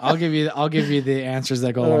 No, I'll give you the answers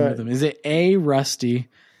that go along All right. with them. Is it A, Rusty,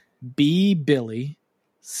 B, Billy,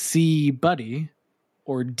 C, Buddy,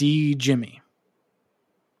 or D, Jimmy?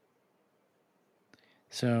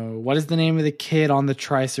 So, what is the name of the kid on the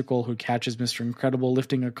tricycle who catches Mr. Incredible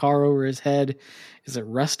lifting a car over his head? Is it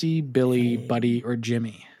Rusty, Billy, Buddy, or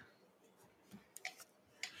Jimmy?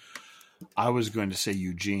 I was going to say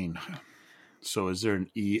Eugene. So is there an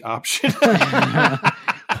E option?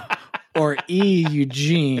 Or E,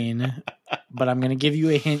 Eugene, but I'm going to give you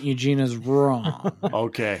a hint. Eugene is wrong.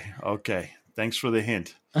 Okay. Thanks for the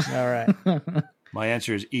hint. All right. My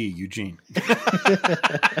answer is E, Eugene.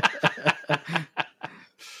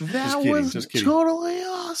 That kidding, was just kidding. totally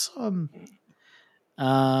awesome.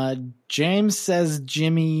 James says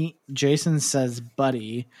Jimmy. Jason says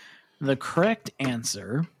Buddy. The correct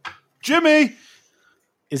answer Jimmy!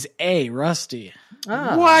 is A, Rusty.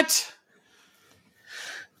 Ah. What?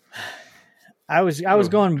 I was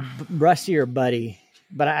going Rusty or Buddy,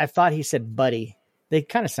 but I thought he said Buddy. They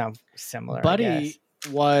kind of sound similar. I Buddy guess.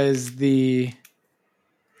 was the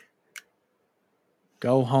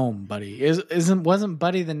 "Go Home, Buddy"? Wasn't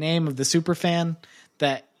Buddy the name of the super fan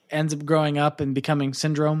that ends up growing up and becoming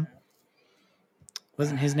Syndrome?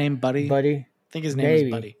 Wasn't his name Buddy? Buddy. I think his name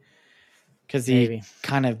was Buddy. Because he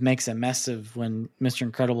kind of makes a mess of when Mr.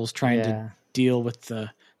 Incredible's trying to deal with the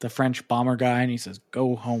French bomber guy, and he says,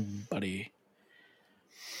 "Go home, buddy."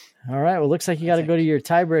 All right. Well, looks like you got to go to your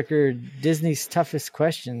tiebreaker, Disney's toughest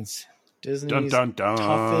questions. Disney's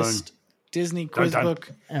toughest Disney quiz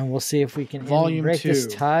book. And we'll see if we can Volume break 2. this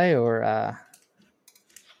tie or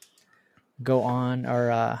go on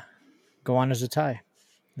as a tie.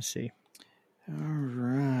 Let's see. All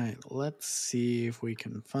right. Let's see if we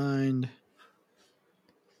can find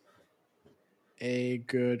a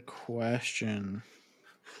good question.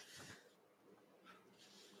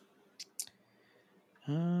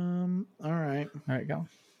 All right. All right, go.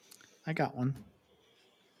 I got one.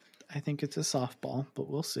 I think it's a softball, but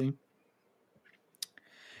we'll see.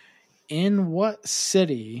 In what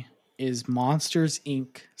city is Monsters,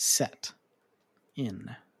 Inc. set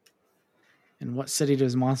in? In what city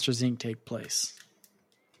does Monsters, Inc. take place?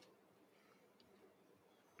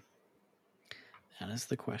 That is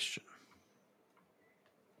the question.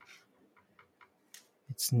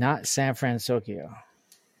 It's not San Francisco.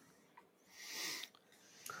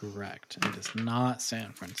 Correct. It is not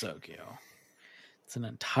San Francisco. It's an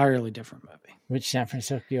entirely different movie. Which San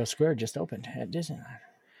Francisco Square just opened at Disneyland.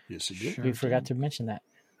 Yes, it did. Sure We forgot to mention that.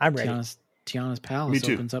 I'm ready. Tiana's Palace Me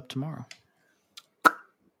too. opens up tomorrow.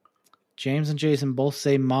 James and Jason both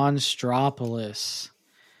say Monstropolis.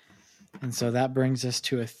 And so that brings us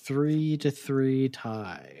to a 3-3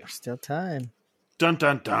 tie. We're still tied. Dun,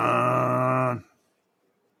 dun, dun.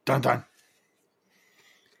 Dun, dun.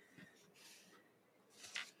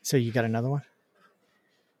 So you got another one?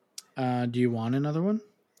 Do you want another one?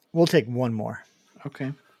 We'll take one more.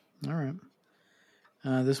 Okay. All right.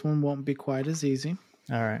 This one won't be quite as easy.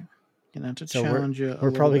 All right. Gonna have to So challenge you.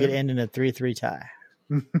 we're probably going to end in a 3-3 tie.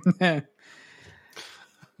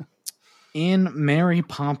 In Mary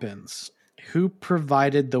Poppins, who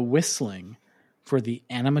provided the whistling for the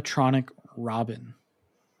animatronic Robin?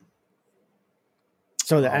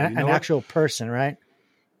 So an actual person, right?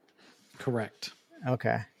 Correct.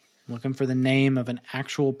 Okay. Looking for the name of an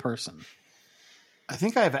actual person. I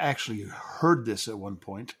think I've actually heard this at one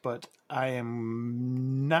point, but I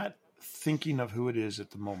am not thinking of who it is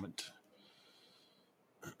at the moment.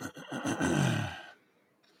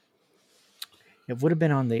 It would have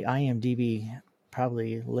been on the IMDb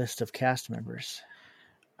probably list of cast members.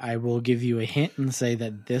 I will give you a hint and say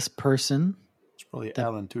that this person It's probably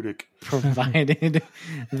Alan Tudyk. provided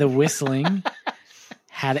the whistling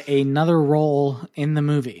had another role in the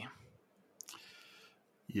movie.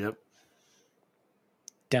 Yep,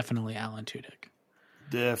 Definitely Alan Tudyk.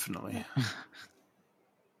 definitely.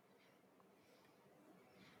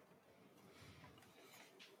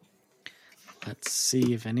 Let's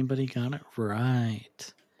see if anybody got it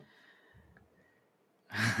right.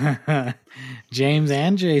 James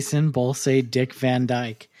and Jason both say Dick Van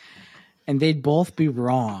Dyke, and they'd both be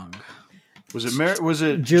wrong. Was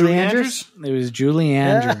it Julie Andrews? It was Julie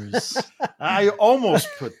Andrews. I almost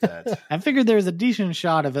put that. I figured there was a decent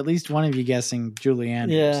shot of at least one of you guessing Julie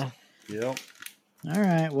Andrews. Yeah. Yep. All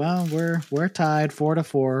right. Well, we're tied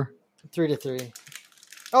 4-4. 3-3.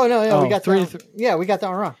 Oh no, we got 3 that. Yeah, we got that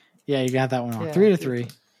one wrong. Yeah, you got that one wrong. Yeah.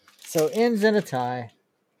 3-3. So ends in a tie.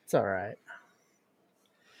 It's all right.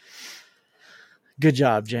 Good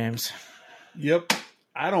job, James. Yep.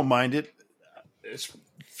 I don't mind it. It's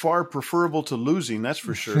far preferable to losing, that's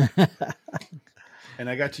for sure. And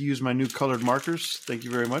I got to use my new colored markers. Thank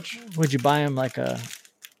you very much. Would you buy them like a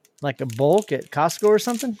bulk at Costco or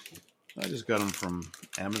something? I just got them from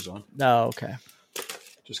Amazon. Oh, okay.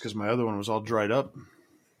 Just because my other one was all dried up.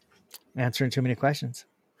 Answering too many questions.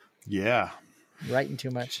 Yeah. Writing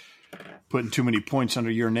too much. Putting too many points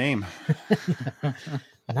under your name.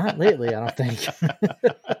 Not lately, I don't think.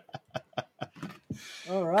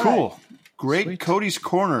 All right. Cool. Great. Sweet. Cody's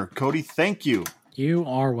Corner. Cody, thank you. You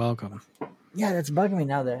are welcome. Yeah, that's bugging me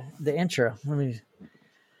now. The intro. Let me.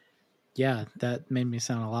 Yeah, that made me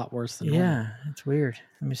sound a lot worse than normal. Yeah, it's weird.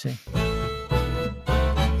 Let me see.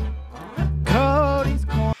 Cody's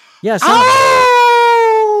Corner. Yeah.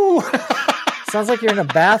 Sounds like you're in a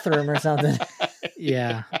bathroom or something.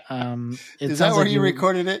 Yeah. Is that where you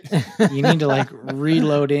recorded it? You need to like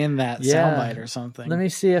reload in that Yeah. soundbite or something. Let me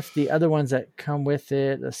see if the other ones that come with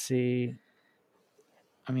it. Let's see.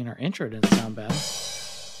 I mean, our intro didn't sound bad.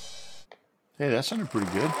 Hey, that sounded pretty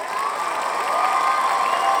good.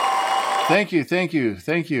 Thank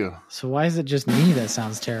you. So why is it just me that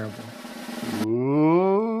sounds terrible?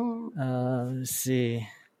 Ooh. Let's see.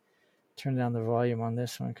 Turn down the volume on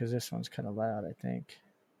this one because this one's kind of loud, I think.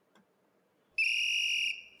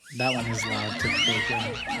 That one is loud typically.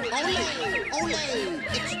 Ole!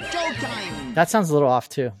 It's showtime! That sounds a little off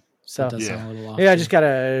too. So That does sound a little off. yeah, I too. just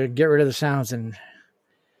gotta get rid of the sounds and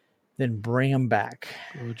then bring them back.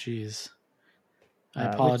 Oh, jeez. I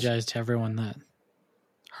Which- apologize to everyone that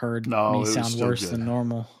heard No, it me was sound still worse good. than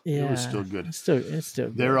normal. Yeah, It was still good. It's still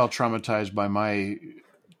good. They're all traumatized by my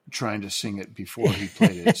trying to sing it before he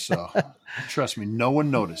played it. So trust me, no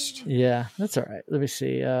one noticed. Yeah, that's all right. Let me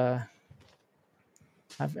see. I've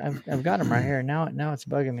got them right here. Now it's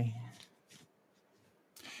bugging me.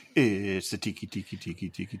 It's the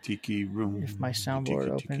tiki room. If my soundboard Tiki,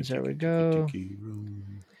 opens, tiki, there we tiki, go. tiki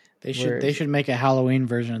room. They Where should is it? make a Halloween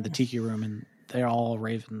version of the Tiki Room, and they're all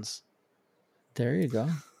ravens, There you go.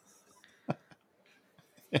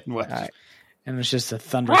 And what? All right. and it's just a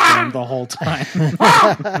thunderstorm the whole time.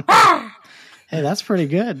 Hey, that's pretty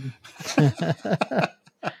good.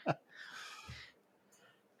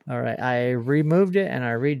 All right. I removed it and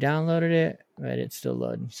I re-downloaded it, but it's still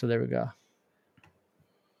loading. So there we go.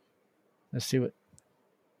 Let's see what.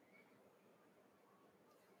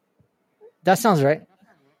 That sounds right.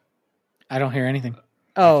 I don't hear anything.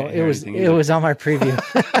 Oh, can't it hear was anything either. on my preview.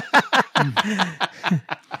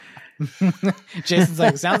 Jason's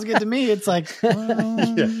like, sounds good to me. It's like,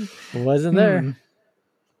 It wasn't there.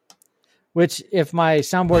 Which, if my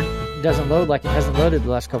soundboard doesn't load like it hasn't loaded the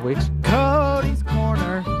last couple weeks, Cody's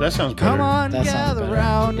Corner. That sounds better. Come on, That sounds gather better.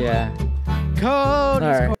 round. yeah. Cody's All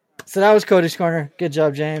right. So that was Cody's Corner. Good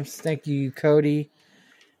job, James. Thank you, Cody.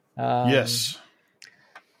 Yes.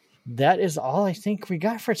 That is all I think we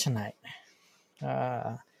got for tonight.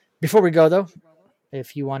 Before we go, though,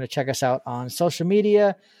 if you want to check us out on social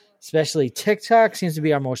media, especially TikTok, seems to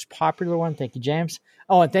be our most popular one. Thank you, James.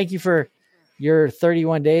 Oh, and thank you for your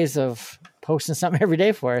 31 days of posting something every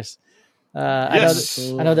day for us.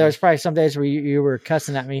 Yes. I know there was probably some days where you were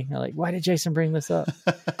cussing at me. You're like, why did Jason bring this up?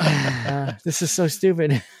 This is so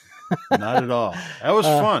stupid. Not at all. That was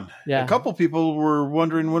fun. yeah. A couple people were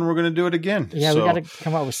wondering when we're going to do it again. Yeah, So we got to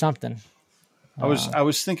come up with something. I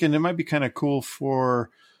was thinking it might be kind of cool for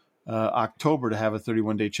October to have a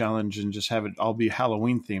 31-day challenge and just have it all be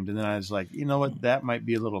Halloween themed. And then I was like, you know what? That might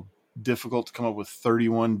be a little difficult to come up with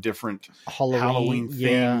 31 different Halloween themed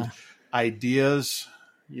yeah. ideas,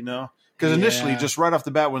 Because initially, Yeah. just right off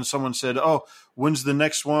the bat, when someone said, "Oh, when's the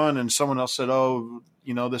next one?" and someone else said, "Oh,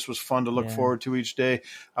 this was fun to look Yeah. forward to each day,"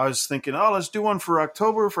 I was thinking, "Oh, let's do one for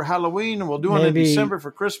October for Halloween, and we'll do one in Maybe- December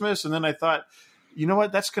for Christmas." And then I thought, you know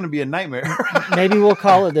what? That's going to be a nightmare. Maybe we'll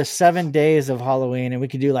call it the 7 days of Halloween, and we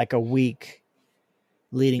could do like a week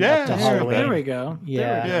leading up to Yeah, Halloween. There we go.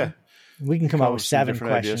 Yeah. yeah, We can come Come up up with with some 7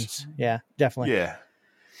 different questions. Yeah, definitely. yeah.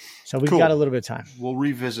 So we've Cool. got a little bit of time. We'll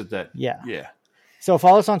revisit that. Yeah. yeah. So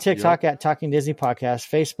follow us on TikTok at Talking Disney Podcast,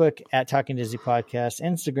 Facebook at Talking Disney Podcast,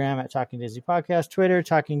 Instagram at Talking Disney Podcast, Twitter,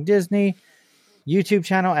 Talking Disney, YouTube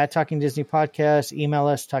channel at Talking Disney Podcast, email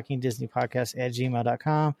us,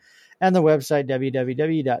 talkingdisneypodcast@gmail.com, and the website,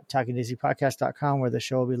 www.talkingdisneypodcast.com, where the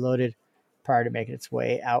show will be loaded prior to making its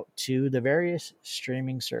way out to the various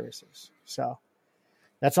streaming services. So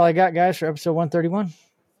that's all I got, guys, for episode 131.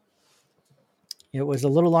 It was a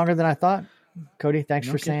little longer than I thought. Cody, thanks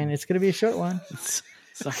for saying it's going to be a short one.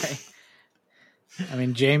 Sorry. I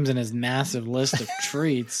mean, James and his massive list of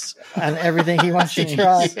treats. And everything he wants to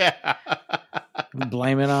try. Yeah.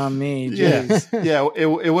 Blame it on me. Yeah, Jeez. yeah.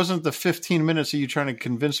 It wasn't the 15 minutes of you trying to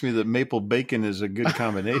convince me that maple bacon is a good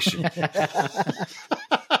combination.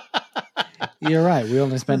 You're right. We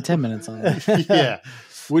only spent 10 minutes on that. Yeah,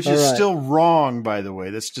 which All is right. still wrong, by the way.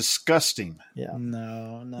 That's disgusting. Yeah.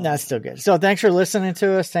 No. No, it's still good. So thanks for listening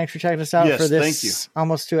to us. Thanks for checking us out Yes, for this thank you.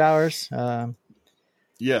 almost 2 hours.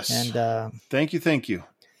 Yes. And Thank you.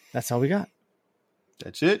 that's all we got.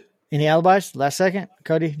 That's it. Any alibis? Last second?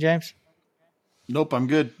 Cody, James? Nope, I'm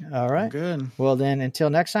good. All right. Good. Well, then,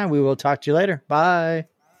 until next time, we will talk to you later. Bye.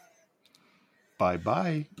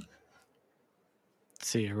 Bye-bye.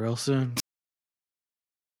 See you real soon.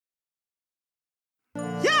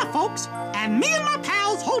 Yeah, folks, and me and my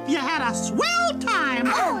pals hope you had a swell time.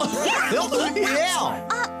 Yeah.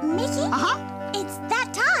 Mickey? Uh-huh. It's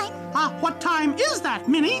that time. What time is that,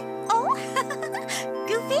 Minnie? Oh,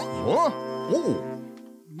 Goofy? Huh? Oh,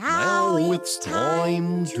 now it's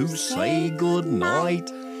time to say goodnight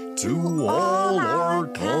to all our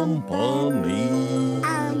company.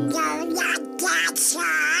 Oh, no, not that,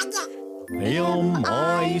 son.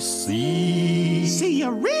 M-I-C See you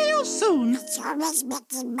real soon. It's always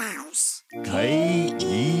Mickey Mouse.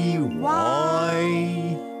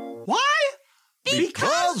 K-E-Y. Why?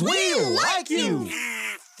 Because we like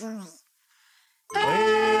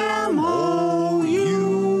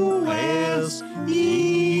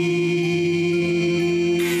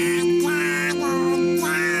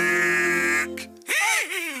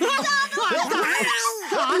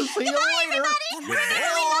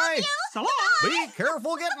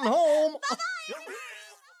trouble getting home.